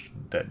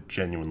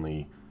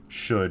genuinely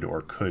should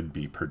or could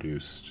be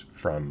produced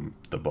from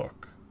the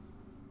book.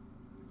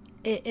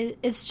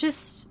 It's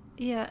just...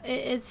 Yeah,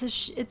 it's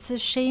a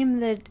shame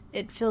that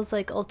it feels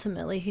like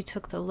ultimately he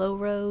took the low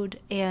road,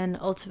 and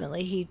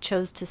ultimately he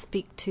chose to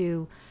speak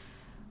to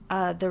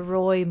the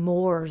Roy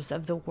Moores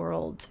of the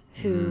world,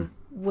 who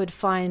would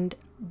find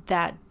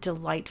that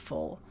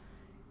delightful,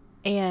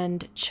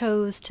 and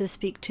chose to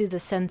speak to the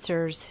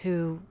censors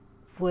who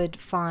would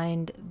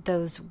find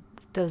those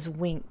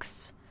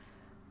winks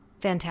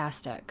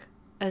fantastic,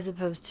 as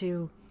opposed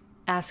to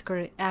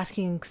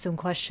asking some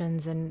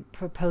questions and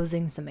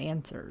proposing some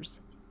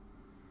answers.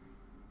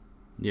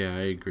 Yeah,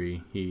 I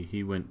agree.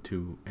 He went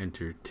to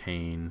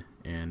entertain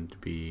and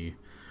be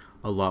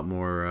a lot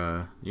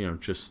more, he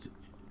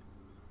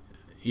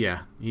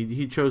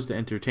chose to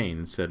entertain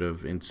instead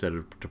of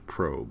to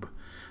probe.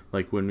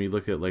 Like when we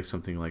look at like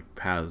something like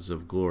Paths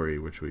of Glory,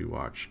 which we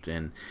watched,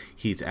 and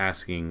he's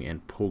asking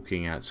and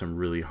poking at some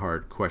really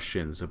hard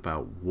questions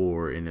about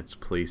war and its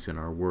place in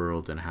our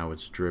world and how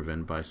it's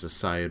driven by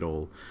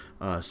societal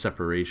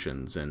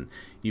separations. And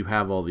you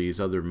have all these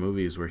other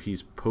movies where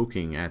he's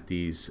poking at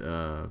these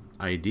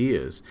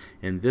ideas,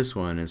 and this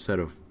one, instead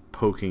of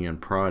poking and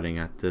prodding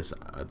at this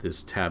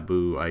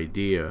taboo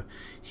idea,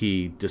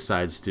 he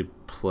decides to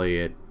play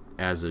it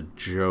as a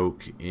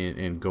joke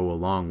and go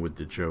along with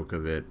the joke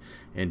of it,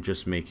 and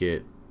just make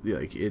it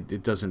like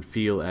it doesn't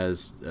feel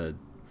as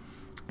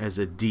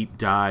a deep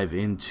dive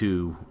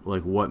into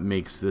like what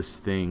makes this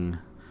thing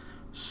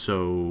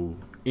so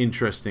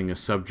interesting a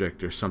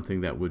subject, or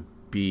something that would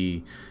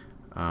be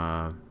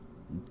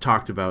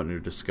talked about or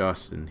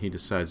discussed. And he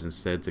decides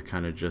instead to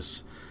kind of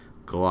just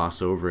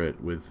gloss over it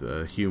with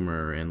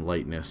humor and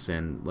lightness,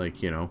 and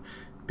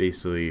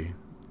basically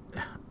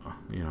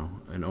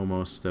and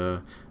almost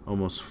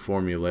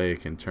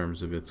formulaic in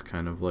terms of its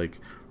kind of like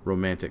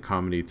romantic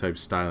comedy type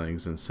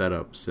stylings and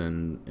setups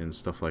and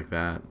stuff like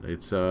that.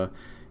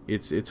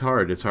 It's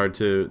hard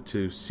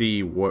to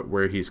see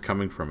where he's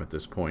coming from at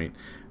this point.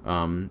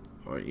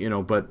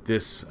 But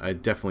this I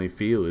definitely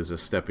feel is a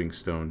stepping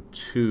stone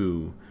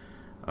to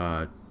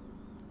Dr.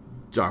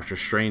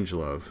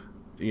 Strangelove.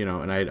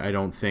 And I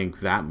don't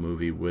think that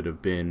movie would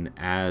have been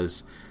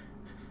as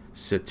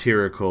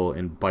satirical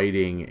and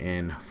biting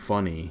and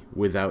funny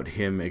without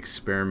him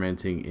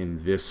experimenting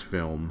in this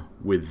film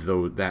with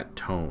that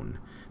tone,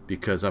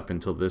 because up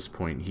until this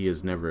point he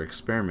has never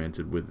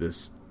experimented with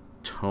this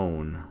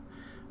tone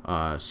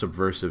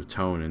subversive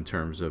tone in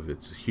terms of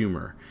its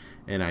humor.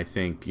 And I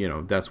think,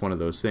 that's one of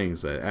those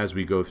things that as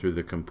we go through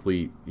the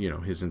complete,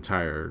 his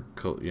entire,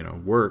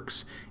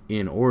 works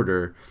in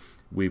order,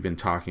 we've been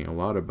talking a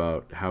lot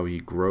about how he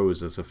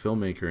grows as a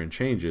filmmaker and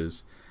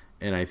changes.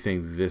 And I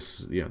think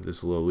this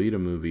Lolita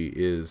movie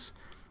is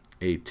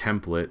a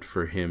template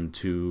for him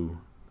to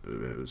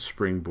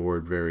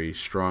springboard very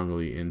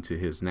strongly into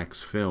his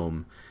next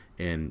film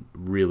and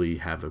really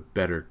have a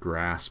better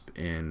grasp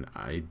and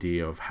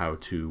idea of how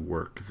to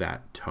work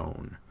that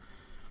tone.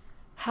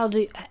 How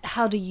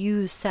to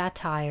use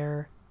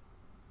satire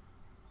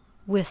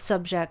with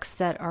subjects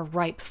that are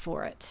ripe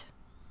for it.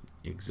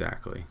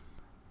 Exactly.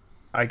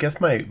 I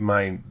guess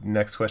my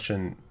next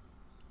question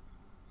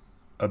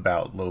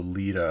about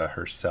Lolita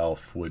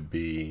herself would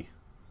be,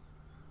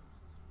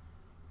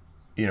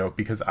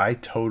 because I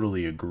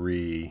totally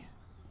agree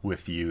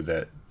with you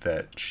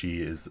that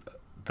she is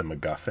the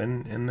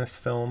MacGuffin in this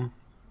film.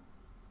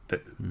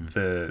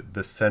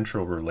 The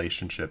central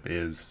relationship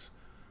is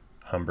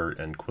Humbert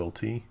and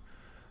Quilty.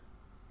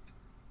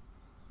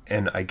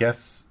 And I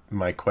guess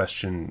my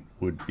question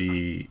would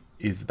be,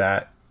 is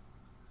that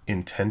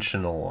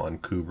intentional on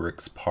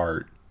Kubrick's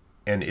part?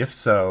 And if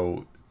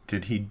so,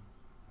 did he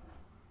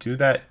do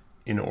that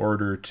in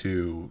order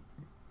to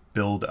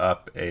build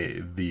up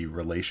the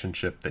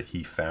relationship that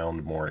he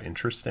found more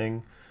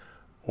interesting?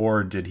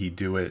 Or did he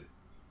do it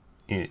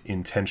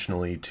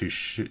intentionally to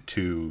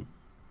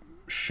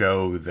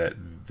show that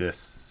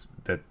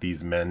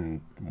these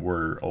men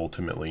were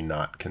ultimately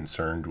not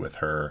concerned with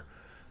her,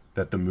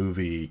 that the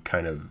movie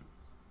kind of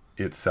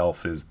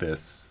itself is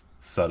this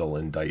subtle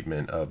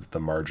indictment of the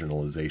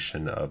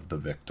marginalization of the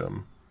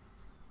victim?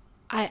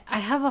 I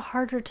have a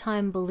harder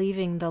time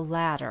believing the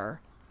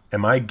latter.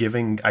 Am I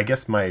giving, I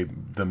guess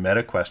the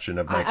meta question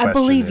of my question I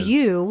believe is,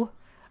 you.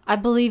 I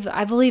believe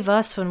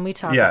us when we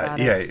talk about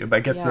it. Yeah. I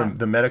guess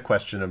the meta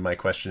question of my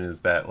question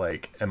is that,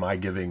 like, am I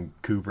giving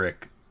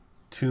Kubrick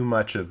too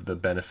much of the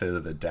benefit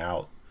of the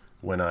doubt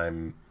when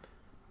I'm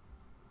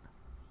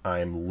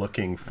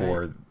looking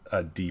for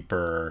a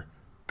deeper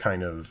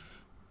kind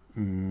of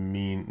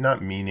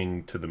not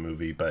meaning to the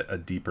movie, but a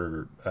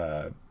deeper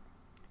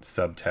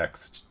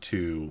subtext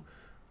to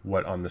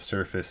what on the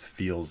surface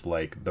feels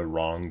like the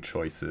wrong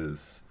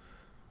choices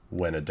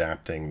when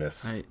adapting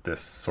this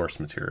source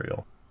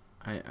material?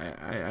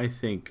 I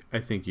think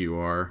you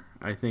are.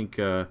 I think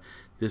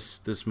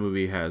this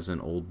movie has an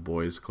old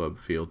boys club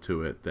feel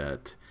to it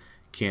that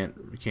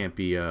can't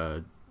be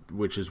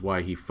which is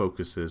why he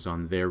focuses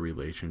on their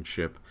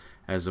relationship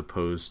as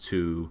opposed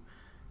to,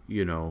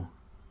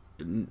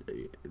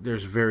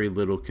 there's very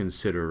little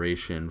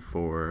consideration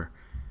for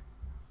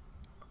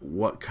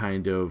what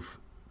kind of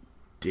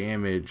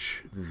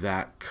damage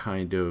that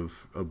kind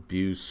of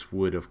abuse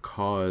would have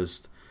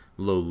caused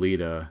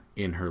Lolita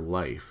in her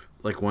life.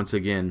 Like, once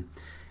again,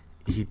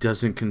 he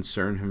doesn't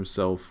concern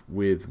himself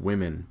with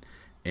women,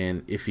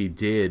 and if he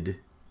did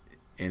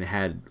and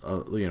had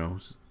a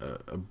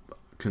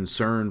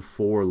concern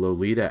for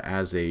Lolita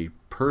as a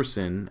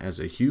person, as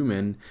a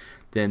human,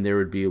 then there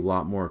would be a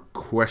lot more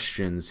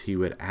questions he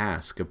would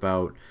ask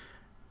about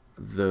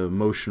the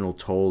emotional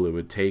toll it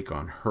would take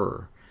on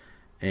her.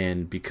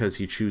 And because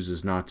he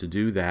chooses not to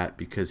do that,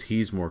 because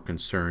he's more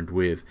concerned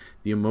with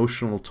the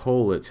emotional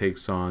toll it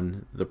takes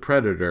on the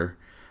predator,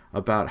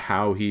 about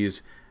how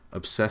he's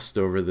obsessed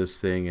over this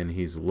thing and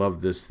he's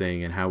loved this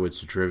thing and how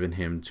it's driven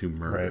him to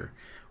murder. Right.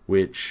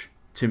 Which,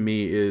 to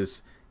me,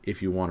 is,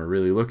 if you want to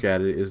really look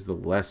at it, is the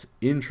less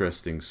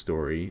interesting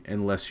story,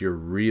 unless you're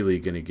really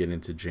going to get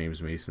into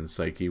James Mason's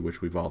psyche,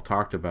 which we've all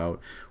talked about,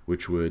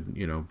 which would,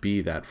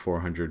 be that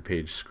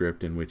 400-page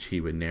script in which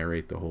he would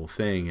narrate the whole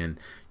thing, and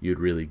you'd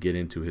really get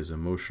into his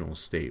emotional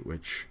state,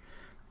 which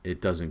it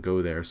doesn't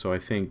go there. So I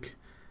think,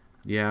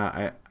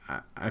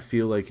 I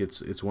feel like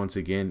it's once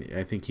again,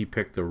 I think he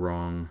picked the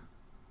wrong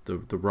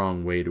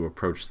way to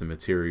approach the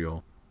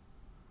material.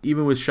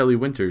 Even with Shelley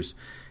Winters,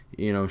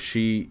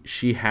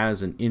 she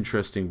has an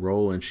interesting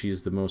role, and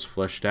she's the most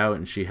fleshed out,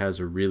 and she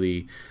has a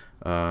really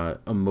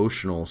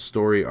emotional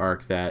story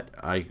arc that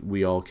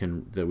we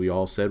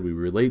all said we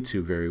relate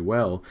to very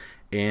well.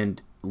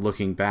 And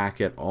looking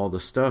back at all the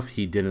stuff,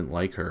 he didn't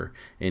like her,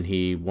 and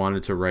he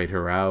wanted to write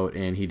her out,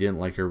 and he didn't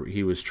like her.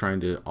 He was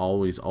trying to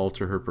always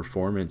alter her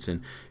performance,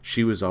 and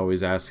she was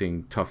always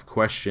asking tough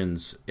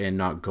questions and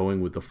not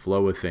going with the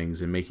flow of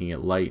things and making it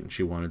light, and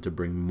she wanted to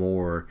bring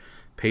more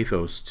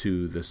pathos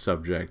to the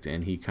subject,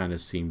 and he kind of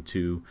seemed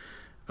to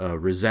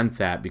resent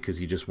that because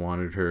he just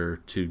wanted her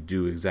to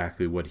do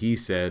exactly what he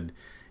said.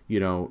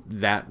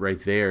 That right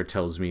there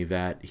tells me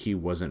that he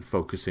wasn't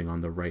focusing on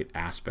the right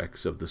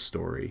aspects of the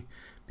story,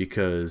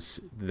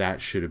 because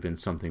that should have been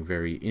something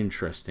very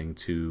interesting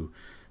to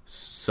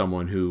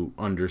someone who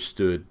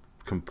understood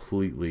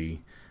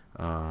completely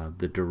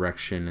the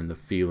direction and the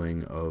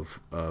feeling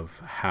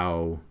of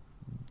how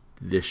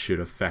this should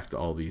affect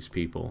all these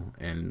people.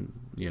 And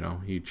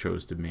he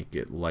chose to make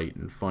it light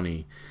and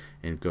funny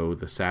and go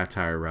the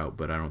satire route,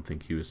 but I don't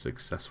think he was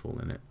successful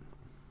in it.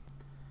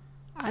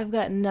 I've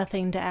got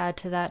nothing to add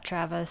to that,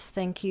 Travis.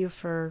 Thank you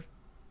for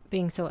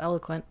being so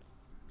eloquent.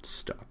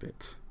 Stop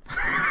it.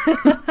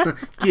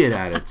 Get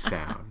at it,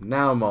 sound.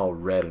 Now I'm all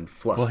red and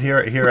flustered.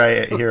 Well, here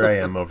I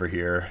am over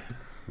here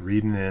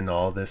reading in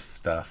all this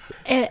stuff.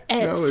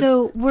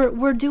 So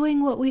we're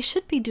doing what we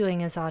should be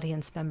doing as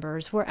audience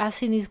members. We're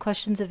asking these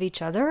questions of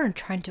each other and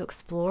trying to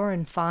explore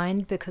and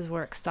find because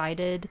we're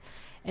excited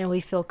and we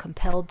feel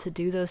compelled to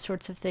do those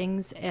sorts of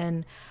things.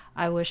 And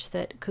I wish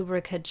that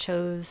Kubrick had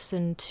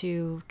chosen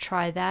to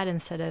try that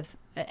instead of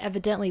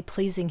evidently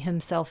pleasing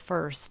himself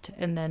first,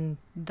 and then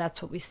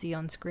that's what we see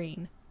on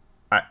screen.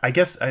 I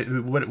guess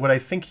what I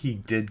think he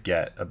did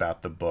get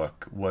about the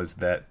book was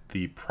that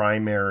the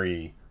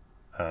primary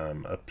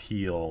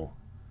appeal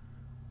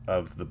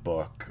of the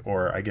book,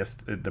 or I guess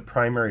the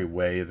primary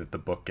way that the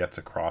book gets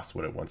across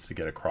what it wants to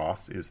get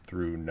across, is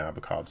through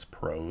Nabokov's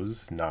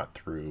prose, not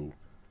through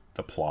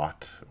the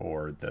plot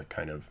or the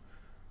kind of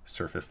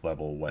surface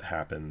level what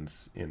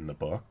happens in the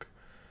book.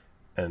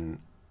 And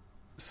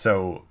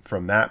so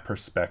from that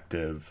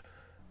perspective,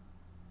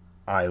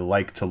 I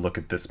like to look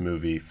at this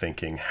movie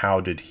thinking, how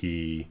did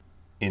he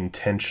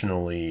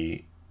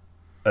intentionally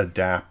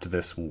adapt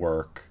this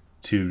work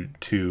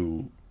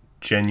to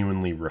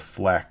genuinely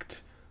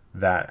reflect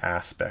that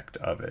aspect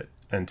of it,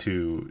 and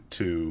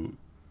to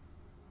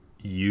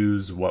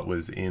use what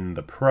was in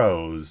the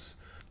prose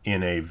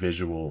in a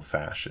visual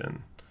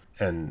fashion.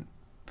 And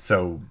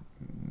so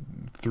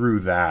through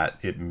that,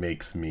 it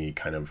makes me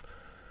kind of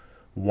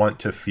want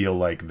to feel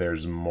like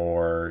there's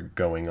more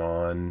going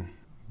on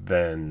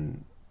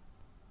than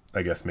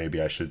I guess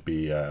maybe I should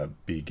be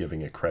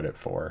giving it credit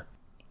for.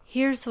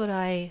 Here's what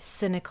I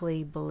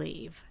cynically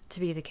believe to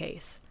be the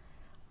case.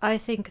 I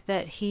think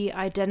that he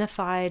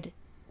identified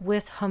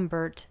with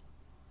Humbert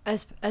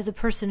as a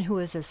person who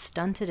was as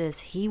stunted as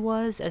he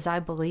was, as I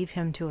believe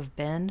him to have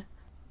been,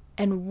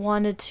 and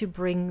wanted to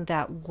bring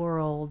that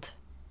world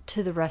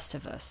to the rest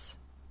of us.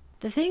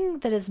 The thing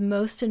that is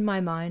most in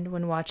my mind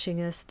when watching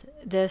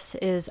this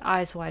is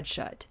Eyes Wide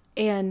Shut.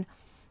 And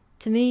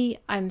to me,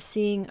 I'm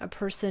seeing a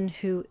person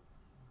who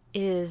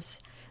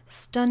is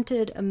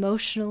stunted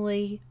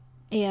emotionally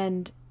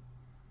and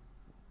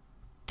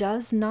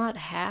does not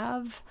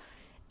have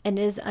and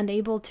is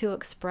unable to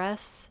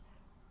express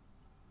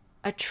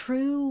a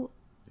true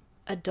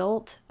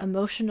adult,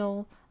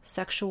 emotional,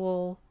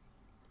 sexual,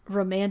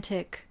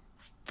 romantic,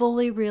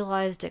 fully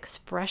realized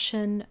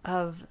expression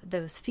of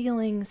those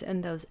feelings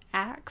and those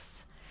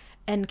acts,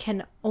 and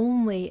can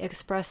only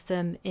express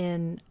them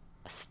in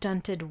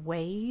stunted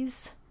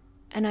ways.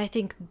 And I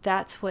think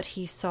that's what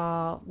he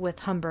saw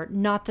with Humbert.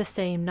 Not the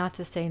same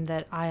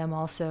that I am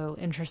also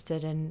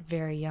interested in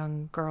very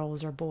young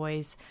girls or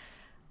boys,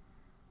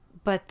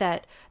 but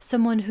that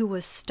someone who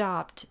was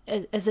stopped,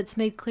 as it's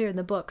made clear in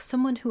the book,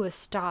 someone who was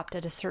stopped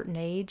at a certain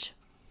age,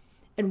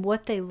 and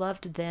what they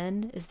loved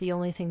then is the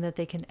only thing that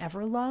they can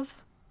ever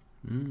love.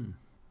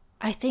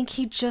 I think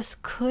he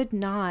just could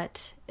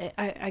not,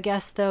 I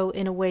guess, though,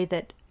 in a way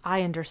that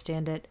I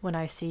understand it when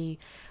I see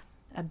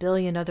a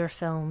billion other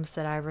films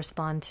that I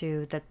respond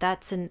to,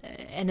 that's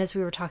and as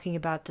we were talking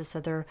about this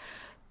other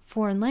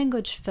foreign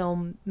language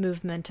film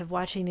movement of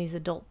watching these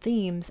adult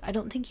themes, I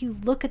don't think you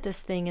look at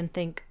this thing and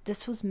think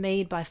this was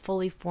made by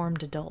fully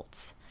formed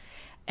adults.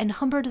 And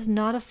Humbert is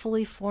not a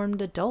fully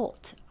formed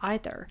adult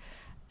either.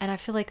 And I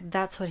feel like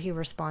that's what he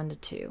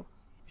responded to.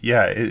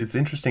 Yeah, it's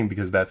interesting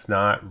because that's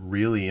not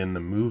really in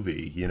the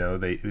movie. You know,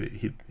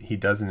 he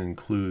doesn't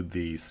include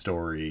the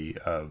story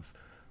of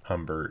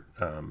Humbert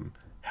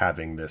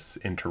having this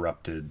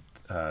interrupted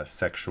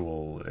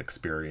sexual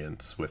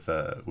experience with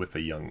a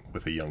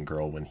young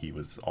girl when he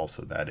was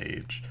also that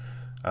age,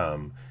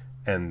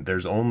 and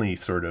there's only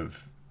sort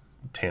of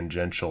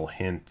tangential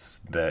hints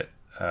that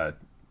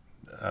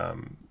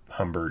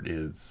Humbert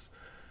is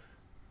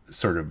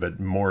sort of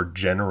more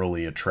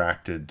generally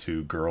attracted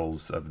to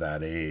girls of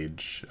that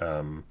age.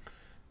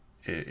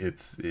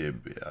 It's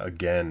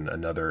again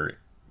another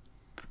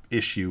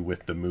issue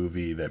with the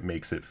movie that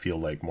makes it feel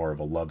like more of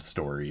a love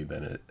story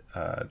than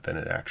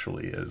it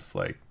actually is.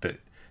 Like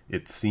that,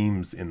 it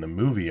seems in the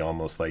movie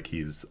almost like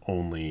he's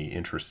only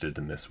interested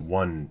in this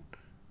one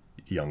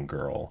young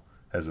girl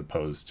as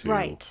opposed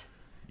to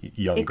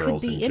young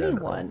girls in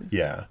general.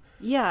 Anyone.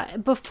 Yeah,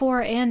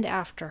 before and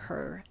after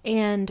her,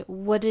 and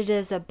what it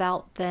is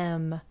about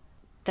them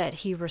that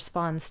he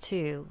responds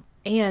to,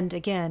 and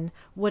again,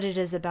 what it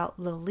is about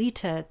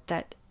Lolita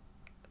that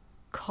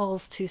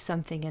calls to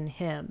something in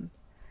him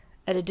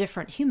at a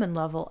different human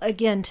level,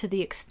 again, to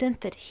the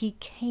extent that he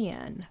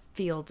can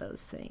feel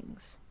those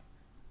things.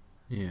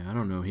 Yeah, I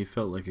don't know. He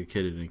felt like a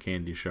kid in a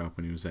candy shop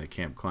when he was at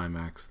Camp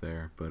Climax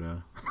there, but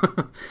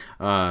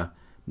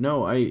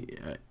no,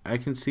 I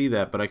can see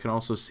that, but I can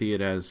also see it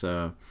as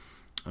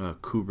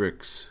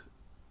Kubrick's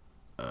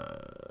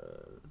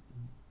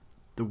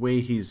the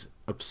way he's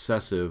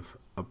obsessive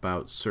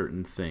about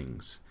certain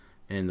things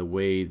and the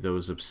way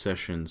those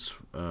obsessions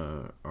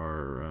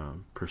are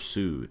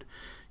pursued.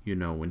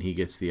 when he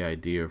gets the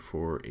idea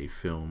for a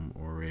film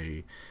or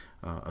a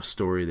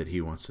story that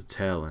he wants to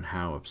tell, and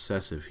how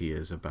obsessive he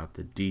is about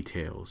the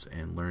details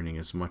and learning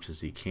as much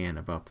as he can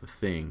about the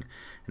thing.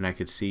 And I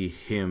could see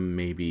him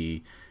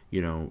maybe,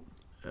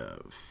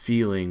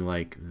 feeling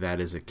like that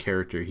is a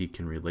character he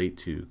can relate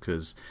to,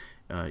 because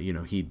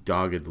he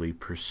doggedly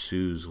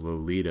pursues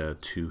Lolita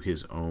to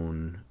his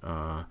own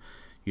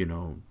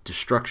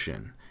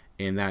destruction.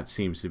 And that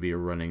seems to be a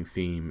running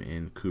theme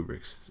in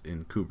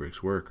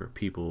Kubrick's work, or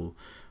people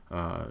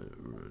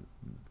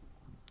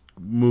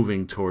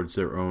moving towards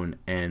their own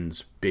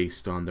ends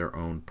based on their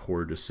own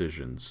poor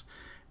decisions.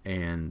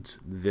 And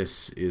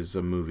this is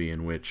a movie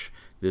in which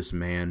this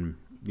man,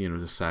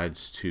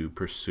 decides to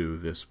pursue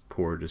this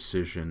poor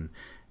decision,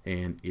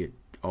 and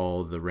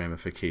all the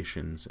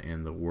ramifications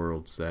and the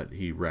worlds that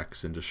he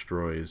wrecks and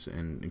destroys,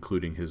 and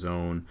including his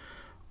own,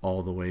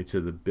 all the way to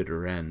the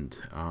bitter end.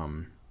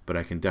 But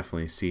I can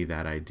definitely see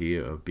that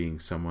idea of being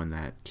someone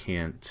that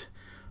can't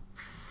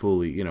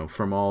fully,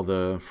 from all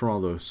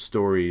the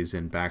stories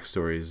and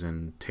backstories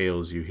and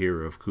tales you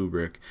hear of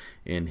Kubrick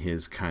and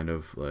his kind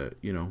of,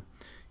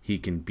 he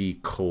can be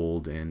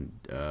cold and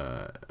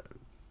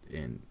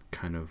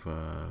kind of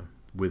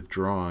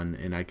withdrawn,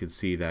 and I could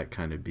see that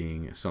kind of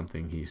being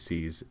something he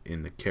sees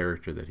in the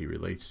character that he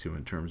relates to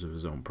in terms of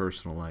his own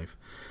personal life.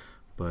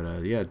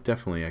 But yeah,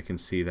 definitely I can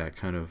see that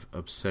kind of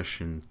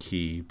obsession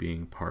key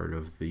being part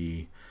of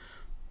the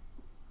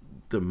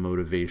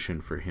motivation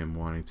for him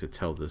wanting to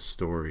tell this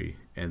story,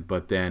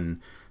 but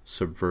then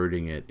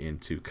subverting it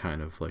into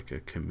kind of like a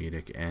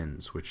comedic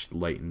ends, which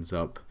lightens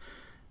up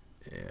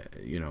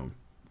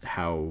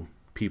how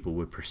people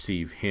would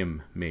perceive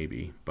him,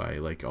 maybe by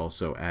like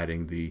also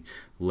adding the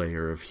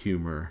layer of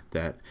humor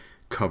that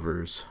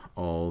covers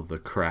all the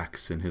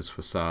cracks in his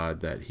facade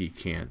that he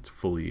can't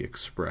fully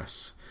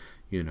express.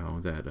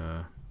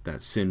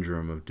 That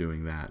syndrome of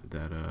doing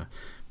that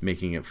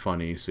making it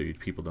funny so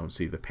people don't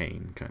see the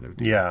pain kind of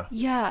deal.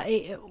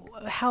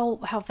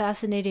 How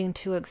fascinating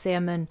to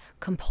examine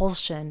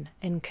compulsion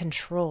and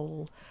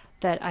control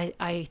that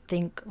I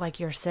think,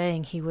 like you're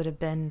saying, he would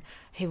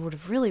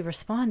have really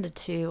responded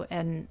to,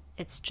 and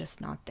it's just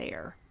not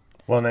there.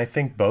 Well, and I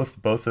think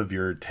both of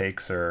your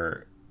takes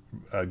are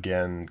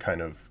again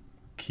kind of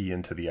key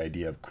into the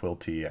idea of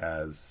Quilty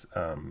as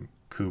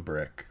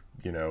Kubrick,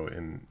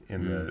 in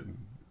the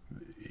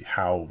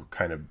how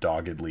kind of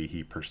doggedly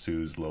he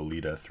pursues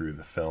Lolita through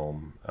the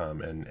film,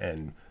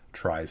 and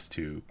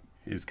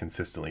is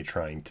consistently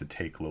trying to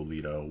take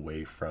Lolita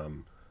away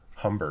from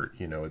Humbert.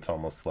 It's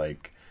almost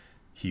like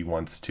he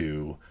wants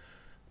to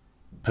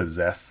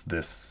possess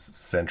this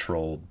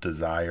central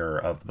desire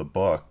of the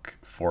book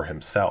for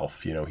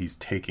himself. He's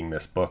taking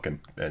this book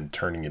and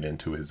turning it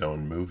into his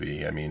own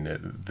movie. I mean,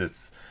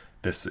 this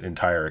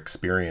entire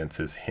experience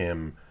is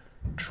him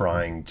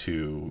trying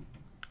to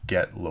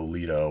get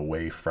Lolita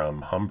away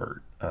from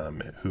Humbert,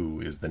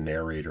 who is the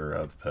narrator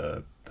of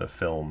the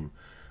film,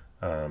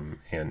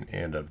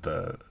 and of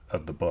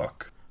the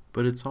book.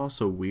 But it's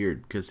also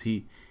weird because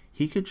he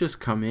could just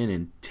come in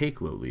and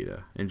take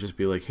Lolita and just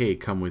be like, "Hey,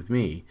 come with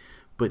me."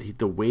 But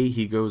the way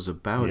he goes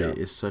about it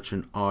is such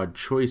an odd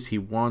choice. He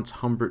wants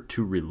Humbert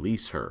to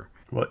release her.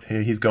 Well,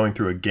 he's going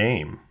through a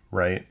game,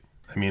 right?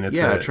 I mean,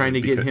 it's trying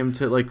to get him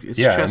to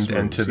chess moves.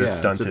 And to the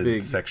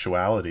stunted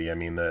sexuality. I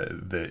mean,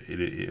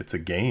 it's a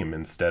game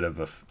instead of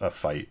a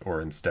fight,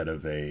 or instead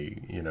of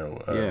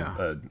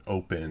an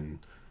open,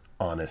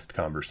 honest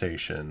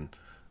conversation.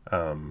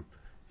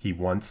 He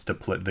wants to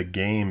play. The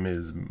game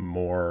is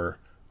more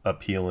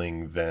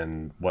appealing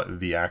than what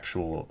the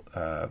actual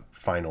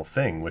final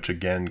thing, which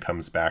again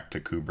comes back to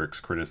Kubrick's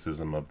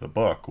criticism of the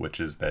book, which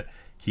is that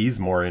he's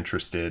more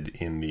interested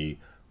in the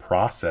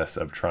process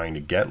of trying to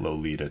get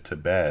Lolita to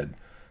bed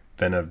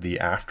than of the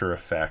after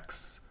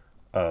effects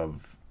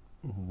of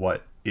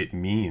what it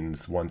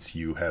means once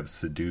you have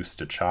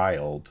seduced a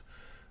child,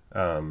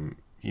 and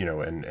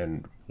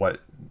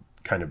what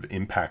kind of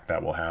impact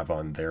that will have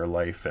on their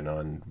life and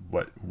on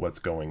what's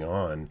going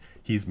on.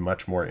 He's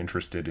much more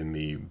interested in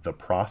the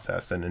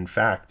process. And in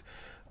fact,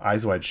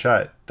 Eyes Wide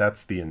Shut,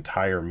 that's the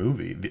entire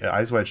movie.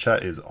 Eyes Wide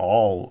Shut is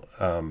all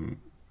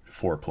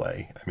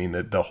foreplay. I mean,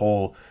 the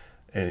whole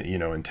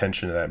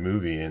intention of that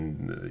movie,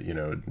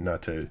 and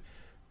not to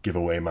give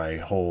away my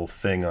whole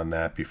thing on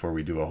that before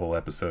we do a whole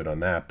episode on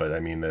that, but I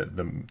mean,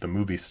 the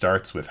movie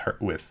starts with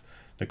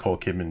Nicole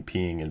Kidman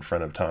peeing in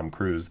front of Tom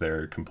Cruise.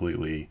 They're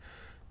completely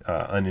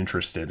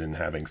uninterested in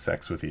having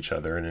sex with each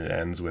other, and it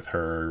ends with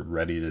her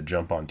ready to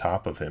jump on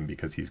top of him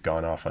because he's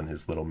gone off on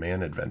his little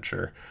man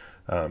adventure.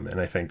 And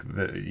I think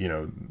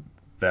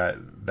that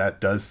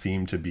that does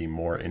seem to be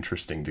more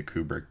interesting to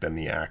Kubrick than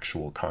the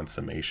actual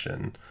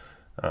consummation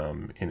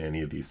in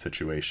any of these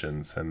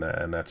situations, and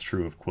that's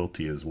true of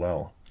Quilty as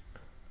well.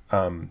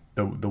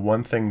 The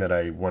one thing that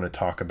I want to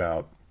talk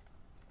about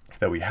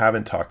that we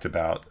haven't talked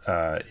about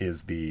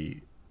is the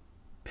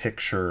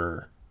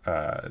picture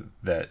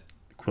that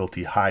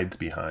Quilty hides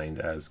behind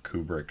as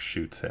Kubrick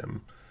shoots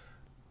him.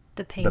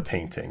 The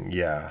painting,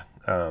 yeah.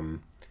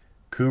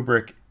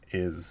 Kubrick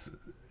is,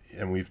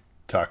 and we've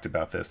talked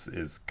about this,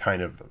 is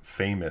kind of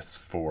famous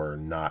for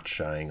not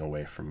shying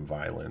away from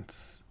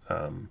violence.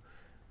 In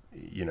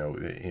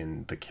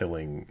The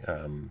Killing,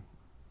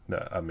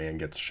 a man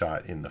gets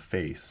shot in the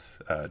face,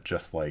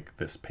 just like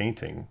this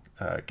painting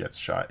gets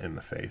shot in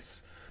the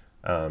face.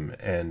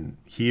 And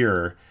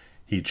here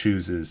he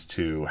chooses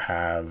to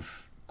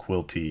have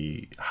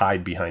Quilty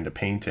hide behind a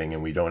painting,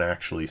 and we don't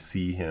actually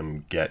see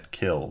him get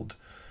killed.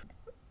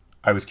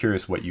 I was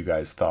curious what you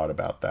guys thought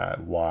about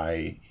that,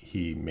 why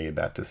he made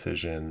that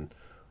decision,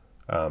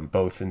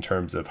 both in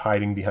terms of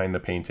hiding behind the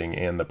painting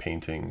and the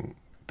painting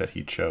that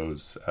he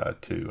chose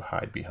to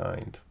hide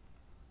behind.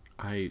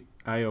 I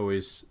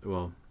always,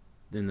 well,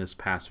 in this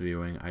past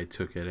viewing, I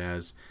took it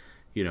as,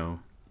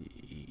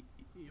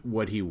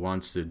 what he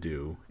wants to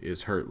do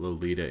is hurt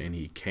Lolita, and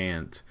he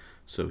can't,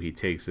 so he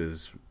takes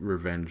his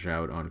revenge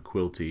out on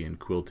Quilty, and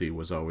Quilty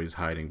was always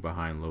hiding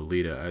behind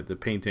Lolita. The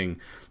painting,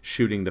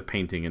 shooting the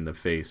painting in the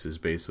face, is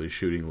basically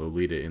shooting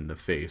Lolita in the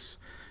face.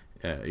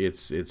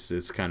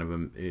 It's kind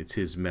of it's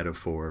his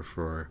metaphor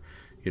for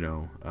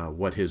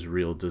what his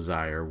real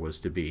desire was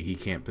to be. He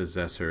can't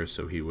possess her,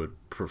 so he would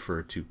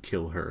prefer to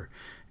kill her,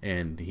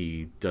 and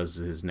he does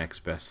his next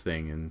best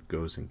thing and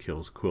goes and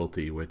kills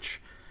Quilty,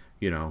 which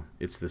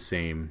it's the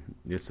same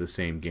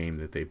game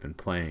that they've been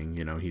playing.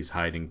 He's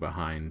hiding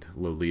behind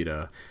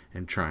Lolita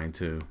and trying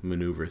to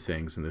maneuver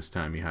things, and this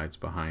time he hides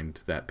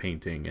behind that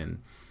painting, and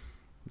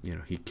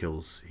he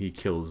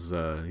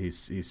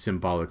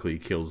symbolically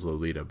kills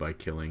Lolita by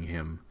killing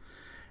him,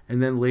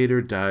 and then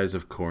later dies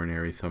of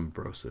coronary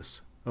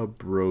thrombosis, a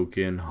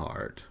broken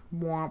heart.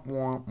 Womp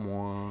womp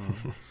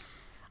womp.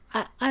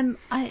 I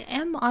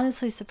am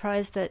honestly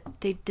surprised that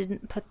they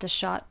didn't put the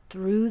shot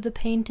through the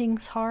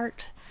painting's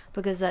heart,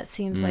 because that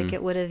seems like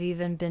it would have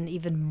been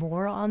even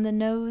more on the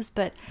nose.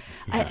 But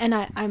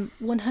yeah. I'm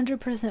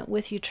 100%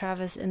 with you,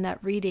 Travis, in that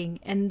reading.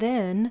 And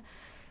then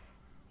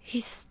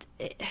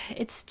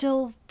it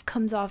still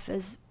comes off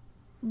as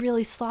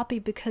really sloppy,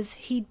 because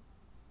he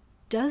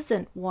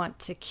doesn't want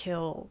to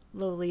kill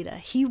Lolita.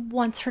 He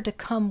wants her to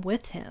come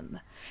with him.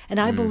 And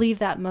I believe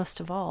that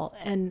most of all.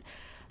 And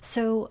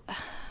so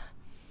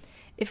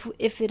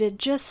if it had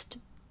just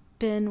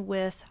been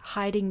with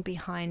hiding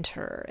behind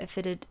her, if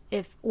it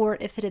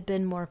had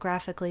been more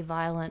graphically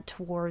violent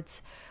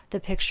towards the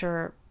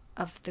picture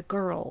of the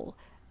girl,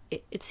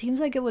 it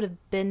seems like it would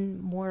have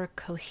been more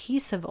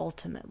cohesive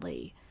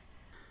ultimately.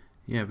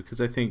 Yeah,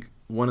 because I think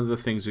one of the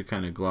things we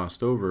kind of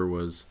glossed over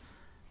was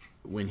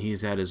when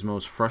he's at his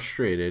most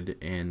frustrated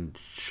and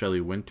Shelley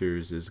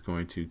Winters is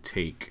going to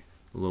take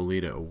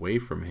Lolita away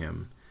from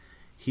him,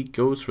 he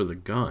goes for the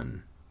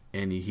gun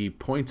and he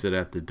points it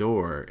at the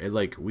door. And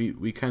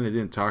we kind of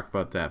didn't talk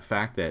about that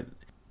fact that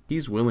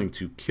he's willing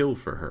to kill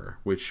for her,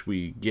 which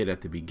we get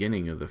at the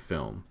beginning of the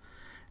film.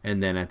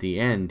 And then at the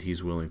end,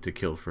 he's willing to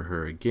kill for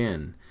her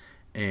again.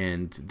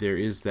 And there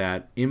is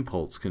that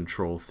impulse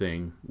control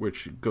thing,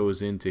 which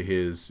goes into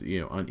his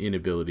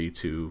inability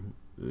to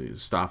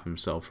stop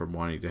himself from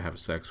wanting to have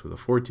sex with a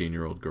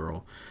 14-year-old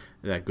girl.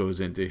 That goes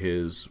into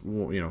his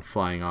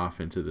flying off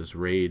into this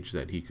rage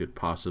that he could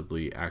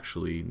possibly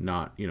actually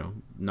not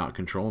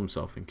control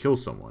himself and kill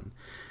someone.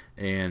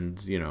 And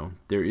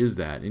there is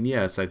that. And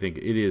yes, I think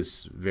it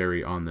is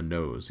very on the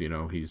nose.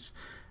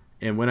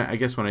 And when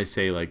I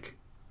say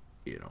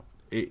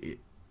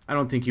I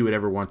don't think he would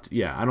ever want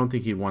to, I don't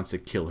think he wants to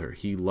kill her.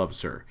 He loves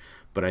her.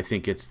 But I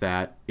think it's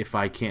that if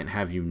I can't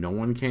have you, no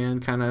one can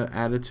kind of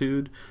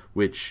attitude,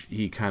 which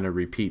he kind of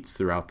repeats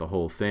throughout the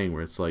whole thing,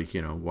 where it's like,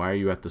 why are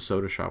you at the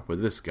soda shop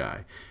with this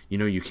guy?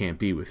 You can't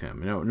be with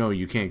him. No,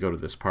 you can't go to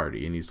this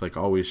party. And he's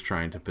always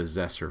trying to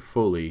possess her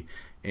fully.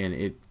 And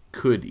it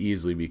could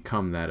easily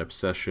become that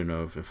obsession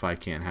of if I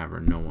can't have her,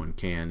 no one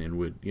can, and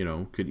would,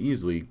 could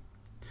easily...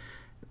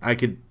 I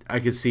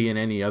could see in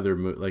any other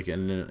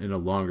in a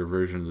longer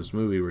version of this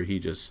movie where he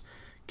just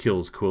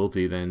kills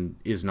Quilty, then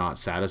is not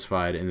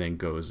satisfied, and then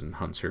goes and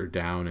hunts her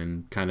down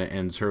and kind of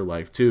ends her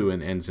life too,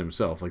 and ends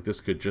himself. This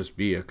could just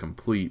be a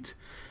complete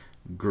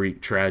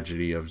Greek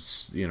tragedy of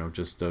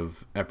just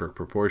of epic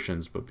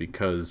proportions, but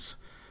because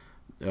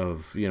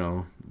of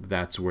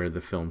that's where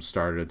the film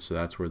started, so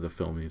that's where the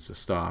film needs to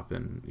stop,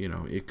 and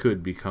it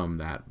could become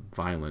that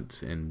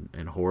violent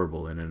and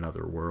horrible in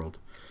another world.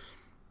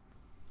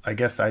 I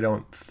guess I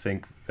don't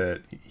think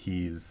that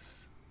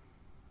he's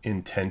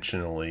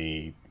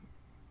intentionally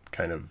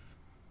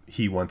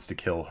he wants to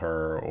kill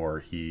her,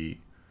 or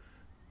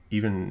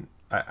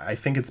I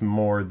think it's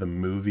more the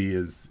movie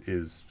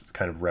is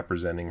kind of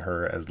representing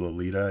her as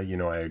Lolita.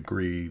 I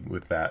agree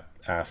with that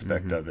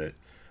aspect of it.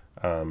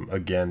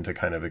 Again, to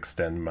kind of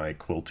extend my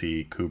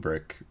Quilty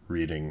Kubrick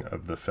reading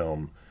of the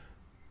film,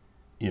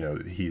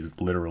 he's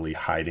literally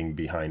hiding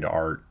behind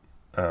art,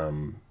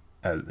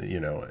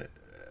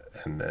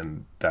 and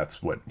then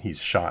that's what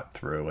he's shot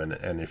through.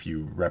 And if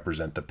you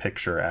represent the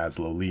picture as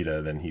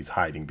Lolita, then he's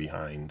hiding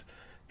behind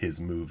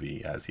his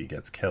movie as he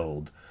gets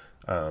killed.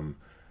 But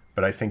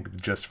I think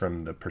just from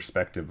the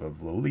perspective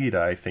of Lolita,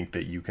 I think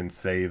that you can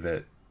say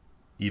that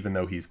even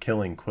though he's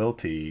killing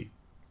Quilty,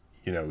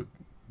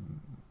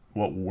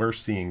 what we're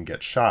seeing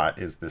get shot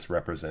is this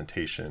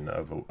representation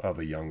of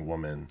a young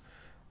woman,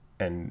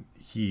 and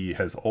he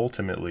has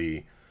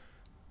ultimately,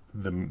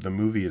 the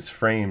movie is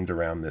framed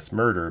around this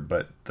murder,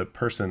 but the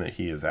person that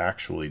he has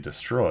actually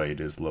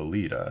destroyed is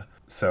Lolita.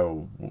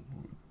 So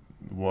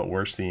what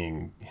we're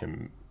seeing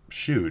him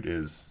shoot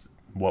is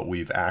what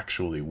we've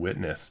actually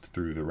witnessed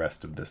through the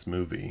rest of this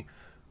movie,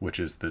 which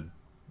is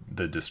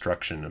the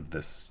destruction of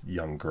this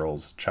young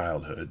girl's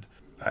childhood.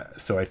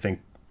 So I think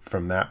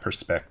from that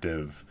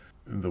perspective,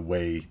 the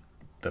way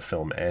the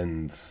film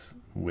ends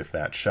with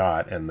that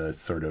shot and the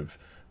sort of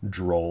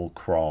droll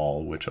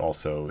crawl, which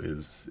also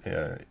is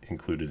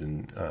included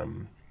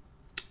in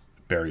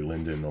Barry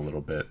Lyndon a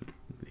little bit.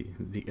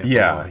 The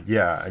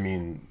Yeah. I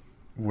mean,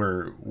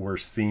 we're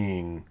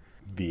seeing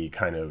the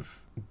kind of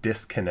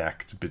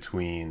disconnect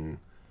between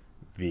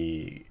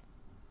the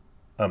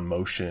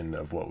emotion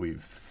of what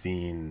we've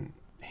seen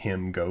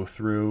him go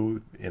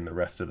through in the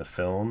rest of the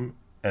film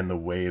and the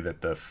way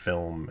that the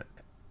film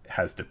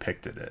has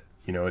depicted it.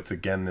 You know, it's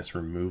again this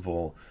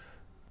removal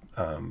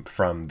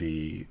from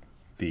the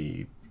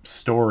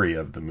story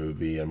of the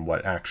movie and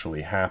what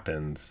actually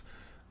happens,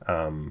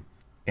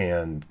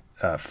 and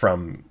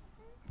from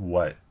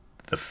what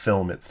the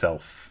film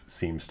itself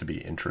seems to be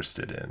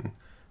interested in,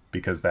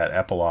 because that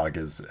epilogue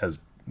is as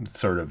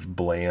sort of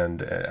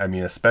bland. I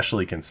mean,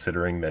 especially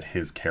considering that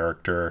his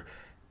character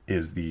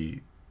is the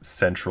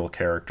central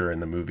character in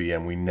the movie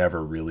and we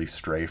never really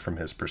stray from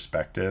his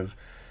perspective,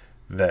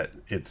 that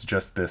it's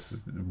just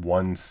this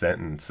one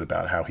sentence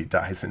about how he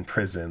dies in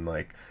prison.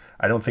 Like,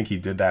 I don't think he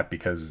did that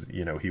because,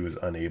 you know, he was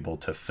unable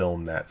to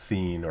film that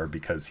scene, or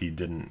because he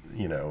didn't,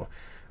 you know,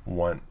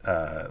 want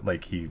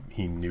like he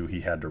knew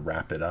he had to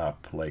wrap it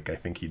up. Like, I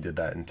think he did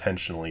that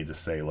intentionally to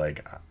say,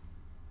 like,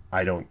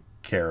 I don't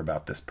care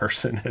about this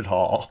person at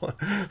all.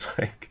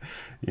 Like,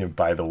 you know,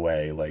 by the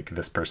way, like,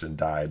 this person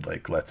died,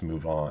 like, let's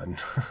move on.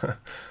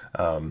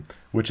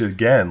 Which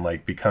again,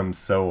 like, becomes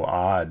so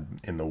odd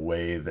in the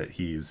way that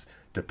he's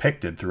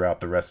depicted throughout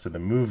the rest of the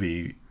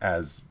movie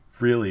as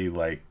really,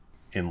 like,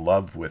 in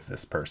love with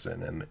this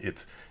person. And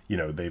it's, you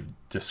know, they've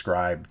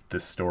described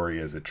this story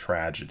as a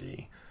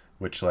tragedy,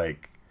 which,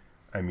 like,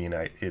 I mean,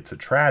 it's a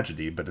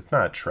tragedy, but it's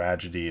not a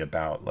tragedy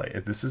about,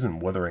 like, this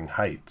isn't Wuthering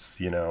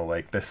Heights, you know,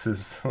 like, this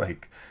is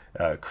like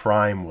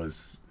crime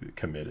was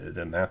committed,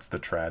 and that's the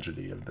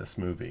tragedy of this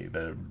movie.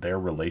 Their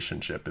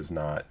relationship is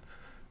not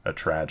a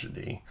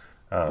tragedy.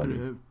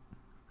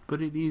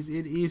 But it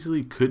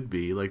easily could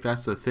be. Like,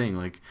 that's the thing.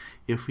 Like,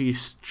 if he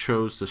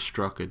chose to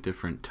struck a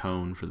different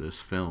tone for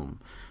this film,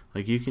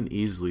 like, you can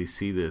easily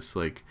see this.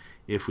 Like,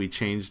 if we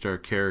changed our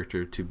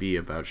character to be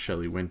about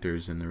Shelley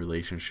Winters and the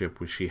relationship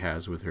which she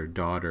has with her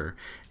daughter,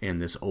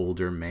 and this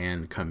older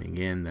man coming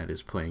in that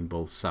is playing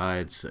both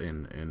sides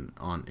in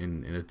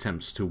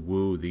attempts to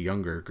woo the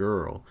younger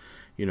girl,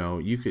 you know,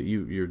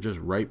 you're just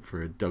ripe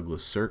for a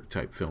Douglas Sirk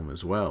type film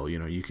as well. You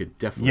know, you could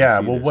definitely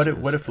see well, this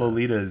what if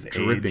Lolita is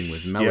dripping aged,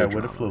 with melodrama.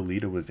 what if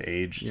Lolita was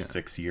aged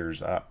 6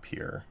 years up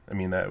here? I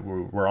mean, that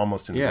we're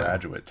almost in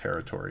Graduate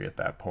territory at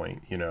that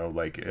point, you know,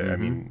 like, I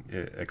mean,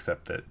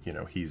 except that, you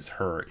know, he's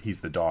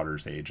the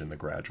daughter's age in The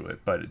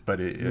Graduate, but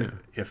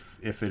if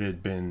it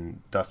had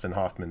been Dustin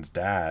Hoffman's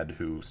dad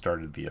who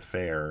started the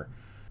affair,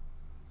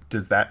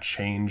 does that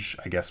change,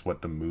 I guess,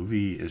 what the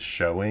movie is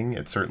showing?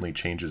 It certainly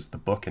changes the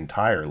book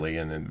entirely,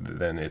 and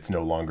then it's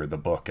no longer the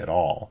book at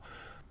all.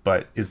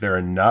 But is there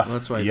enough? Well,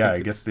 that's why I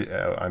guess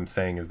I'm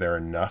saying, is there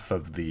enough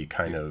of the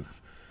kind of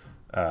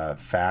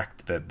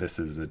fact that this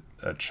is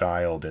a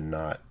child and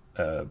not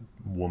a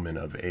woman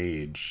of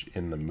age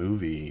in the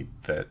movie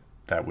that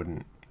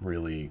wouldn't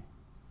really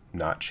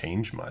not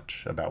change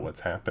much about what's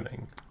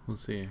happening? We'll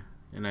see.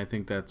 And I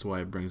think that's why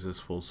it brings us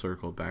full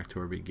circle back to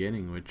our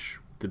beginning, which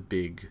the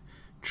big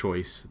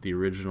choice, the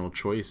original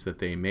choice that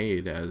they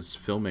made as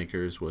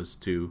filmmakers was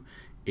to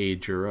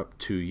age her up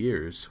 2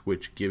 years,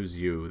 which gives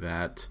you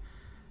that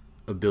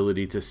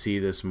ability to see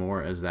this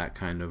more as that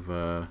kind of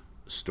a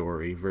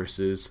story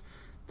versus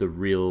the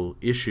real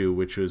issue,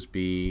 which was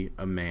be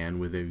a man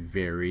with a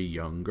very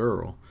young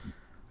girl.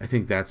 I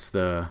think that's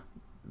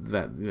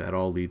that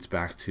all leads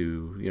back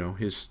to, you know,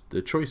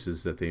 the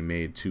choices that they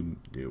made, to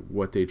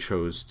what they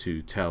chose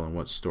to tell and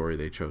what story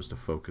they chose to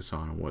focus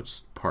on and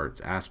what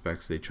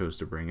aspects they chose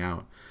to bring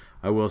out.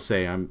 I will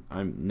say I'm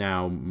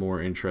now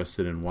more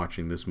interested in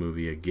watching this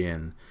movie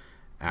again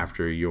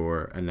after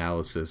your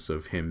analysis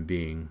of him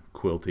being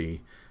quilty,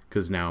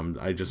 because now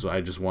I just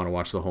want to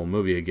watch the whole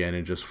movie again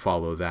and just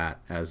follow that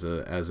as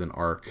an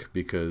arc,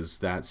 because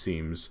that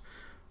seems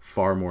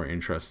far more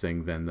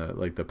interesting than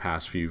the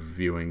past few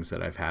viewings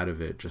that I've had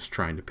of it, just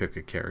trying to pick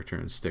a character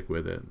and stick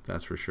with it.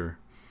 That's for sure.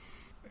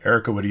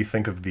 Erica, what do you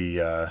think of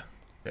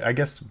I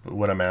guess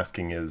what I'm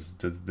asking is,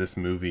 does this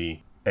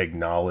movie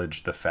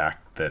acknowledge the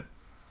fact that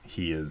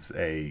he is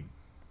a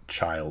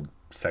child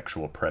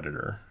sexual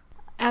predator?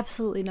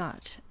 Absolutely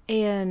not.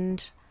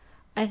 And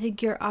I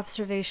think your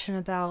observation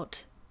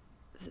about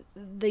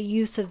the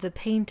use of the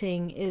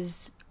painting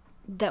is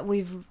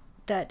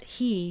that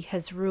he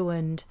has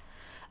ruined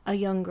a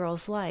young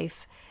girl's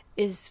life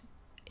is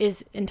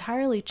is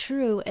entirely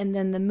true, and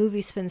then the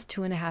movie spends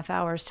 2.5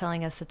 hours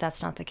telling us that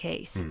that's not the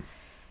case.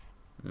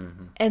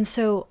 Mm-hmm. And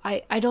so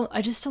I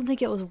just don't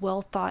think it was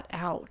well thought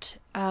out,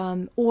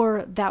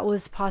 or that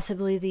was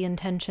possibly the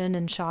intention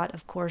and shot,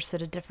 of course,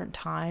 at a different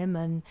time,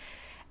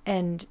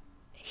 and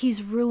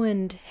he's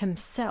ruined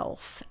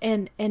himself.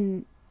 And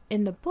in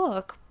the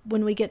book,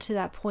 when we get to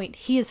that point,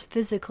 he is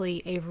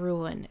physically a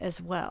ruin as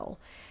well,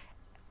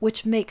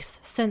 which makes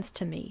sense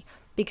to me,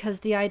 because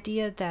the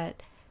idea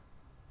that,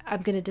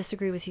 I'm going to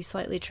disagree with you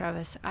slightly,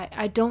 Travis,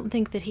 I don't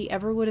think that he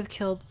ever would have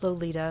killed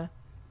Lolita.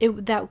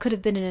 That could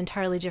have been an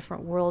entirely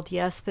different world,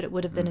 yes, but it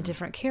would have been a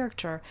different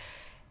character.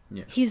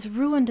 Yeah. He's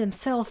ruined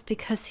himself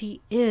because he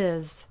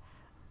is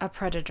a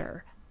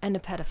predator and a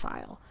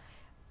pedophile.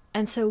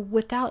 And so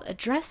without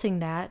addressing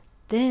that,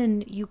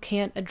 then you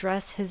can't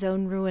address his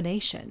own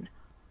ruination.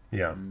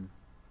 Yeah.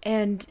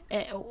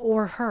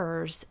 Or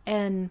hers.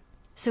 And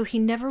so he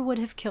never would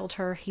have killed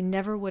her. He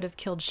never would have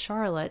killed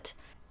Charlotte.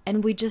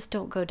 And we just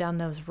don't go down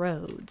those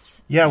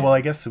roads. Yeah, well,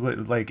 I guess,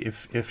 like,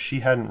 if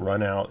she hadn't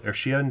run out, if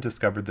she hadn't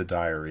discovered the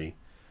diary,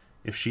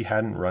 if she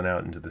hadn't run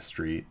out into the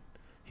street,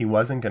 he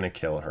wasn't going to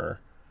kill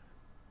her.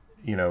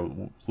 You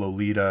know,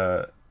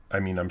 Lolita, I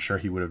mean, I'm sure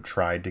he would have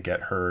tried to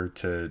get her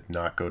to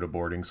not go to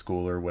boarding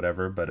school or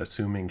whatever, but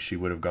assuming she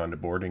would have gone to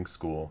boarding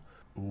school,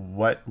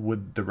 what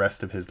would the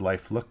rest of his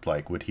life look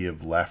like? Would he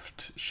have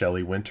left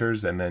Shelley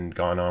Winters and then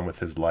gone on with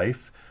his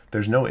life?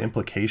 There's no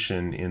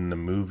implication in the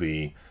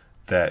movie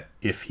that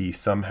if he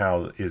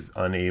somehow is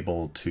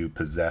unable to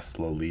possess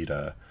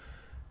Lolita,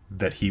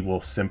 that he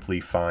will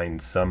simply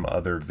find some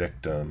other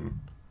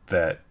victim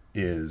that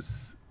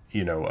is,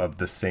 you know, of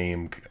the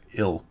same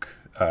ilk,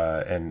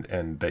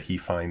 and that he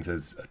finds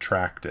as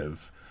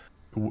attractive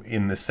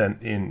in the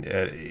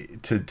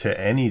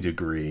to any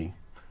degree,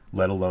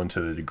 let alone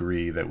to the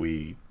degree that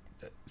we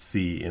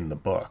see in the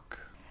book.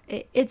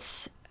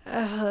 It's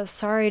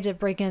sorry to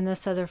bring in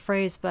this other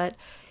phrase, but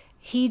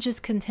he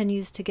just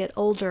continues to get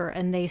older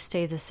and they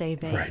stay the same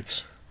age.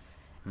 Right.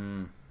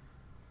 Mm.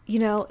 You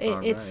know,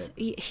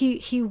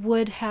 he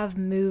would have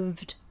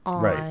moved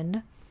on.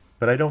 Right.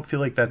 But I don't feel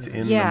like that's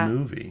in the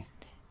movie.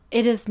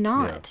 It is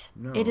not.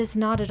 Yeah. No. It is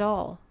not at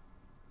all.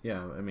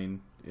 Yeah, I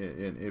mean,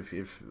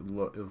 if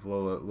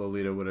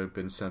Lolita would have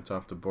been sent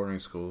off to boarding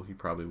school, he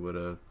probably would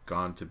have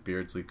gone to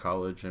Beardsley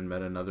College and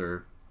met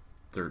another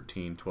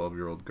 13,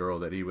 12-year-old girl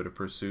that he would have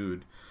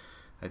pursued.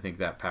 I think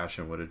that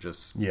passion would have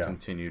just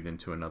continued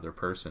into another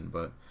person.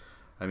 But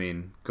I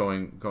mean,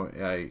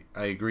 I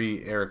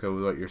agree, Erica,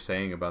 with what you're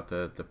saying about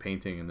the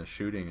painting and the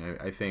shooting.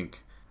 I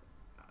think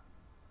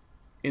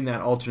in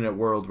that alternate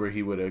world where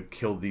he would have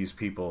killed these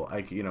people,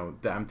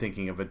 I'm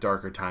thinking of a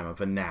darker time,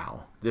 of a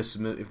now.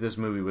 If this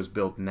movie was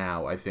built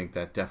now, I think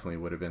that definitely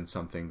would have been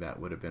something that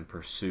would have been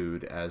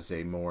pursued as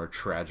a more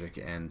tragic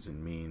ends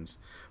and means.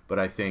 But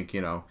I think,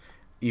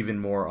 even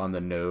more on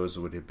the nose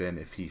would have been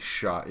if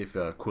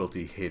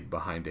Quilty hid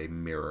behind a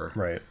mirror.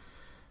 Right.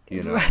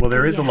 Well,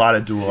 there is a lot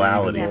of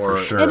duality for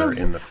sure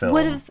in the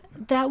film.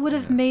 That would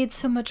have made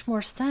so much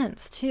more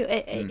sense too.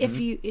 If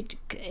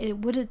it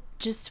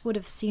would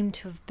have seemed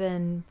to have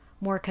been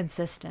more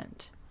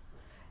consistent.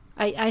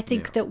 I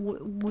think that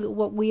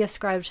what we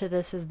ascribe to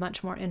this is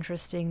much more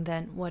interesting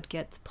than what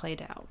gets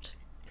played out.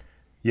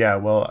 Yeah,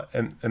 well,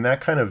 and that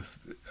kind of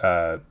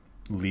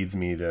leads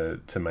me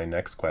to my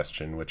next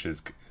question, which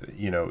is,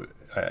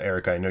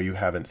 Eric, I know you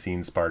haven't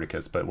seen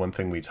Spartacus, but one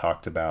thing we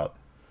talked about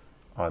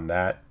on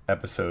that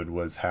episode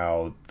was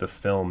how the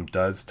film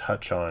does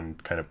touch on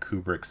kind of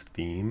Kubrick's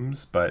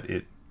themes, but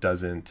it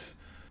doesn't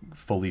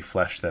fully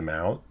flesh them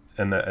out.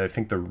 And I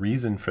think the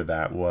reason for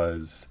that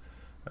was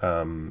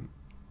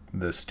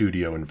the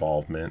studio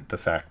involvement, the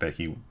fact that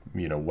he,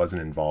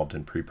 wasn't involved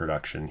in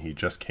pre-production. He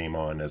just came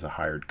on as a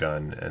hired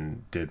gun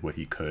and did what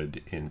he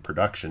could in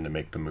production to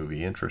make the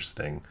movie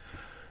interesting.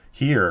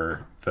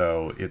 Here,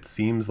 though, it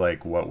seems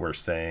like what we're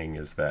saying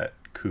is that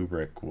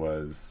Kubrick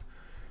was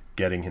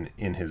getting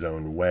in his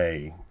own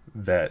way,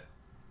 that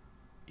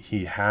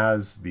he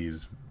has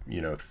these,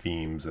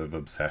 themes of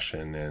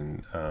obsession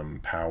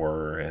and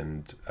power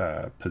and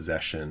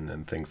possession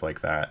and things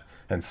like that,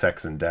 and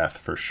sex and death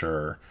for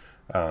sure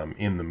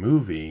in the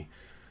movie.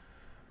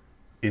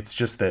 It's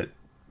just that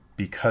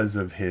because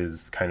of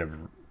his kind of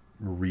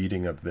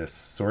reading of this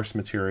source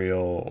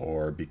material,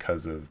 or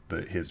because of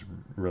his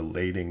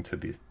relating to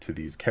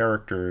these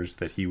characters,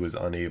 that he was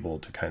unable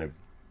to kind of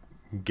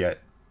get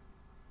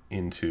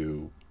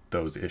into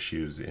those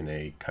issues in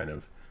a kind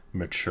of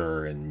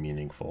mature and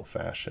meaningful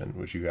fashion.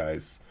 Would you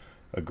guys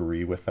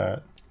agree with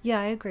that? Yeah,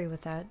 I agree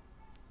with that.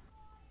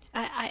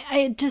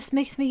 It just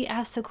makes me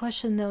ask the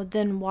question, though,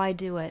 then why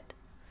do it?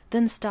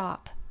 Then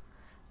stop.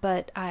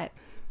 But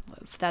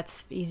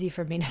that's easy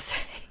for me to say.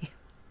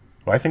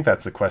 Well, I think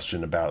that's the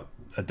question about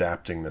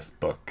adapting this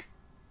book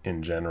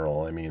in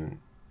general. I mean,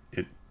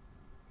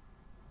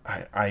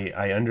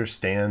 I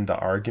understand the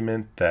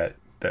argument that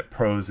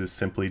prose is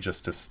simply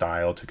just a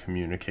style to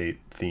communicate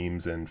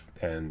themes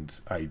and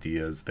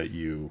ideas that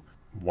you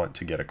want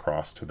to get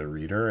across to the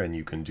reader, and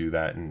you can do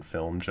that in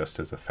film just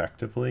as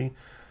effectively.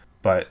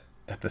 But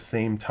at the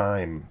same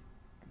time,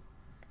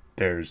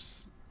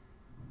 there's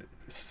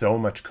so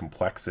much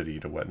complexity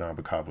to what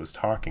Nabokov was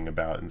talking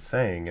about and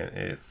saying.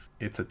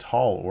 It's a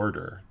tall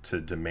order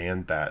to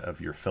demand that of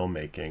your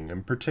filmmaking,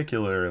 and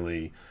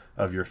particularly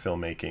of your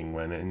filmmaking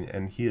when,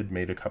 and he had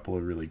made a couple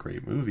of really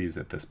great movies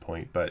at this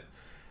point, but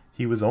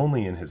he was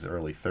only in his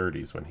early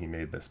 30s when he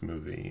made this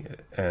movie.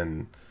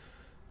 And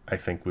I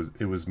think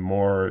it was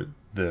more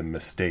the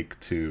mistake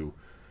to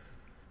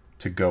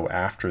go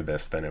after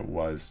this than it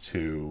was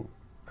to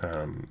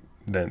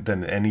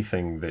than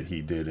anything that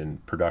he did in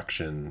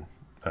production,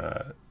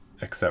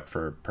 except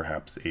for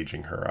perhaps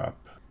aging her up.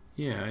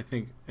 Yeah, I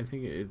think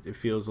it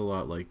feels a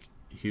lot like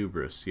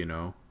hubris.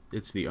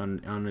 It's the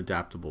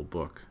unadaptable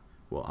book.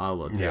 Well,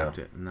 I'll adapt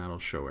it, and that'll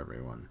show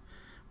everyone.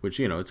 Which,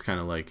 it's kind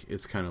of like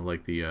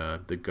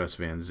the Gus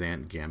Van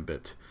Sant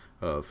gambit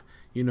of,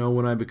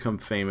 when I become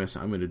famous,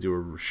 I'm going to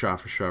do a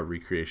shot-for-shot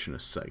recreation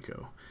of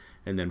Psycho.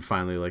 And then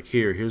finally, like,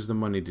 here's the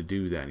money to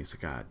do that. And he's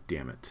like, God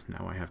damn it,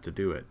 now I have to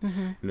do it.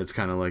 Mm-hmm. And it's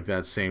kind of like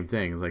that same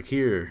thing. Like,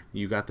 here,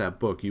 you got that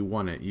book, you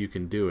won it, you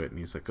can do it. And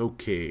he's like,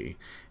 okay.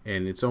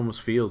 And it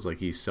almost feels like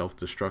he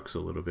self-destructs a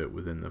little bit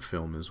within the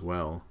film as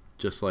well.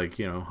 Just like,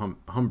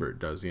 Humbert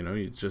does,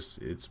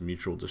 it's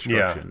mutual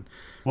destruction. Yeah.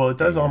 Well, it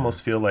does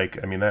almost feel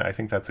like, I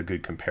think that's a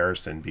good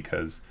comparison,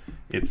 because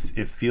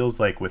it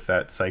feels like with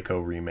that Psycho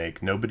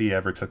remake, nobody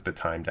ever took the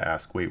time to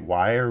ask, wait,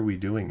 why are we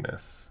doing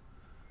this?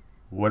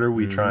 What are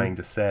we trying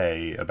to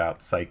say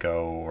about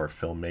Psycho or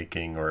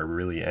filmmaking or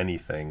really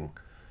anything?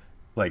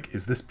 Like,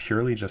 is this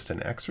purely just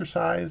an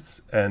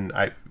exercise? And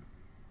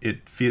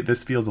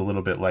this feels a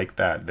little bit like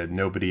that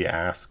nobody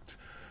asked,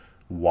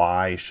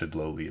 why should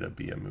Lolita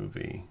be a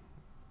movie?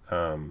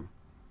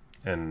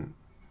 And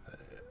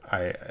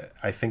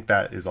I think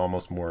that is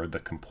almost more the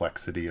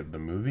complexity of the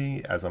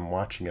movie. As I'm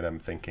watching it, I'm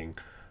thinking,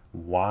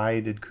 why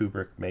did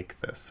Kubrick make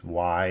this?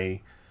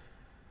 Why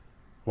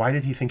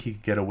did he think he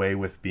could get away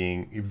with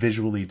being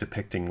visually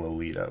depicting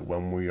Lolita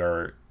when we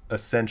are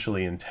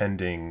essentially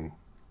intended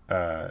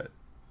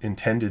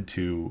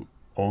to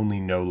only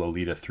know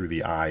Lolita through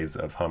the eyes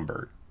of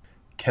Humbert?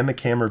 Can the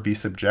camera be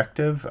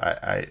subjective?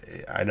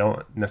 I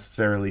don't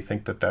necessarily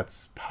think that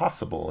that's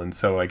possible. And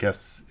so I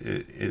guess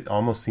it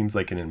almost seems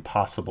like an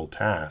impossible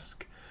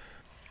task.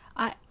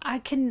 I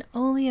can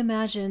only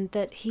imagine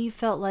that he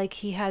felt like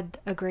he had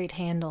a great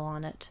handle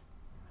on it.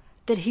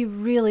 That he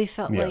really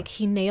felt like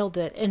he nailed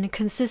it and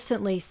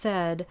consistently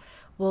said,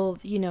 well,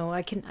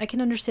 I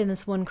can understand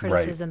this one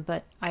criticism,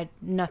 right, but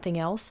nothing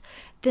else.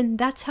 Then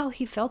that's how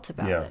he felt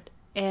about it.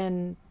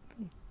 And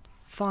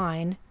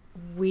fine,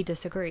 we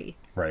disagree.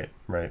 Right.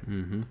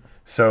 Mm-hmm.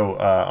 So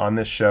on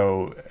this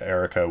show,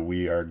 Erica,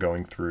 we are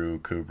going through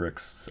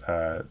Kubrick's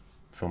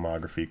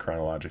filmography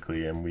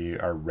chronologically, and we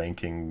are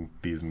ranking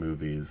these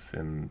movies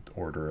in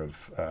order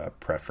of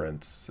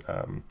preference.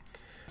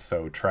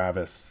 So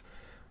Travis,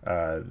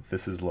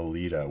 this is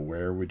Lolita.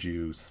 Where would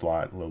you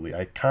slot Lolita?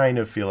 I kind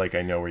of feel like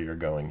I know where you're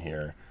going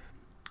here.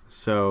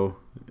 So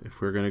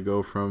if we're going to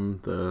go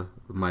from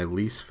my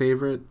least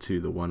favorite to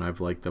the one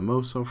I've liked the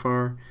most so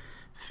far,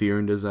 Fear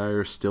and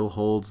Desire still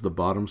holds the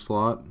bottom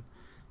slot.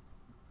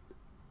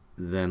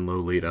 Then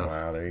Lolita.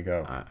 Wow, there you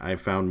go. I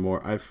found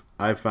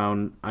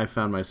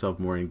myself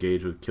more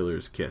engaged with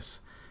Killer's Kiss,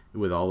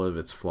 with all of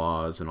its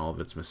flaws and all of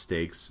its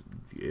mistakes.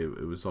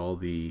 It was all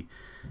the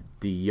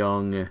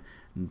young,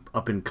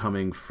 up and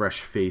coming,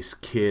 fresh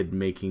faced kid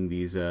making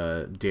these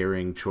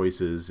daring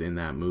choices in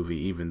that movie,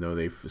 even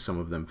though some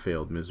of them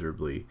failed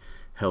miserably,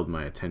 held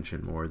my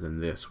attention more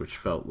than this, which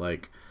felt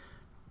like.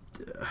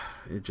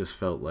 It just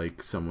felt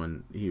like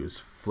he was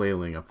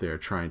flailing up there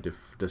trying to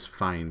just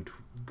find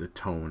the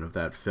tone of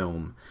that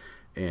film,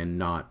 and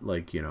not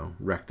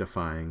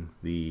rectifying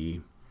the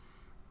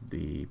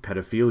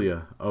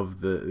pedophilia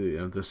of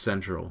the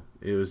central.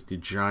 It was the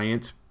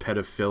giant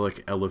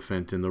pedophilic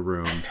elephant in the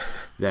room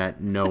that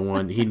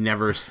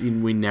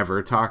we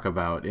never talk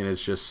about, and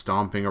it's just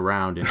stomping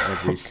around in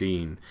every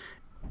scene.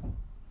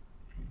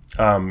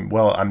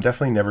 Well, I'm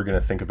definitely never going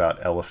to think about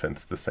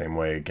elephants the same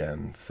way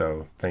again,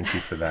 so thank you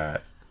for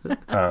that.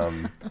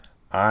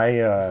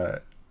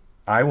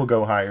 I will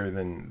go higher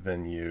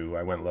than you.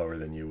 I went lower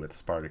than you with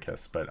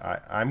Spartacus, but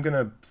I'm going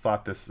to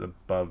slot this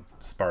above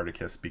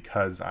Spartacus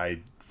because I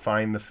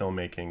find the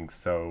filmmaking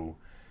so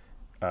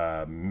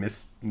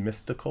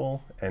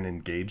mystical and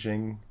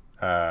engaging.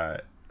 I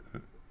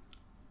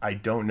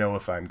don't know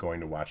if I'm going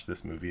to watch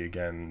this movie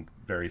again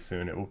very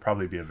soon. It will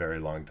probably be a very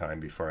long time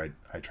before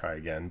I try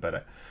again,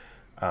 but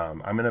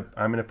I'm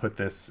gonna put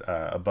this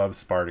above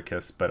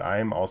Spartacus, but I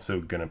am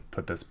also gonna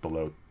put this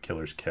below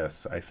Killer's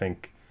Kiss. I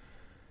think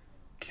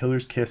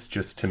Killer's Kiss,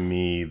 just to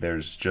me,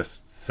 there's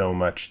just so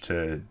much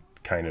to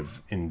kind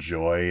of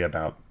enjoy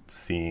about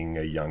seeing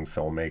a young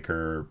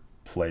filmmaker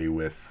play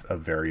with a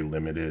very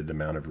limited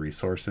amount of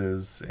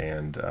resources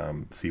and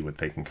see what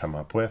they can come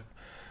up with.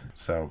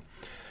 So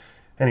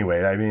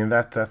anyway,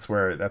 that's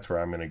where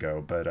I'm gonna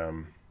go. But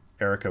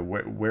Erica,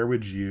 where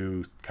would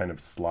you kind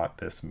of slot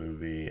this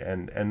movie?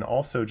 And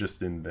also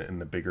just in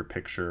the bigger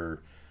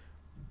picture,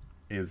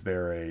 is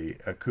there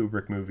a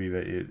Kubrick movie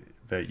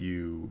that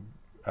you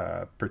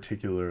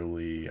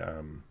particularly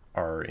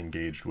are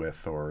engaged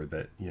with, or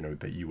that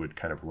that you would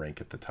kind of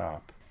rank at the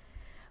top?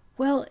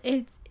 Well,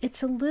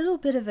 it's a little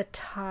bit of a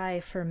tie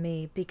for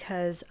me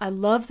because I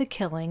love The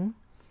Killing,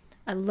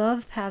 I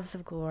love Paths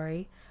of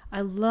Glory,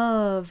 I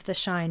love The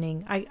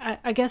Shining.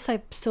 I guess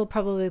I still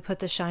probably put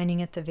The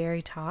Shining at the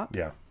very top.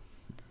 Yeah.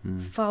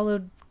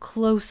 Followed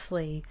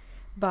closely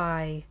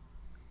by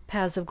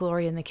Paths of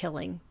Glory and The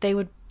Killing. They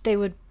would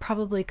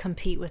probably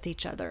compete with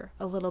each other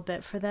a little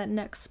bit for that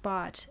next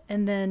spot.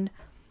 And then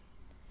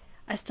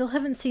I still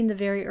haven't seen the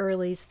very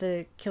earlies,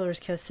 The Killer's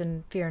Kiss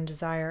and Fear and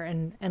Desire,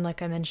 and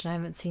like I mentioned, I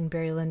haven't seen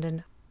Barry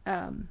Lyndon.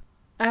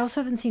 I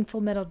also haven't seen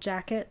Full Metal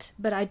Jacket,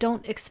 but I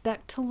don't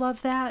expect to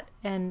love that,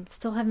 and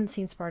still haven't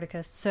seen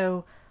Spartacus.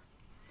 So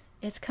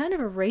it's kind of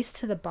a race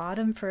to the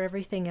bottom for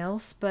everything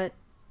else, but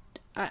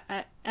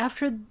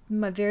after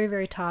my very,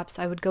 very tops,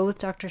 I would go with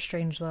Dr.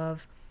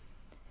 Strangelove.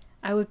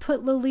 I would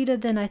put Lolita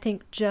then, I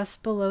think,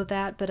 just below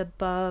that, but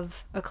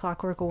above A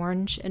Clockwork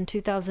Orange. In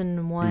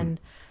 2001,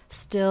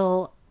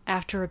 still,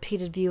 after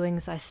repeated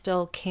viewings, I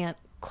still can't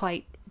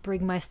quite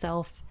bring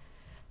myself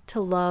to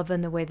love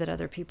in the way that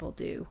other people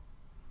do.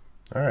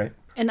 All right.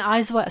 And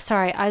Eyes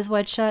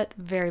Wide Shut,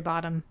 very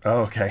bottom.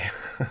 Oh, okay.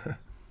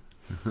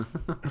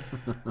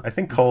 I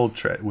think Cole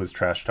was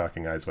trash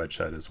talking Eyes Wide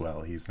Shut as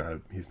well. He's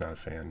not a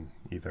fan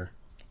either.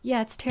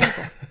 Yeah, it's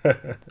terrible.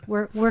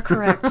 We're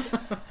correct.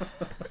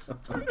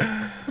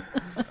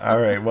 All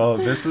right. Well,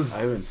 this was.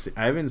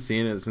 I haven't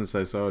seen it since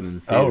I saw it in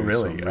theaters. Oh,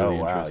 really? So I'm really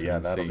wow. Yeah,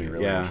 that'll be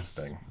really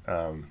interesting.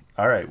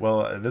 All right.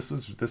 Well, this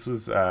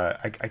was.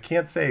 I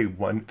can't say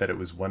that it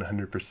was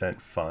 100%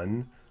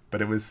 fun,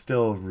 but it was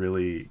still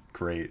really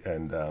great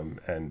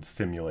and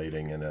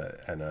stimulating and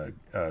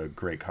a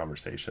great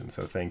conversation.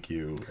 So thank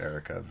you,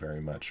 Erica,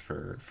 very much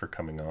for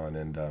coming on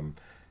and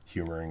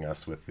humoring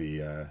us with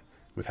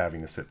with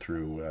having to sit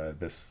through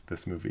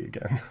this movie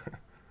again.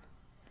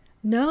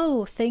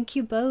 No, thank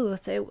you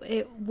both.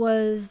 It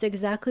was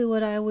exactly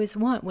what I always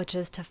want, which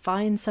is to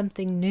find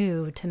something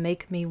new to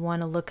make me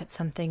want to look at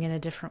something in a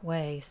different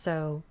way.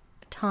 So,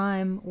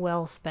 time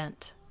well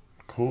spent.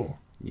 Cool.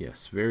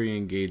 Yes, very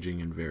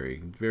engaging and very,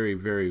 very,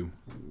 very.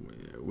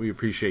 We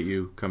appreciate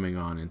you coming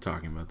on and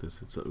talking about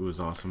this. It was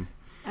awesome.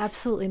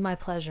 Absolutely, my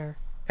pleasure.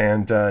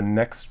 And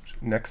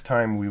next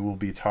time we will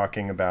be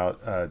talking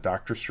about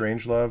Dr.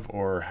 Strangelove,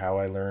 or How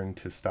I Learned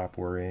to Stop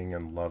Worrying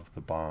and Love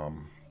the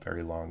Bomb.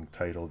 Very long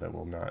title that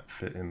will not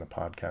fit in the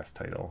podcast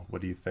title.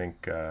 What do you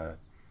think,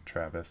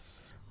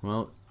 Travis?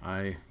 Well,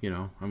 I'm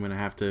going to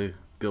have to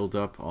build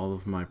up all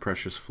of my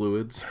precious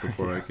fluids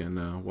before I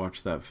can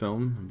watch that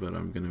film, but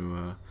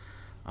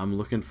I'm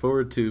looking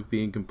forward to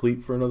being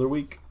complete for another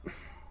week.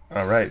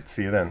 All right.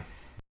 See you then.